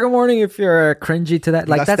 Just trigger warning if you're cringy to that.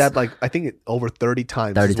 He got stabbed like, I think over 30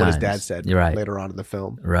 times. 30 is what times. his dad said Right. later on in the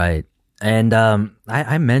film. Right. And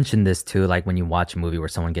I mentioned this too, like when you watch a movie where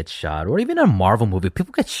someone gets shot, or even a Marvel movie,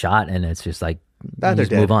 people get shot and it's just like, you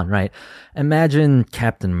just move on, right? Imagine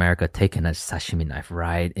Captain America taking a sashimi knife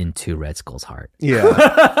right into Red Skull's heart. Yeah.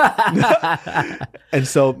 And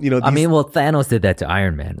so, I mean, well, Thanos did that to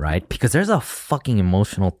Iron Man, right? Because there's a fucking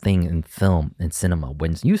emotional thing in film, in cinema.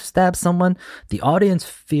 When you stab someone, the audience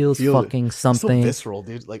feels fucking something. So visceral,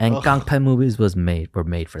 dude. Like, and Gangpei movies were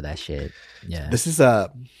made for that shit. Yeah. This is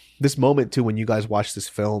this moment too, when you guys watch this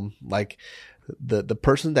film, like the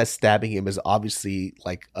person that's stabbing him is obviously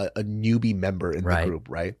like a newbie member in the group,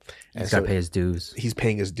 right? And he's got to pay his dues. He's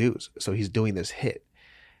paying his dues. So he's doing this hit.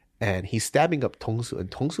 And he's stabbing up Tongsu,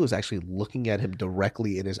 and Tongsu is actually looking at him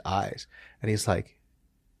directly in his eyes. And he's like,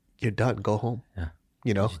 you're done. Go home. Yeah.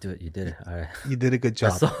 You know? You did it. All right. You did a good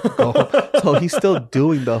job. Go home. So he's still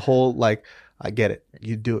doing the whole, like, I get it.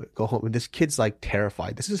 You do it. Go home. And this kid's like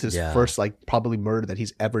terrified. This is his first, like, probably murder that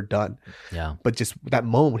he's ever done. Yeah. But just that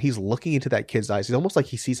moment when he's looking into that kid's eyes, it's almost like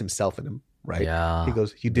he sees himself in him, right? Yeah. He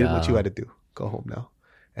goes, you did what you had to do. Go home now.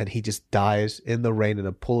 And he just dies in the rain in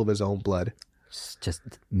a pool of his own blood. Just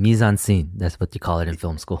mise en scene. That's what you call it in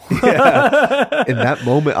film school. Yeah. In that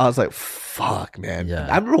moment, I was like, fuck, man. Yeah.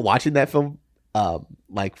 I remember watching that film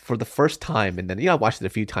like for the first time, and then I watched it a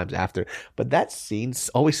few times after, but that scene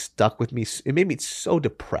always stuck with me. It made me so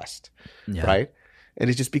depressed, right? And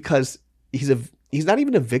it's just because he's not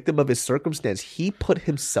even a victim of his circumstance. He put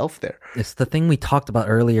himself there. It's the thing we talked about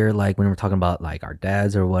earlier, like when we were talking about like our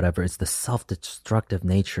dads or whatever. It's the self-destructive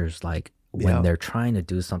natures. Like when they're trying to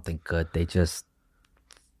do something good, they just,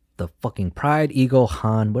 the fucking pride, ego,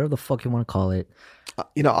 Han, whatever the fuck you want to call it.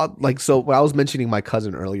 So when I was mentioning my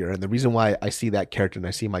cousin earlier, and the reason why I see that character and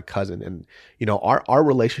I see my cousin, and our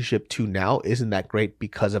relationship to now isn't that great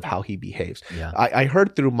because of how he behaves. Yeah. I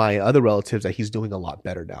heard through my other relatives that he's doing a lot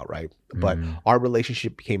better now, right? But our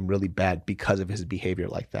relationship became really bad because of his behavior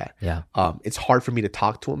like that. Yeah. It's hard for me to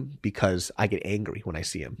talk to him because I get angry when I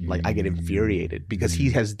see him. Like I get infuriated because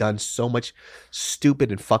he has done so much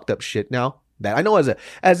stupid and fucked up shit now that I know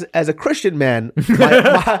as a Christian man,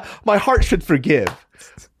 my heart should forgive,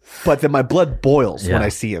 but then my blood boils when I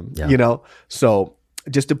see him, So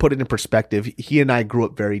just to put it in perspective, he and I grew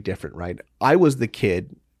up very different, right? I was the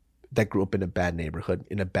kid that grew up in a bad neighborhood,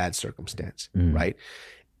 in a bad circumstance, right?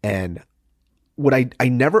 And what I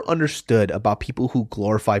never understood about people who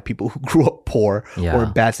glorify people who grew up poor or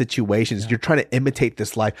in bad situations, you're trying to imitate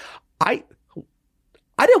this life.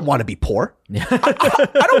 I didn't want to be poor.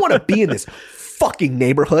 I don't want to be in this fucking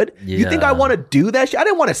neighborhood. You think I want to do that shit? I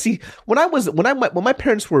didn't want to see when my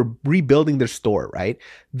parents were rebuilding their store, right?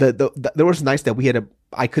 There was nights that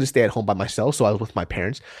I couldn't stay at home by myself, so I was with my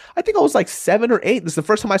parents. I think I was like 7 or 8. This is the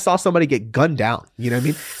first time I saw somebody get gunned down. You know what I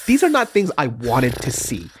mean? These are not things I wanted to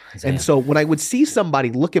see. And so when I would see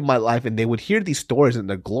somebody look at my life and they would hear these stories and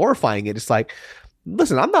they're glorifying it, it's like,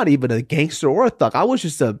 listen, I'm not even a gangster or a thug. I was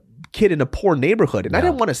just a kid in a poor neighborhood, and I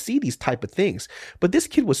didn't want to see these type of things. But this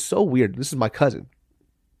kid was so weird. This is my cousin.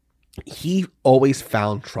 He always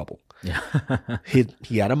found trouble. Yeah.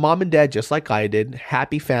 He had a mom and dad just like I did,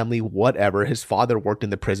 happy family, whatever. His father worked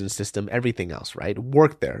in the prison system, everything else, right?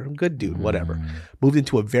 Worked there, good dude, whatever. Moved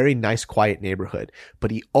into a very nice, quiet neighborhood, but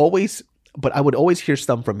he always But I would always hear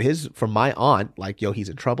some from my aunt, like, yo, he's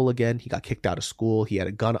in trouble again. He got kicked out of school. He had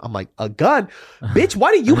a gun. I'm like, a gun? Bitch,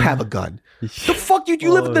 why do you have a gun? The fuck?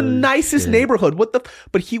 You live in the nicest neighborhood.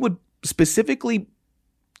 But he would specifically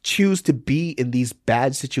choose to be in these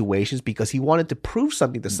bad situations because he wanted to prove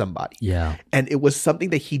something to somebody. Yeah. And it was something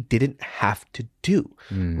that he didn't have to do,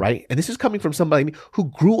 right? And this is coming from somebody who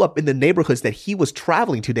grew up in the neighborhoods that he was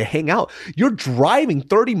traveling to hang out. You're driving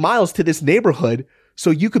 30 miles to this neighborhood so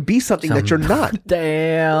you could be something that you're not.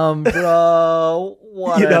 Damn, bro.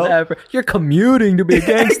 Whatever. You're commuting to be a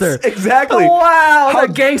gangster. Exactly. Wow, a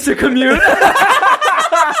gangster commute.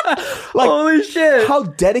 Like, holy shit. How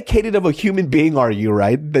dedicated of a human being are you,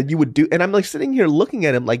 right? That you would do. And I'm like sitting here looking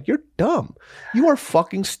at him like, you're dumb. You are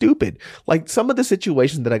fucking stupid. Like some of the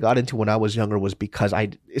situations that I got into when I was younger was because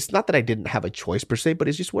it's not that I didn't have a choice per se, but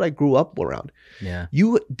it's just what I grew up around. Yeah.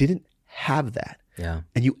 You didn't have that. Yeah.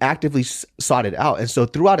 And you actively sought it out. And so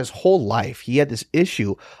throughout his whole life, he had this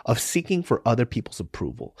issue of seeking for other people's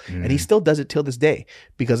approval. And he still does it till this day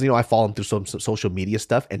because, I follow him through some social media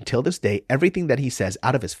stuff. And till this day, everything that he says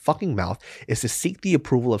out of his fucking mouth is to seek the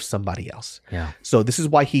approval of somebody else. Yeah. So this is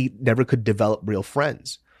why he never could develop real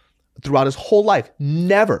friends. Throughout his whole life,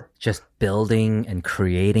 never. Just building and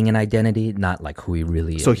creating an identity, not like who he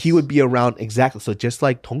really is. So he would be around, exactly. So just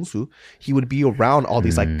like Tongsu, he would be around all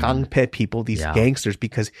these like gangpe people, these gangsters,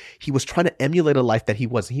 because he was trying to emulate a life that he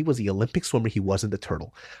wasn't. He was the Olympic swimmer. He wasn't the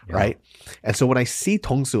turtle, right? And so when I see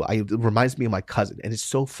Tongsu, it reminds me of my cousin, and it's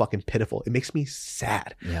so fucking pitiful. It makes me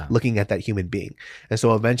sad looking at that human being. And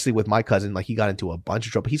so eventually with my cousin, like he got into a bunch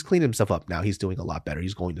of trouble. He's cleaned himself up now. He's doing a lot better.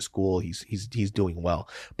 He's going to school. He's doing well.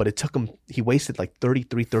 But it took him, he wasted like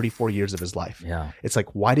 33, 34 years of his life. Yeah. It's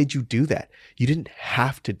like, why did you do that? You didn't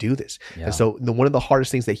have to do this. Yeah. And so one of the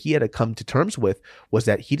hardest things that he had to come to terms with was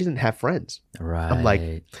that he didn't have friends. Right. I'm like,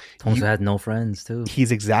 Tongsu had no friends too.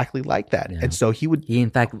 He's exactly like that. Yeah. And so he in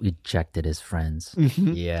fact rejected his friends.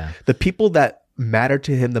 Yeah. The people that mattered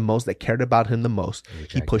to him the most, that cared about him the most,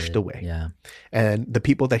 he pushed away. Yeah. And the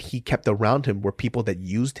people that he kept around him were people that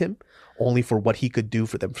used him only for what he could do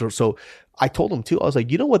for them. So I told him too, I was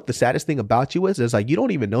like, you know what the saddest thing about you is like, you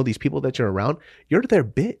don't even know these people that you're around. You're their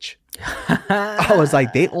bitch. I was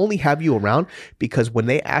like, they only have you around because when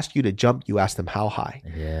they ask you to jump, you ask them how high.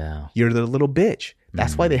 Yeah. You're their little bitch.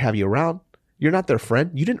 That's why they have you around. You're not their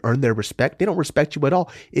friend. You didn't earn their respect. They don't respect you at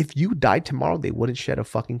all. If you died tomorrow, they wouldn't shed a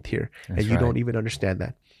fucking tear. And you don't even understand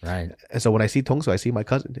that. Right. And so when I see Tongsu, I see my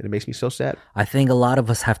cousin, and it makes me so sad. I think a lot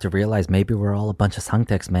of us have to realize maybe we're all a bunch of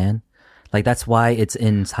Sangteks, man. Like that's why it's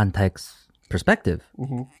in Sangtek's perspective.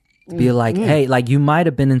 To be like, hey, like you might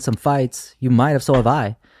have been in some fights. You might have, so have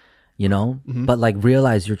I. But like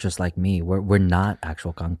realize you're just like me. We're not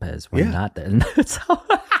actual gangpes. We're not that. And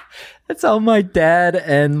that's how my dad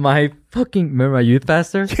and my remember my youth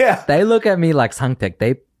pastor? Yeah. They look at me like Sangtek.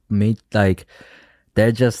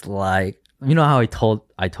 They're just like, how I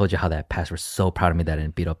told you how that pastor was so proud of me that I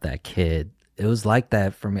didn't beat up that kid. It was like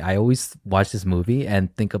that for me. I always watch this movie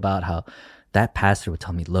and think about how that pastor would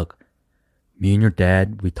tell me, look, me and your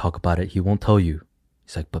dad, we talk about it. He won't tell you.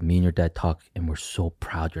 He's like, but me and your dad talk and we're so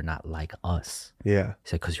proud you're not like us. Yeah.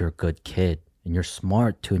 He's like, because you're a good kid and you're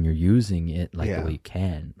smart too and you're using it like the way you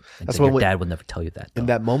can. And that's your dad would never tell you that. In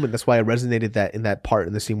that moment, that's why I resonated that in that part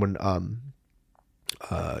in the scene when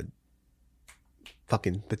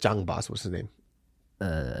fucking the Jang boss, what's his name?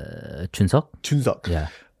 Chunseok? Chunseok. Yeah.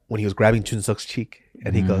 When he was grabbing Chunseok's cheek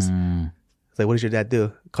and he goes, it's like, what does your dad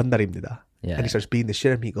do? 건달입니다. Yeah. And he starts beating the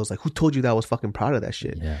shit out of me. He goes like, who told you that I was fucking proud of that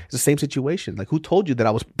shit? Yeah. It's the same situation. Like, who told you that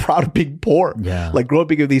I was proud of being poor? Yeah. Like, growing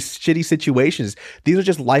up in these shitty situations. These are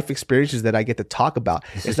just life experiences that I get to talk about.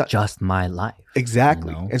 This is not just my life.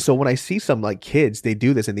 Exactly. And so when I see some like kids, they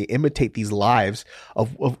do this and they imitate these lives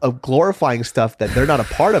of glorifying stuff that they're not a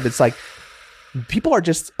part of. It's like, people are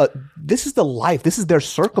just, this is the life. This is their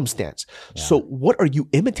circumstance. Yeah. So what are you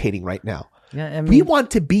imitating right now? Yeah, I mean, we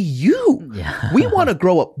want to be you. Yeah. We want to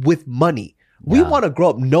grow up with money. We want to grow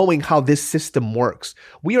up knowing how this system works.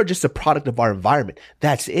 We are just a product of our environment.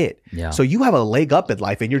 That's it. Yeah. So you have a leg up in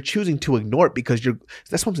life and you're choosing to ignore it because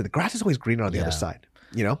that's what I'm saying. The grass is always greener on the other side,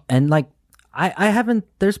 And like, I haven't,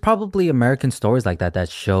 there's probably American stories like that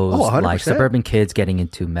shows like suburban kids getting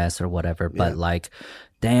into mess or whatever. But like,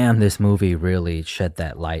 damn, this movie really shed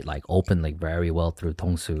that light like openly very well through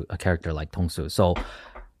Tongsu, a character like Tongsu. So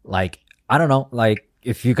like, I don't know, like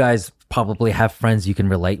if you guys probably have friends you can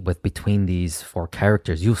relate with between these four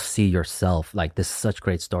characters, you'll see yourself. Like this is such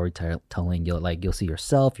great storytelling. You'll see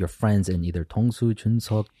yourself, your friends in either Tongsu,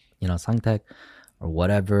 Chunseok, Sangtek or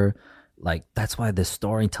whatever. Like that's why the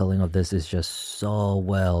storytelling of this is just so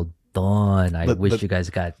well done. I wish you guys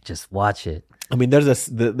got just watch it. I mean, there's a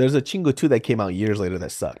Chingu 2 that came out years later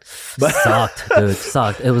that sucked. But Sucked, dude.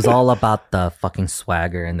 Sucked. It was all about the fucking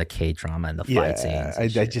swagger and the K-drama and the fight scenes. I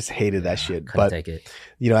just hated that shit. Couldn't But take it.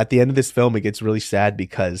 at the end of this film, it gets really sad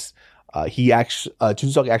because Chun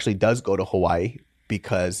Sok actually does go to Hawaii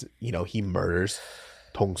because he murders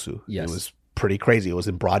Tongsu. Yes. It was pretty crazy. It was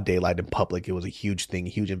in broad daylight in public. It was a huge thing,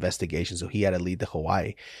 huge investigation. So he had to lead to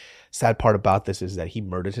Hawaii. Sad part about this is that he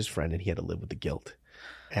murdered his friend and he had to live with the guilt.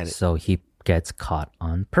 And So he gets caught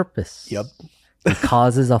on purpose. Yep. He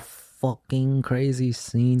causes a fucking crazy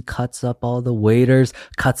scene, cuts up all the waiters,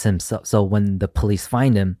 cuts himself. So when the police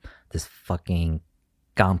find him, this fucking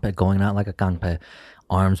gangpe going out like a gangpe,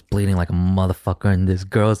 arms bleeding like a motherfucker, and this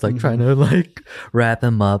girl's like trying to like wrap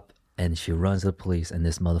him up, and she runs to the police, and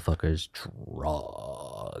this motherfucker's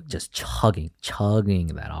drunk, just chugging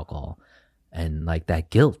that alcohol, and like that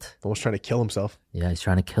guilt. almost trying to kill himself. Yeah, he's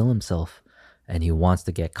trying to kill himself, and he wants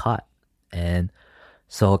to get caught. And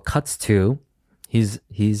so it cuts to he's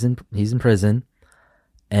in prison,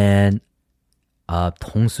 and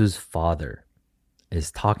Tongsu's father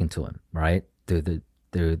is talking to him, right?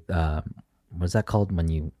 What's that called when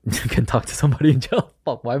you can talk to somebody in jail?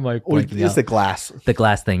 Fuck, why am I blanking It's out? the glass. The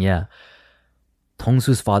glass thing, yeah.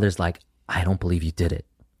 Tongsu's father's like, I don't believe you did it.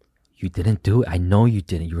 You didn't do it. I know you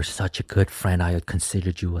didn't. You were such a good friend. I had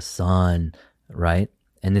considered you a son, right?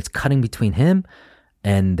 And it's cutting between him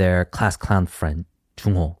and their class clown friend,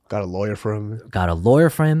 Jung-ho. Got a lawyer for him. Got a lawyer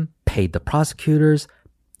for him, paid the prosecutors,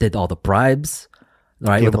 did all the bribes,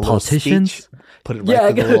 right, Gave with him the a little politicians. speech, put it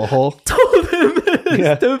right through the little hole. Told him in his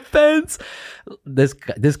Yeah. defense. This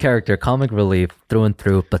character, comic relief through and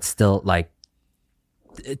through, but still like.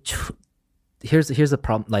 Here's the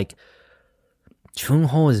problem. Like,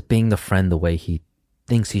 Chun-ho is being the friend the way he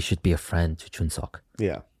thinks he should be a friend to Chun-sok.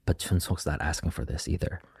 Yeah. But Chun-sok's not asking for this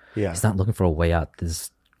either. Yeah. He's not looking for a way out.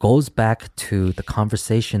 This goes back to the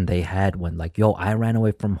conversation they had when like, yo, I ran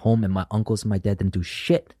away from home and my uncles and my dad didn't do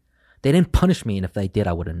shit. They didn't punish me, and if they did,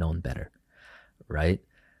 I would have known better. Right?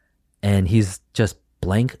 And he's just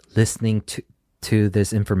blank listening to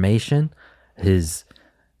this information.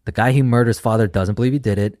 The guy he murdered his father doesn't believe he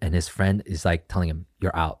did it, and his friend is like telling him,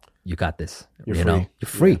 you're out. You got this. You're you free. know? You're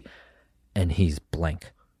free. And he's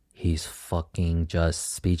blank. He's fucking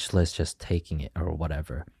just speechless, just taking it or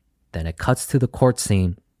whatever. Then it cuts to the court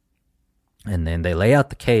scene, and then they lay out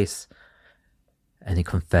the case, and he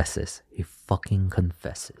confesses. He fucking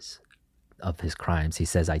confesses of his crimes. He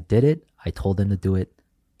says, I did it. I told them to do it.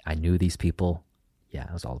 I knew these people. Yeah,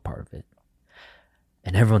 I was all a part of it.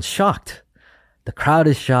 And everyone's shocked. The crowd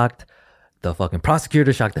is shocked. The fucking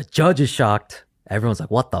prosecutor's shocked. The judge is shocked. Everyone's like,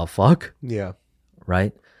 what the fuck? Yeah.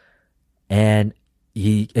 Right? And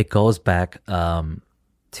it goes back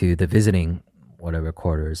to the visiting whatever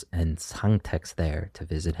quarters, and Sang-taek's there to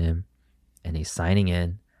visit him, and he's signing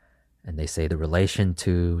in, and they say the relation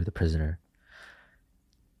to the prisoner,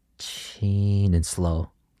 chin and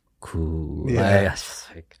slow, cool. Yeah.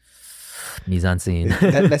 Like, mise en scene.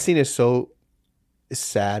 that scene is so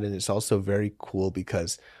sad, and it's also very cool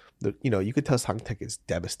because you could tell Sang-taek is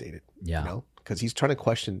devastated. Yeah. Because he's trying to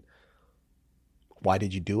question, why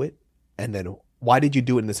did you do it? And then why did you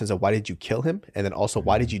do it in the sense of why did you kill him? And then also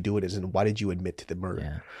why did you do it as in why did you admit to the murder?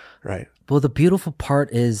 Yeah. Right. Well, the beautiful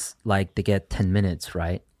part is like they get 10 minutes,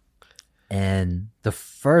 right? And the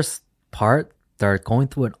first part, they're going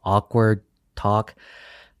through an awkward talk,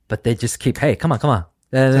 but they just keep, hey, come on.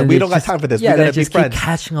 And then we they don't got time for this. We Yeah, gotta they be just friends. keep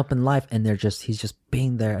catching up in life, and he's just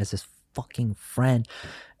being there as his fucking friend.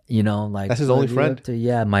 Like That's his what only are you friend? up to?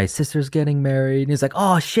 Yeah, my sister's getting married. And he's like,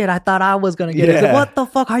 oh shit, I thought I was gonna get it. He's like, Yeah. what the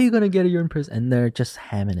fuck? How are you gonna get it? You're in prison. And they're just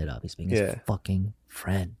hamming it up. He's being his Yeah. fucking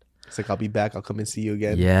friend. It's like, I'll be back. I'll come and see you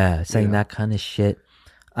again. Yeah, saying that kind of shit.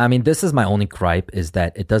 I mean, this is my only gripe, is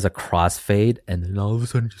that it does a crossfade and then all of a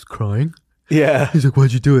sudden just crying. Yeah. He's like,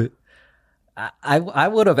 why'd you do it? I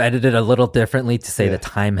would have edited a little differently to say Yeah. the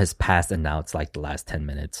time has passed and now it's like the last 10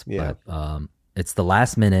 minutes. Yeah. But it's the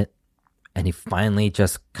last minute, and he finally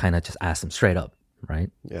just kind of just asked him straight up, right?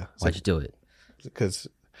 Yeah. It's Why'd you do it? because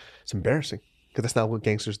it's embarrassing. Because that's not what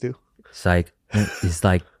gangsters do. It's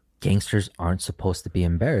like gangsters aren't supposed to be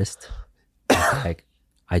embarrassed. It's like,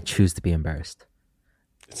 I choose to be embarrassed.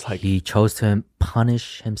 It's like, He chose to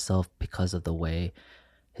punish himself because of the way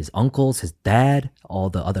his uncles, his dad, all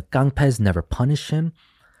the other gangpes never punish him.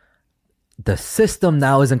 The system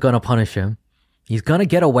now isn't going to punish him. He's going to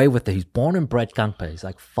get away with it. He's born and bred gangpe. He's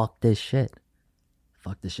like, fuck this shit.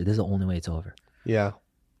 Fuck this shit. This is the only way it's over. yeah.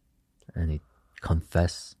 And he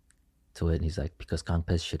confessed to it. And he's like, because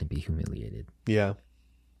gangpes shouldn't be humiliated. Yeah.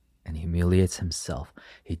 And he humiliates himself.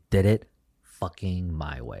 He did it fucking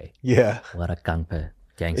my way. Yeah. What a gangpe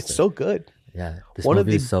gangster. It's so good. Yeah, this One of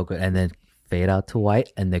movie the- is so good. And then fade out to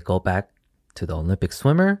white, and they go back to the Olympic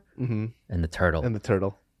swimmer and the turtle, And the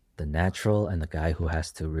turtle the natural, and the guy who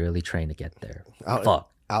has to really train to get there. out,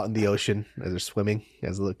 Fuck. out in the ocean as they're swimming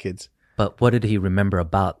as little kids. But what did he remember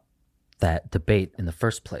about that debate in the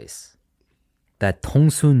first place? That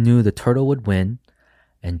Tong-soo knew the turtle would win,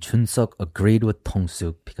 and Chun-suk agreed with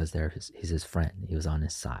Tong-soo because he's his friend. He was on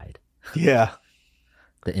his side. Yeah.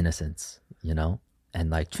 The innocence, you know? And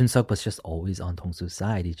like Chun-suk was just always on Tong-soo's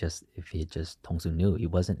side. Tong-soo knew he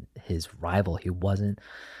wasn't his rival. He wasn't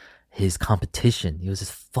his competition. He was his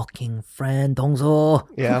fucking friend, Tong-soo.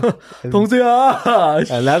 Yeah. And, Tong-soo,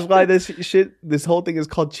 and that's why this whole thing is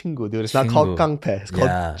called 친구, dude. It's not called 친구. 깡패. It's called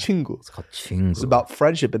Yeah. 친구. It's called Chingu. It's about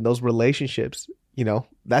friendship and those relationships. You know,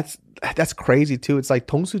 that's crazy too. It's like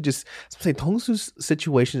Tong-soo I'm saying Tong-soo's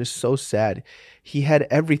situation is so sad. He had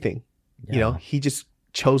everything. You know, he just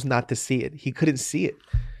chose not to see it. He couldn't see it.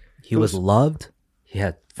 He was loved. He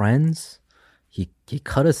had friends. He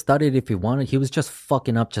could have studied if he wanted. He was just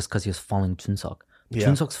fucking up just because he was following Chun-suk. Yeah.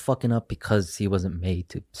 Chun-suk's fucking up because he wasn't made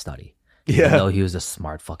to study. Yeah. Even though he was a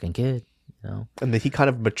smart fucking kid, you know? And then he kind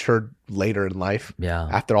of matured later in life. Yeah.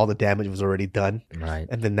 After all the damage was already done. Right.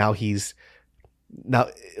 And then now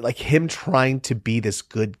like him trying to be this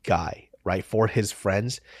good guy, right, for his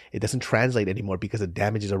friends, it doesn't translate anymore because the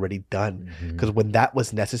damage is already done. Because when that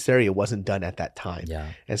was necessary, it wasn't done at that time.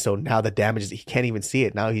 Yeah. And so now the damage he can't even see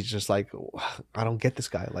it. Now he's just like, I don't get this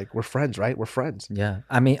guy. Like, we're friends, right? We're friends. Yeah.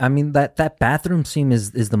 I mean that bathroom scene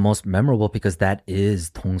is the most memorable because that is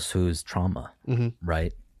Tong-soo's trauma,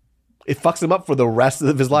 right? It fucks him up for the rest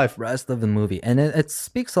of his life. Rest of the movie. And it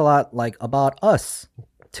speaks a lot like about us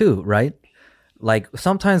too, right? Like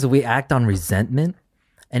sometimes we act on resentment,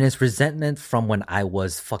 and it's resentment from when I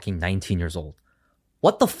was fucking 19 years old.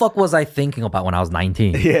 What the fuck was I thinking about when I was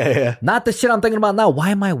 19? Yeah. Not the shit I'm thinking about now. Why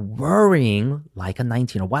am I worrying like a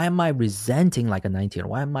 19? Or why am I resenting like a 19? Or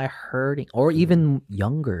why am I hurting? Or even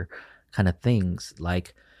younger kind of things.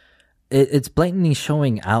 Like it's blatantly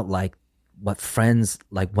showing out like what friends,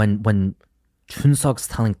 like when Chun-suk's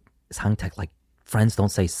telling Sang-taek, like friends don't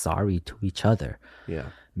say sorry to each other. Yeah.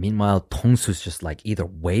 Meanwhile, Tong-soo's just like either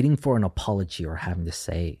waiting for an apology or having to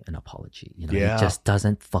say an apology. You know, Yeah. he just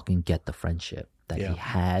doesn't fucking get the friendship that Yeah. he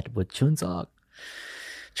had with Chun-suk.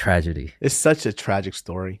 Tragedy. It's such a tragic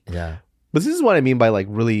story. Yeah. But this is what I mean by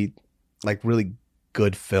really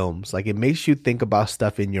good films. Like, it makes you think about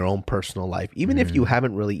stuff in your own personal life, even if you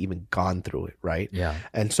haven't really even gone through it, right? Yeah.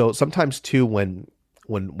 And so sometimes too, when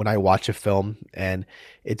I watch a film, and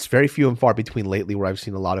it's very few and far between lately where I've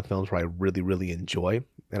seen a lot of films where I really, really enjoy.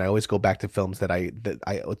 And I always go back to films that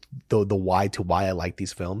the why I like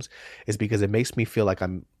these films is because it makes me feel like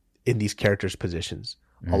I'm in these characters' positions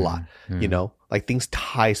a lot, you know, like things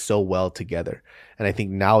tie so well together. And I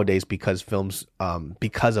think nowadays, because films,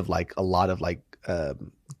 because of like a lot of like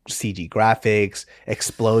CG graphics,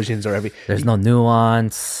 explosions, or There's no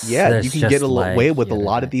nuance. yeah, There's you can just get like, away with a yeah,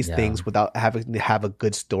 lot of these yeah. things without having to have a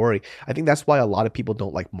good story. I think that's why a lot of people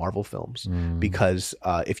don't like Marvel films, because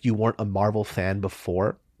if you weren't a Marvel fan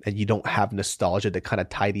before and you don't have nostalgia to kind of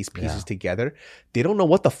tie these pieces together, they don't know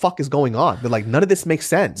what the fuck is going on. They're like, none of this makes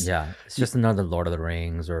sense. Yeah. It's just another Lord of the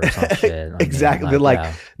Rings or some shit. I mean, Exactly. They're like,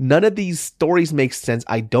 yeah. none of these stories make sense.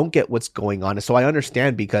 I don't get what's going on. And so I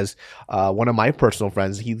understand, because one of my personal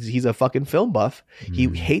friends, he's a fucking film buff. He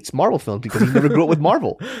hates Marvel films because he never grew up with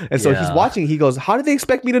Marvel. And so he's Yeah. watching, he goes, how do they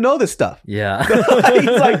expect me to know this stuff? Yeah. He's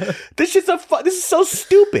like, this is so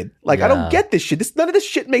stupid. Like, I don't Yeah. get this shit. None of this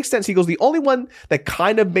shit makes sense. He goes, the only one that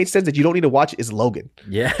kind of made sense that you don't need to watch is Logan.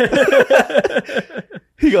 Yeah.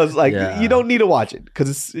 He goes like, Yeah. you don't need to watch it because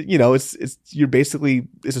it's, you know, it's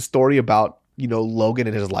a story about, you know, Logan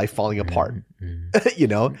and his life falling apart, you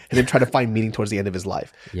know, and then trying to find meaning towards the end of his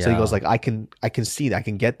life. So he Yeah. goes like, I can see that, I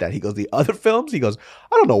can get that. He goes, the other films, he goes,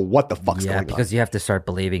 I don't know what the fuck's Yeah, going because you have to start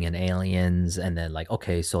believing in aliens, and then like,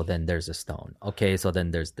 okay, so then there's a stone. Okay, so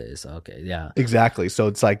then there's this. Okay, yeah. on. Exactly. So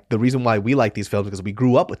it's like the reason why we like these films is because we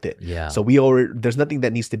grew up with it. Yeah. So there's nothing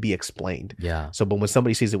that needs to be explained. Yeah. So, but when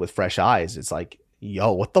somebody sees it with fresh eyes, it's like,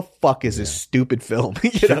 yo, what the fuck is this stupid film?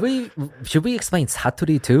 You know? Should we explain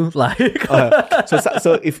Saturi too? Like,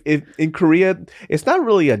 So if in Korea, it's not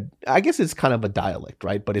really I guess it's kind of a dialect,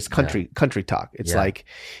 right? But it's country talk. It's Yeah. like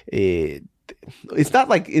it's not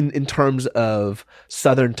like in terms of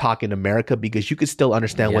Southern talk in America, because you could still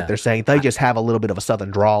understand Yeah. what they're saying. They just have a little bit of a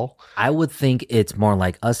Southern drawl. I would think it's more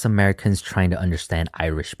like us Americans trying to understand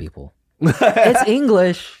Irish people. It's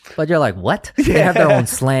English, but you're like, what? They have their own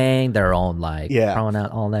slang, their own like Yeah.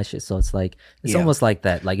 pronoun, all that shit. So it's like it's Yeah. almost like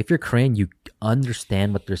that. Like if you're Korean, you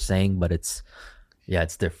understand what they're saying, but it's Yeah,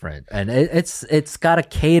 it's different, and it's got a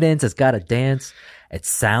cadence, it's got a dance. It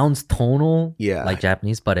sounds tonal, Yeah. like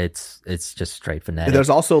Japanese, but it's just straight phonetic. There's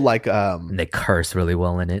also like And they curse really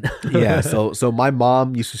well in it. yeah, so my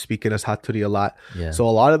mom used to speak in a Satori a lot. Yeah. So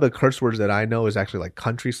a lot of the curse words that I know is actually like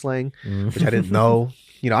country slang, which I didn't know.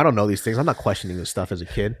 You know, I don't know these things. I'm not questioning this stuff as a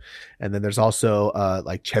kid. And then there's also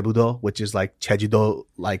like Chebudo, which is like Jeju-do,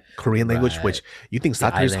 like Korean language, Right. which you think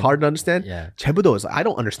Satori is island. hard to understand. Yeah. Chebudo is I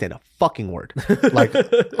don't understand a fucking word. Like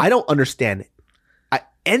I don't understand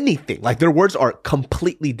anything. Like their words are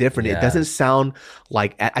completely different. It Yeah. doesn't sound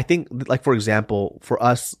like I think like for example, for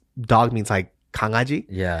us, dog means like 강아지.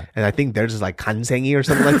 Yeah. And I think theirs is like 간생이 or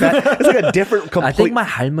something like that. It's like a different complete. I think my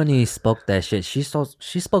할머니 spoke that shit. She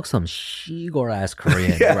spoke some shigor ass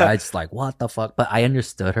Korean where I just like, what the fuck? But I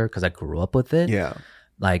understood her because I grew up with it. yeah.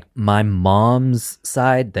 Like my mom's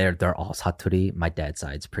side, they're all Satori. My dad's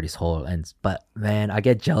side's pretty Seoul. But man, I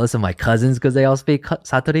get jealous of my cousins because they all speak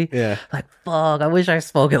Satori. Yeah. Like fuck, I wish I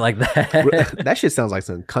spoke it like that. That shit sounds like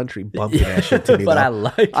some country bumpy ass shit to me. But though. I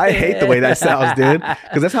like I hate the way that sounds, dude.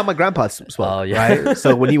 Because that's how my grandpa spoke. Oh, yeah. Right?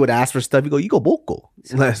 So when he would ask for stuff, you go boko.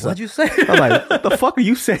 What'd you say? I'm like, what the fuck are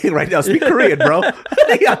you saying right now? Speak Korean, bro.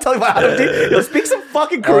 Yeah, I'm telling you about how to Yo, speak some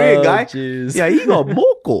fucking Korean, Oh, guy. jeez. Yeah, you go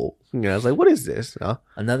moko. Yeah, I was like, what is this? Huh?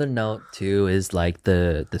 Another note too is like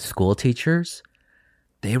the school teachers.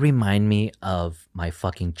 They remind me of my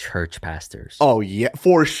fucking church pastors. Oh yeah,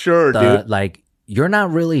 for sure, dude. Like you're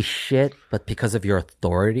not really shit, but because of your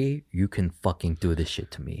authority, you can fucking do this shit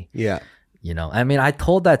to me. Yeah. You know, I mean, I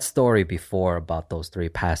told that story before about those 3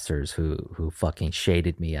 pastors who fucking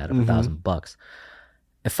shaded me out of $1,000.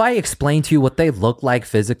 If I explain to you what they look like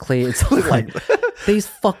physically, it's like these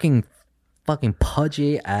fucking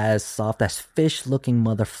pudgy ass, soft ass fish looking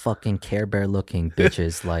motherfucking Care Bear looking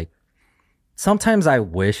bitches. Like sometimes I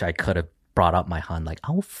wish I could have brought up my hand. Like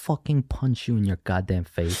I'll fucking punch you in your goddamn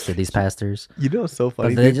face to these pastors. You know what's so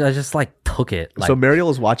funny? But they dude? I just like took it. Like, So Mariel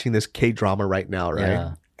is watching this K-drama right now, right?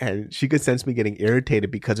 Yeah. And she could sense me getting irritated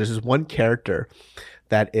because there's this one character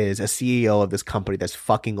that is a CEO of this company that's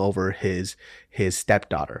fucking over his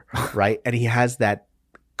stepdaughter, right? And he has that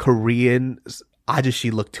Korean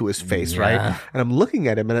ajashi look to his face, right? Yeah. And I'm looking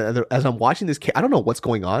at him, and as I'm watching this, I don't know what's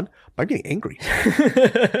going on, but I'm getting angry.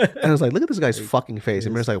 And I was like, look at this guy's fucking face.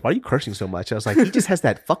 And Mariel's like, why are you cursing so much? And I was like, he just has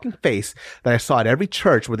that fucking face that I saw at every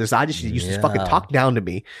church where this ajashi used to fucking Yeah. talk down to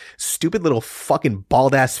me. Stupid little fucking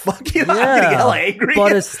bald ass fucking. I'm getting hella angry.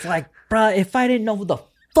 But it's like, bruh, if I didn't know who the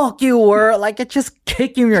fuck you were, like, I'd just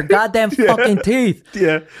kick you in your goddamn fucking teeth.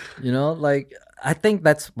 yeah. You know, like, I think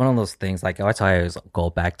that's one of those things. Like, that's why I always go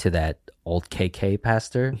back to that old KK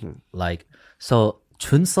pastor. Like, so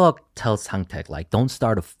Chunseok tells Sangtaek, like, don't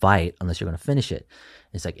start a fight unless you're going to finish it.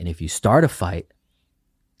 It's like, and if you start a fight,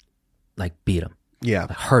 like, beat him, Yeah.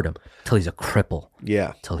 like, hurt him till he's a cripple,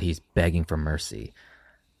 Yeah. till he's begging for mercy.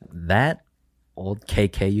 That old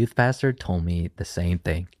KK youth pastor told me the same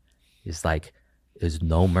thing. It's like, there's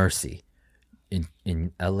no mercy.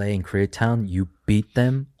 In LA, in Koreatown, you beat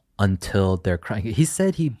them until they're crying. He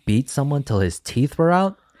said he beat someone till his teeth were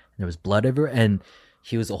out and there was blood everywhere, and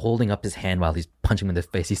he was holding up his hand while he's punching him in the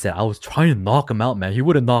face. He said, I was trying to knock him out, man. He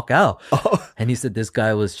wouldn't knock out. And he said this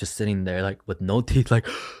guy was just sitting there like with no teeth, like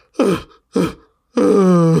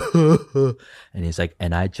and he's like,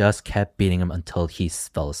 and I just kept beating him until he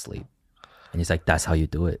fell asleep. And he's like, that's how you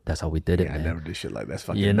do it. That's how we did it, Yeah, I man. never do shit like that. That's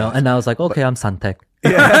fucking You know, nuts. and I was like, okay, I'm Santek.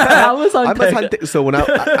 Yeah. I was I'm a Santek. Sante- so when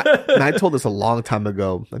and I told this a long time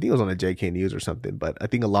ago, I think it was on a JK News or something, but I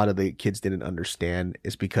think a lot of the kids didn't understand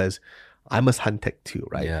is because I'm a Santek too,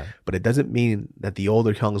 right? Yeah. But it doesn't mean that the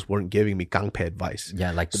older Hyungs weren't giving me gangpe advice.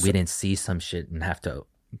 Yeah, like we didn't see some shit and have to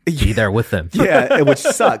be there with them. Yeah, it would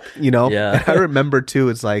suck, you know? Yeah. And I remember too,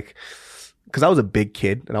 it's like, because I was a big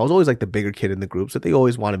kid and I was always like the bigger kid in the group. So they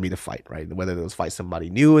always wanted me to fight, right? Whether it was fight somebody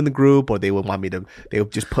new in the group or they would want me to, they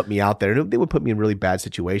would just put me out there and they would put me in really bad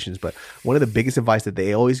situations. But one of the biggest advice that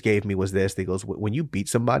they always gave me was this. They goes, when you beat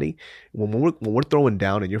somebody, when we're throwing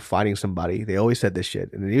down and you're fighting somebody, they always said this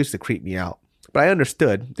shit and it used to creep me out. But I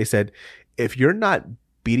understood. They said, if you're not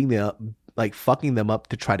beating them up, like fucking them up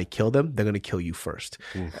to try to kill them, they're going to kill you first.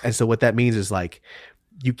 And so what that means is like,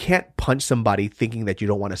 you can't punch somebody thinking that you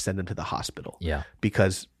don't want to send them to the hospital. Yeah.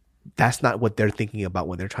 Because that's not what they're thinking about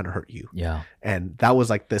when they're trying to hurt you. Yeah. And that was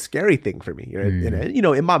like the scary thing for me. And, you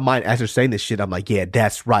know, in my mind, as they're saying this shit, I'm like, yeah,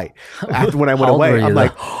 that's right. After when I went How old were away, you, I'm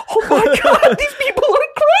like, oh my God, these people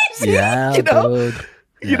are crazy. Yeah, you know? dude.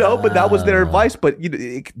 You know, but that was their Yeah. advice. But you know,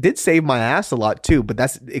 it did save my ass a lot too. But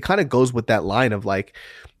it kind of goes with that line of like,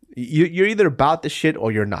 You're either about this shit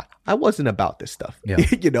or you're not. I wasn't about this stuff, Yeah.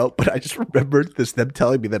 but I just remembered them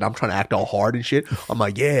telling me that I'm trying to act all hard and shit. I'm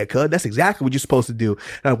like, yeah, cuz that's exactly what you're supposed to do.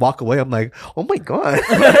 And I walk away. I'm like, oh my God.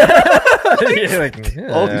 You're like,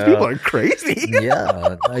 All these people are crazy.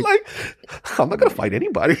 Yeah. I'm like, I'm not going to fight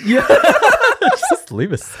anybody. yeah. Just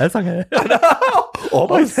leave us. 세상에.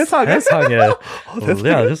 어머, 세상에. 세상에. 세상에.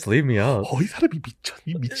 Yeah, just leave me out. 이 사람이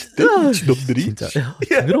미친놈들이. 진짜.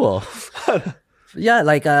 징그러워. Yeah,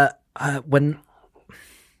 like when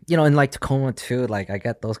in like Tacoma too, like I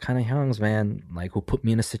get those kind of youngs, man, like who put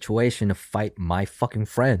me in a situation to fight my fucking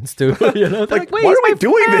friends, dude. Like, why are we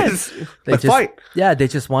doing this? They Let's just, fight. Yeah, they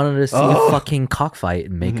just wanted to see a fucking cockfight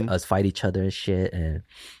and make us fight each other and shit. And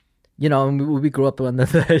we grew up under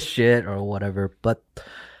that shit or whatever. But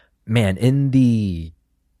man, in the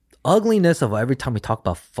ugliness of every time we talk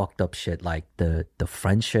about fucked up shit, like the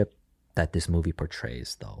friendship that this movie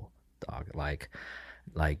portrays, though, dog, like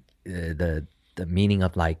the meaning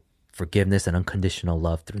of like forgiveness and unconditional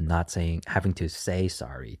love through not having to say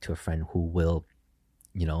sorry to a friend who will,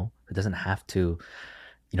 who doesn't have to,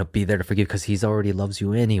 be there to forgive because he's already loves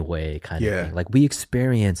you anyway, kind of thing. Like we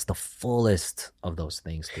experience the fullest of those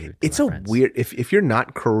things through it's our so friends. weird if you're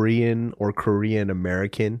not Korean or Korean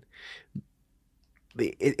American,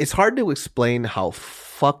 it's hard to explain how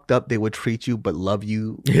fucked up they would treat you but love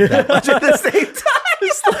you that much at the same time.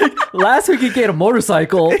 It's like last week he gave a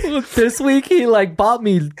motorcycle. This week he like bought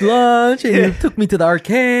me lunch and he took me to the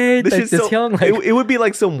arcade. This Like, is so, young, like, it would be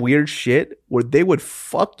like some weird shit where they would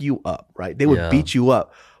fuck you up, right? They would beat you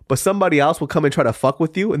up, but somebody else would come and try to fuck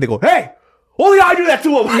with you, and they go, "Hey, only I do that to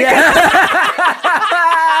him."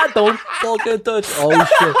 Don't fucking touch. Oh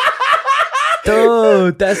shit.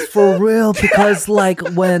 Dude, that's for real because like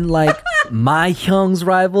when like my young's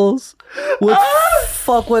rivals would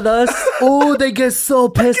fuck with us, oh, they get so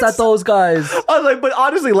pissed at those guys. I was like, but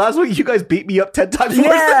honestly, last week you guys beat me up 10 times worse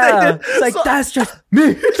than Yeah, they did. it's like that's just me.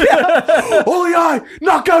 Only I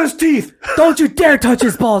knock out his teeth. Don't you dare touch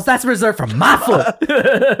his balls. That's reserved for my foot.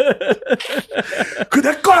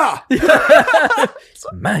 그내 거야.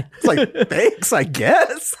 Man. It's like, thanks, I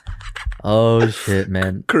guess. Oh shit,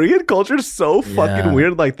 man. Korean culture is so fucking Yeah.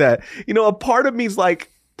 weird like that. A part of me is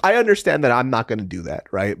like, I understand that I'm not going to do that,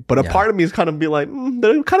 right? But a part of me is kind of be like,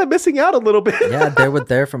 they're kind of missing out a little bit. Yeah, they were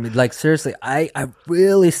there for me. Like seriously, I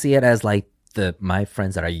really see it as like my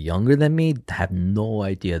friends that are younger than me have no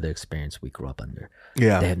idea the experience we grew up under.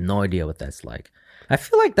 Yeah. They have no idea what that's like. I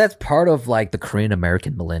feel like that's part of like the Korean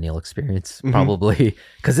American millennial experience, probably,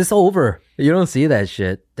 because it's over. You don't see that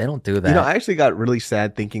shit. They don't do that. I actually got really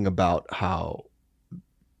sad thinking about how,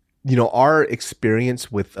 our experience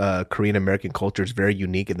with Korean American culture is very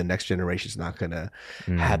unique, and the next generation is not going to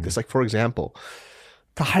have this. Like, for example,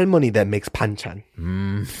 the 할머니 that makes banchan,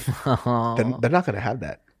 they're not going to have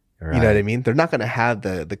that. Right. You know what I mean? They're not going to have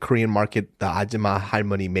the Korean market, the ajima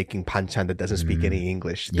할머니 making banchan that doesn't speak any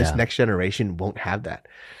English. This Yeah. next generation won't have that.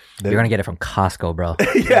 You're gonna get it from Costco, bro.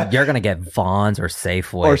 Yeah. You're gonna get Vaughn's or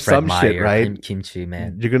Safeway Or Fred some Meyer, shit, right? Kimchi,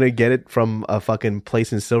 man. You're going to get it from a fucking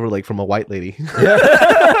place in Silver Lake from a white lady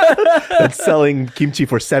that's selling kimchi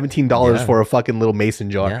for $17 Yeah. for a fucking little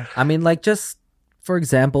mason jar. Yeah, I mean, like just for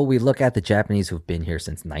example, we look at the Japanese who've been here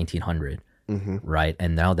since 1900, right?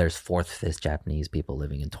 And now there's fourth, fifth Japanese people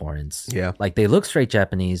living in Torrance. Yeah. like they look straight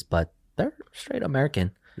Japanese, but they're straight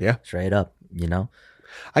American, Yeah. straight up.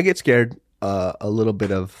 I get scared a little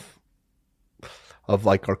bit of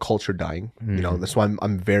like our culture dying. That's why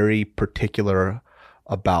I'm very particular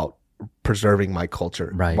about preserving my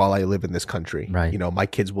culture Right. while I live in this country. Right. My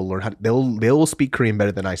kids will learn how they'll speak Korean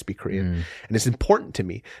better than I speak Korean. And it's important to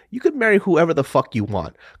me. You could marry whoever the fuck you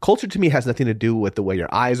want. Culture to me has nothing to do with the way your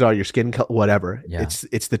eyes are, your skin color, whatever. Yeah.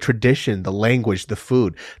 It's the tradition, the language, the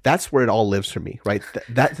food. That's where it all lives for me, right?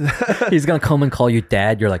 That He's gonna come and call you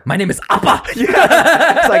dad. You're like, my name is Appa.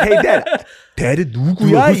 it's like, hey dad. Dad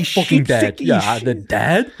누구야? Who's fucking dad? Yeah, the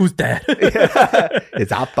dad? Who's dad?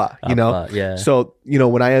 It's appa, Appa, yeah. So,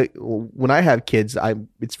 when I have kids,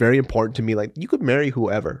 it's very important to me. Like, you could marry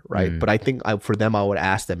whoever, right? But I think for them, I would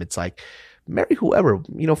ask them, it's like, marry whoever,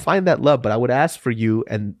 find that love. But I would ask for you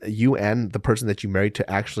and the person that you marry to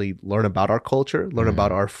actually learn about our culture, learn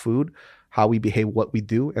about our food, how we behave, what we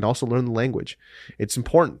do, and also learn the language. It's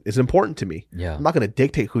important. It's important to me. Yeah. I'm not going to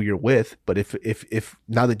dictate who you're with, but if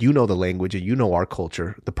now that you know the language and you know our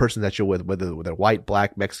culture, the person that you're with, whether they're white,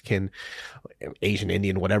 black, Mexican, Asian,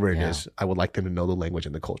 Indian, whatever it is, I would like them to know the language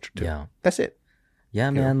and the culture too. Yeah. That's it. Yeah,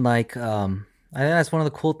 man. Like, I think that's one of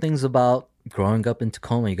the cool things about growing up in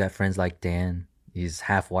Tacoma. You got friends like Dan. He's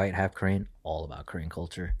half white, half Korean. All about Korean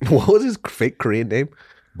culture. What was his fake Korean name?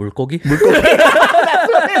 물고기?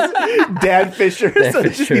 Dan Fisher. Dan So it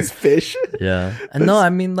just Fisher. means fish. Yeah. And no, I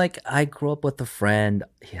mean, like, I grew up with a friend,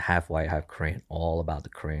 he half white, half Korean, all about the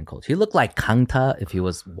Korean culture. He looked like Kangta if he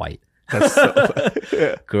was white. That's so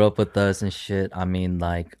yeah. Grew up with us and shit. I mean,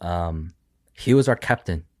 like, he was our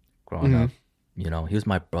captain growing up. You know, he was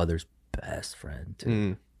my brother's best friend,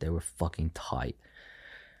 dude. They were fucking tight.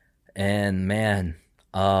 And man,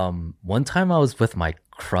 one time I was with my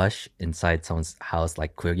crush inside someone's house,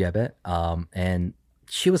 like Kuyogyebe, and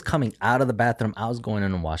she was coming out of the bathroom. I was going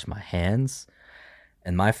in and wash my hands.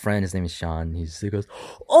 And my friend, his name is Sean, he goes,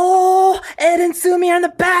 "Oh, Ed and Sumi are in the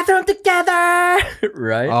bathroom together!"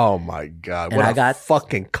 Right? Oh my God. And What I a got-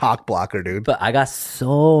 fucking cock blocker, dude. But I got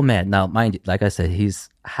so mad. Now, mind you, like I said, he's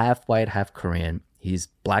half white, half Korean. He's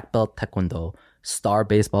black belt taekwondo, star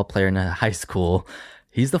baseball player in high school.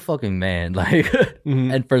 He's the fucking man. Like,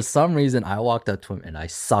 and for some reason, I walked up to him and I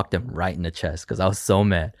socked him right in the chest because I was so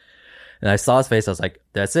mad. And I saw his face. I was like,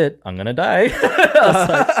 "That's it. I'm gonna die." I was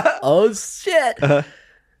like, "Oh shit!"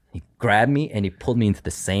 He grabbed me and he pulled me into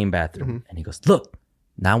the same bathroom. And he goes, "Look,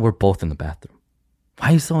 now we're both in the bathroom. Why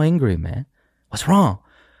are you so angry, man? What's wrong?"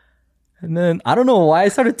 And then I don't know why I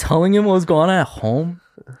started telling him what was going on at home.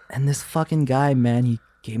 And this fucking guy, man, he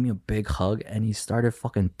gave me a big hug and he started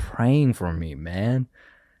fucking praying for me, man.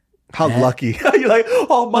 How lucky. You're like,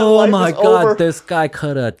 oh, my Oh life my is God, over. this guy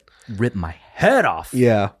could have ripped my head off.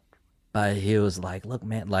 Yeah. But he was like, "Look,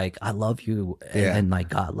 man, like, I love you. And, Yeah. and like,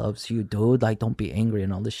 God loves you, dude. Like, don't be angry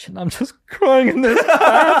and all this shit." And I'm just crying in this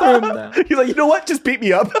bathroom now. He's like, you know what? Just beat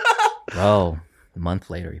me up. Bro, a month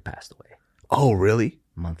later, he passed away. Oh, really?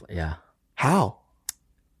 Yeah. How?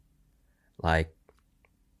 Like,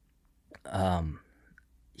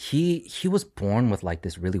 he was born with like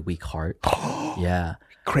this really weak heart. Yeah.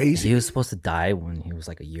 Crazy. He was supposed to die when he was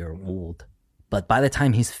like a year old. But by the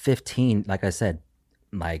time he's 15, like I said,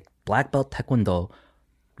 like black belt taekwondo,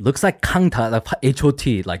 looks like Kangta, like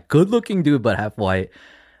HOT, like good looking dude, but half white,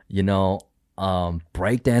 you know,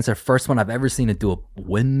 break dancer. First one I've ever seen to do a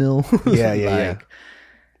windmill. Yeah, yeah.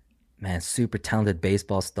 Man, super talented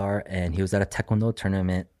baseball star. And he was at a taekwondo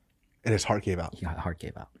tournament. And his heart gave out. He heart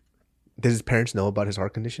gave out. Did his parents know about his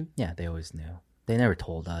heart condition? Yeah, they always knew. They never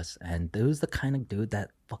told us. And he was the kind of dude that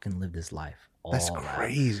fucking lived his life. That's all out.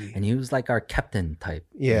 crazy. And he was like our captain type.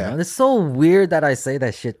 Yeah. You know? It's so weird that I say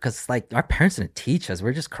that shit because like our parents didn't teach us.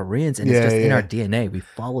 We're just Koreans and it's Yeah, just in yeah. our DNA. We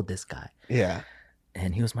followed this guy. Yeah.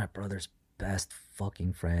 And he was my brother's best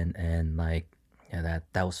fucking friend. And like, yeah,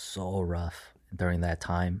 that was so rough during that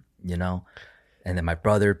time, you know? And then my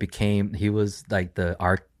brother he was like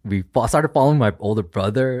we started following my older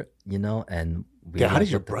brother, you know, and we Yeah, how did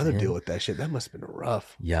your looked up to brother him. deal with that shit? That must have been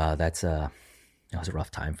rough. Yeah, that was a rough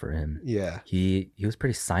time for him. Yeah. He was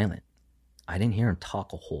pretty silent. I didn't hear him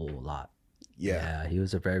talk a whole lot. Yeah. He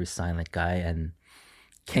was a very silent guy and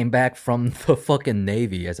came back from the fucking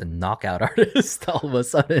Navy as a knockout artist all of a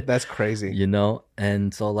sudden. That's crazy. You know?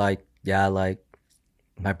 And so like, yeah, like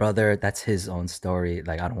my brother, that's his own story.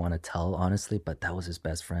 Like I don't want to tell honestly, but that was his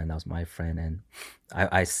best friend. That was my friend. And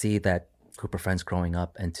I see that group of friends growing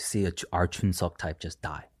up and to see our Chunseok type just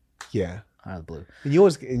die Yeah. out of the blue. And you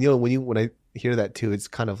always, when I hear that too, it's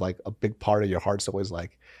kind of like a big part of your heart's always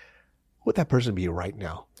like, who would that person be right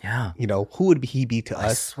now? Yeah. You know, who would he be to I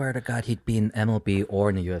us? swear to God, he'd be in MLB or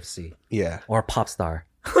in the UFC Yeah. or a pop star.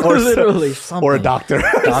 Or literally so- or a something. doctor.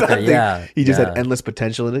 Doctor, yeah. He just yeah. had endless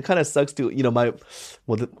potential, and it kind of sucks to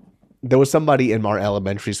there was somebody in our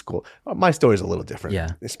elementary school. My story is a little different, Yeah.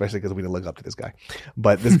 especially because we didn't look up to this guy.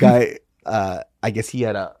 But this guy, I guess he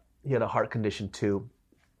had a heart condition too.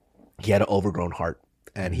 He had an overgrown heart,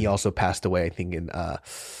 and he also passed away. I think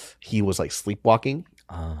he was like sleepwalking.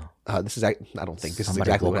 This is I don't think this is Somebody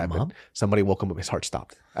exactly what woke him happened. up? Somebody woke him up. His heart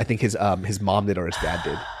stopped. I think his mom did or his dad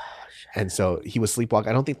did. And so he was sleepwalking.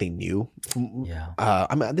 I don't think they knew. Yeah.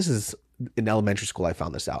 I mean, this is in elementary school. I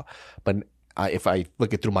found this out, but if I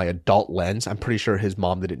look it through my adult lens, I'm pretty sure his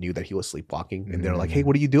mom didn't knew that he was sleepwalking, and they're like, "Hey,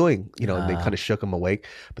 what are you doing?" You know, and they kind of shook him awake,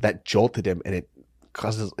 but that jolted him, and it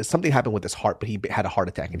causes something happened with his heart. But he had a heart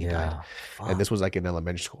attack and he died. And this was like in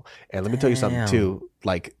elementary school. And let me tell you something Damn. too.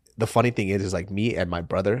 Like the funny thing is like me and my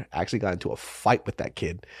brother actually got into a fight with that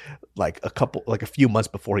kid, like a few months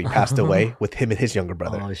before he passed away, with him and his younger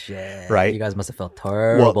brother. Oh shit! Right? You guys must have felt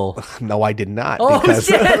terrible. Well, no, I did not. Oh because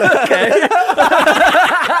shit! Okay.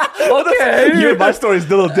 Okay. My story is a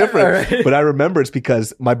little different, All right. but I remember it's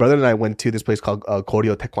because my brother and I went to this place called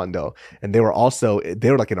Koryo Taekwondo, and they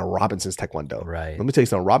were like in a Robinson's Taekwondo. Right. Let me tell you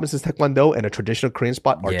something. Robinson's Taekwondo and a traditional Korean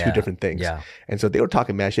spot are two Yeah. different things. Yeah. And so they were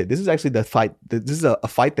talking mad shit. This is actually the fight. This is a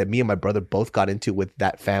fight that me and my brother both got into with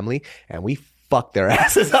that family, and we fucked their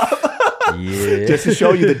asses up. Yeah. Just to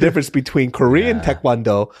show you the difference between Korean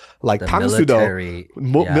Taekwondo, like The Tangsudo,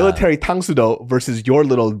 military Tangsudo versus your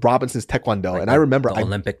little Robinson's Taekwondo. Like and I remember the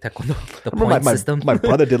Olympic Taekwondo, the I remember point system. my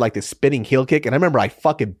brother did like this spinning heel kick, and I remember I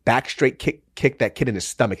fucking back straight kicked that kid in his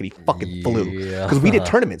stomach, and he fucking flew. Because we did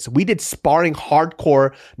tournaments, we did sparring,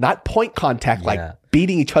 hardcore, not point contact, like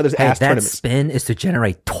beating each other's ass that tournaments. spin is to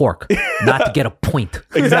generate torque, not to get a point.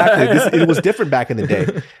 Exactly, it was different back in the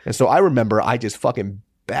day, and so I remember I just fucking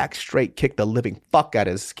back straight kicked the living fuck out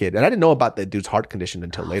of this kid, and I didn't know about the dude's heart condition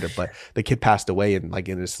until later, but the kid passed away in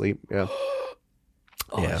his sleep. Yeah.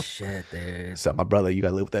 Oh shit, dude. So my brother, you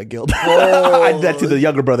gotta live with that guilt. I did that to the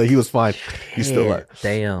younger brother. He was fine. He's still alive.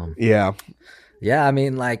 Damn. Yeah. Yeah, I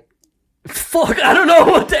mean, like, fuck, I don't know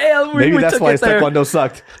what damn. Maybe that's why his taekwondo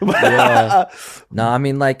sucked. Yeah. No, I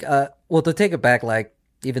mean, like, well, to take it back, like,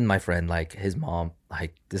 even my friend, like, his mom,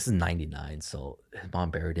 like, this is 99, so his mom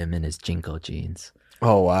buried him in his Jinko jeans.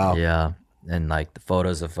 Oh wow. Yeah. And like the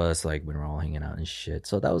photos of us, like, when we're all hanging out and shit.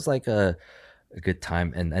 So that was like a good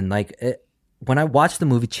time. And like when I watch the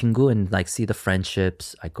movie Chingu and like see the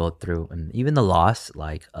friendships I go through and even the loss,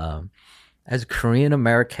 like as a Korean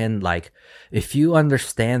American, like if you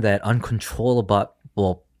understand that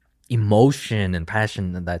uncontrollable emotion and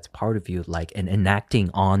passion that's part of you, like, and enacting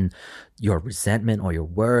on your resentment or your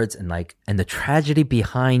words and like and the tragedy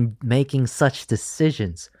behind making such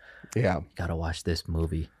decisions. Yeah. You gotta watch this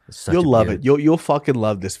movie. You'll love it. You'll fucking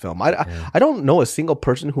love this film. I don't know a single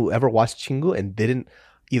person who ever watched Chingu and didn't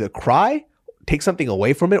either cry, take something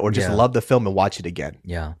away from it, or just love the film and watch it again.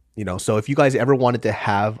 Yeah. You know, so if you guys ever wanted to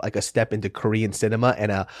have like a step into Korean cinema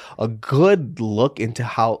and a good look into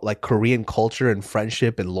how like Korean culture and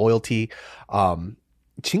friendship and loyalty,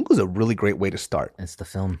 Chingu is a really great way to start. It's the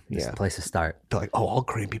film. It's the place to start. They're like, oh, all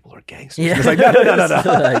Korean people are gangsters. Yeah. It's like, no.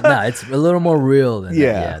 Like, no, it's a little more real than that.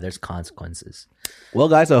 Yeah, there's consequences. Well,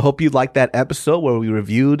 guys, I hope you liked that episode where we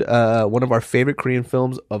reviewed one of our favorite Korean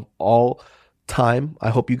films of all time.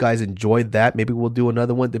 I hope you guys enjoyed that. Maybe we'll do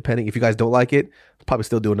another one, depending. If you guys don't like it, we'll probably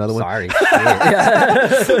still do another one. Sorry.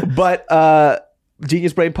 But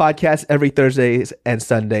Genius Brain Podcast every Thursdays and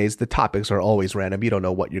Sundays. The topics are always random. You don't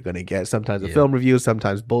know what you're going to get. Sometimes a film review,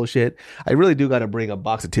 sometimes bullshit. I really do got to bring a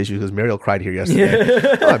box of tissues because Mariel cried here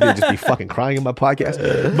yesterday. I mean, just be fucking crying in my podcast.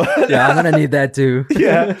 But, yeah, I'm going to need that too.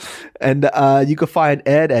 Yeah. And you can find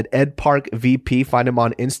Ed at Ed Park VP. Find him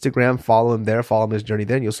on Instagram. Follow him there. Follow him his journey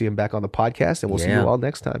there. And you'll see him back on the podcast. And we'll see you all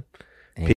next time.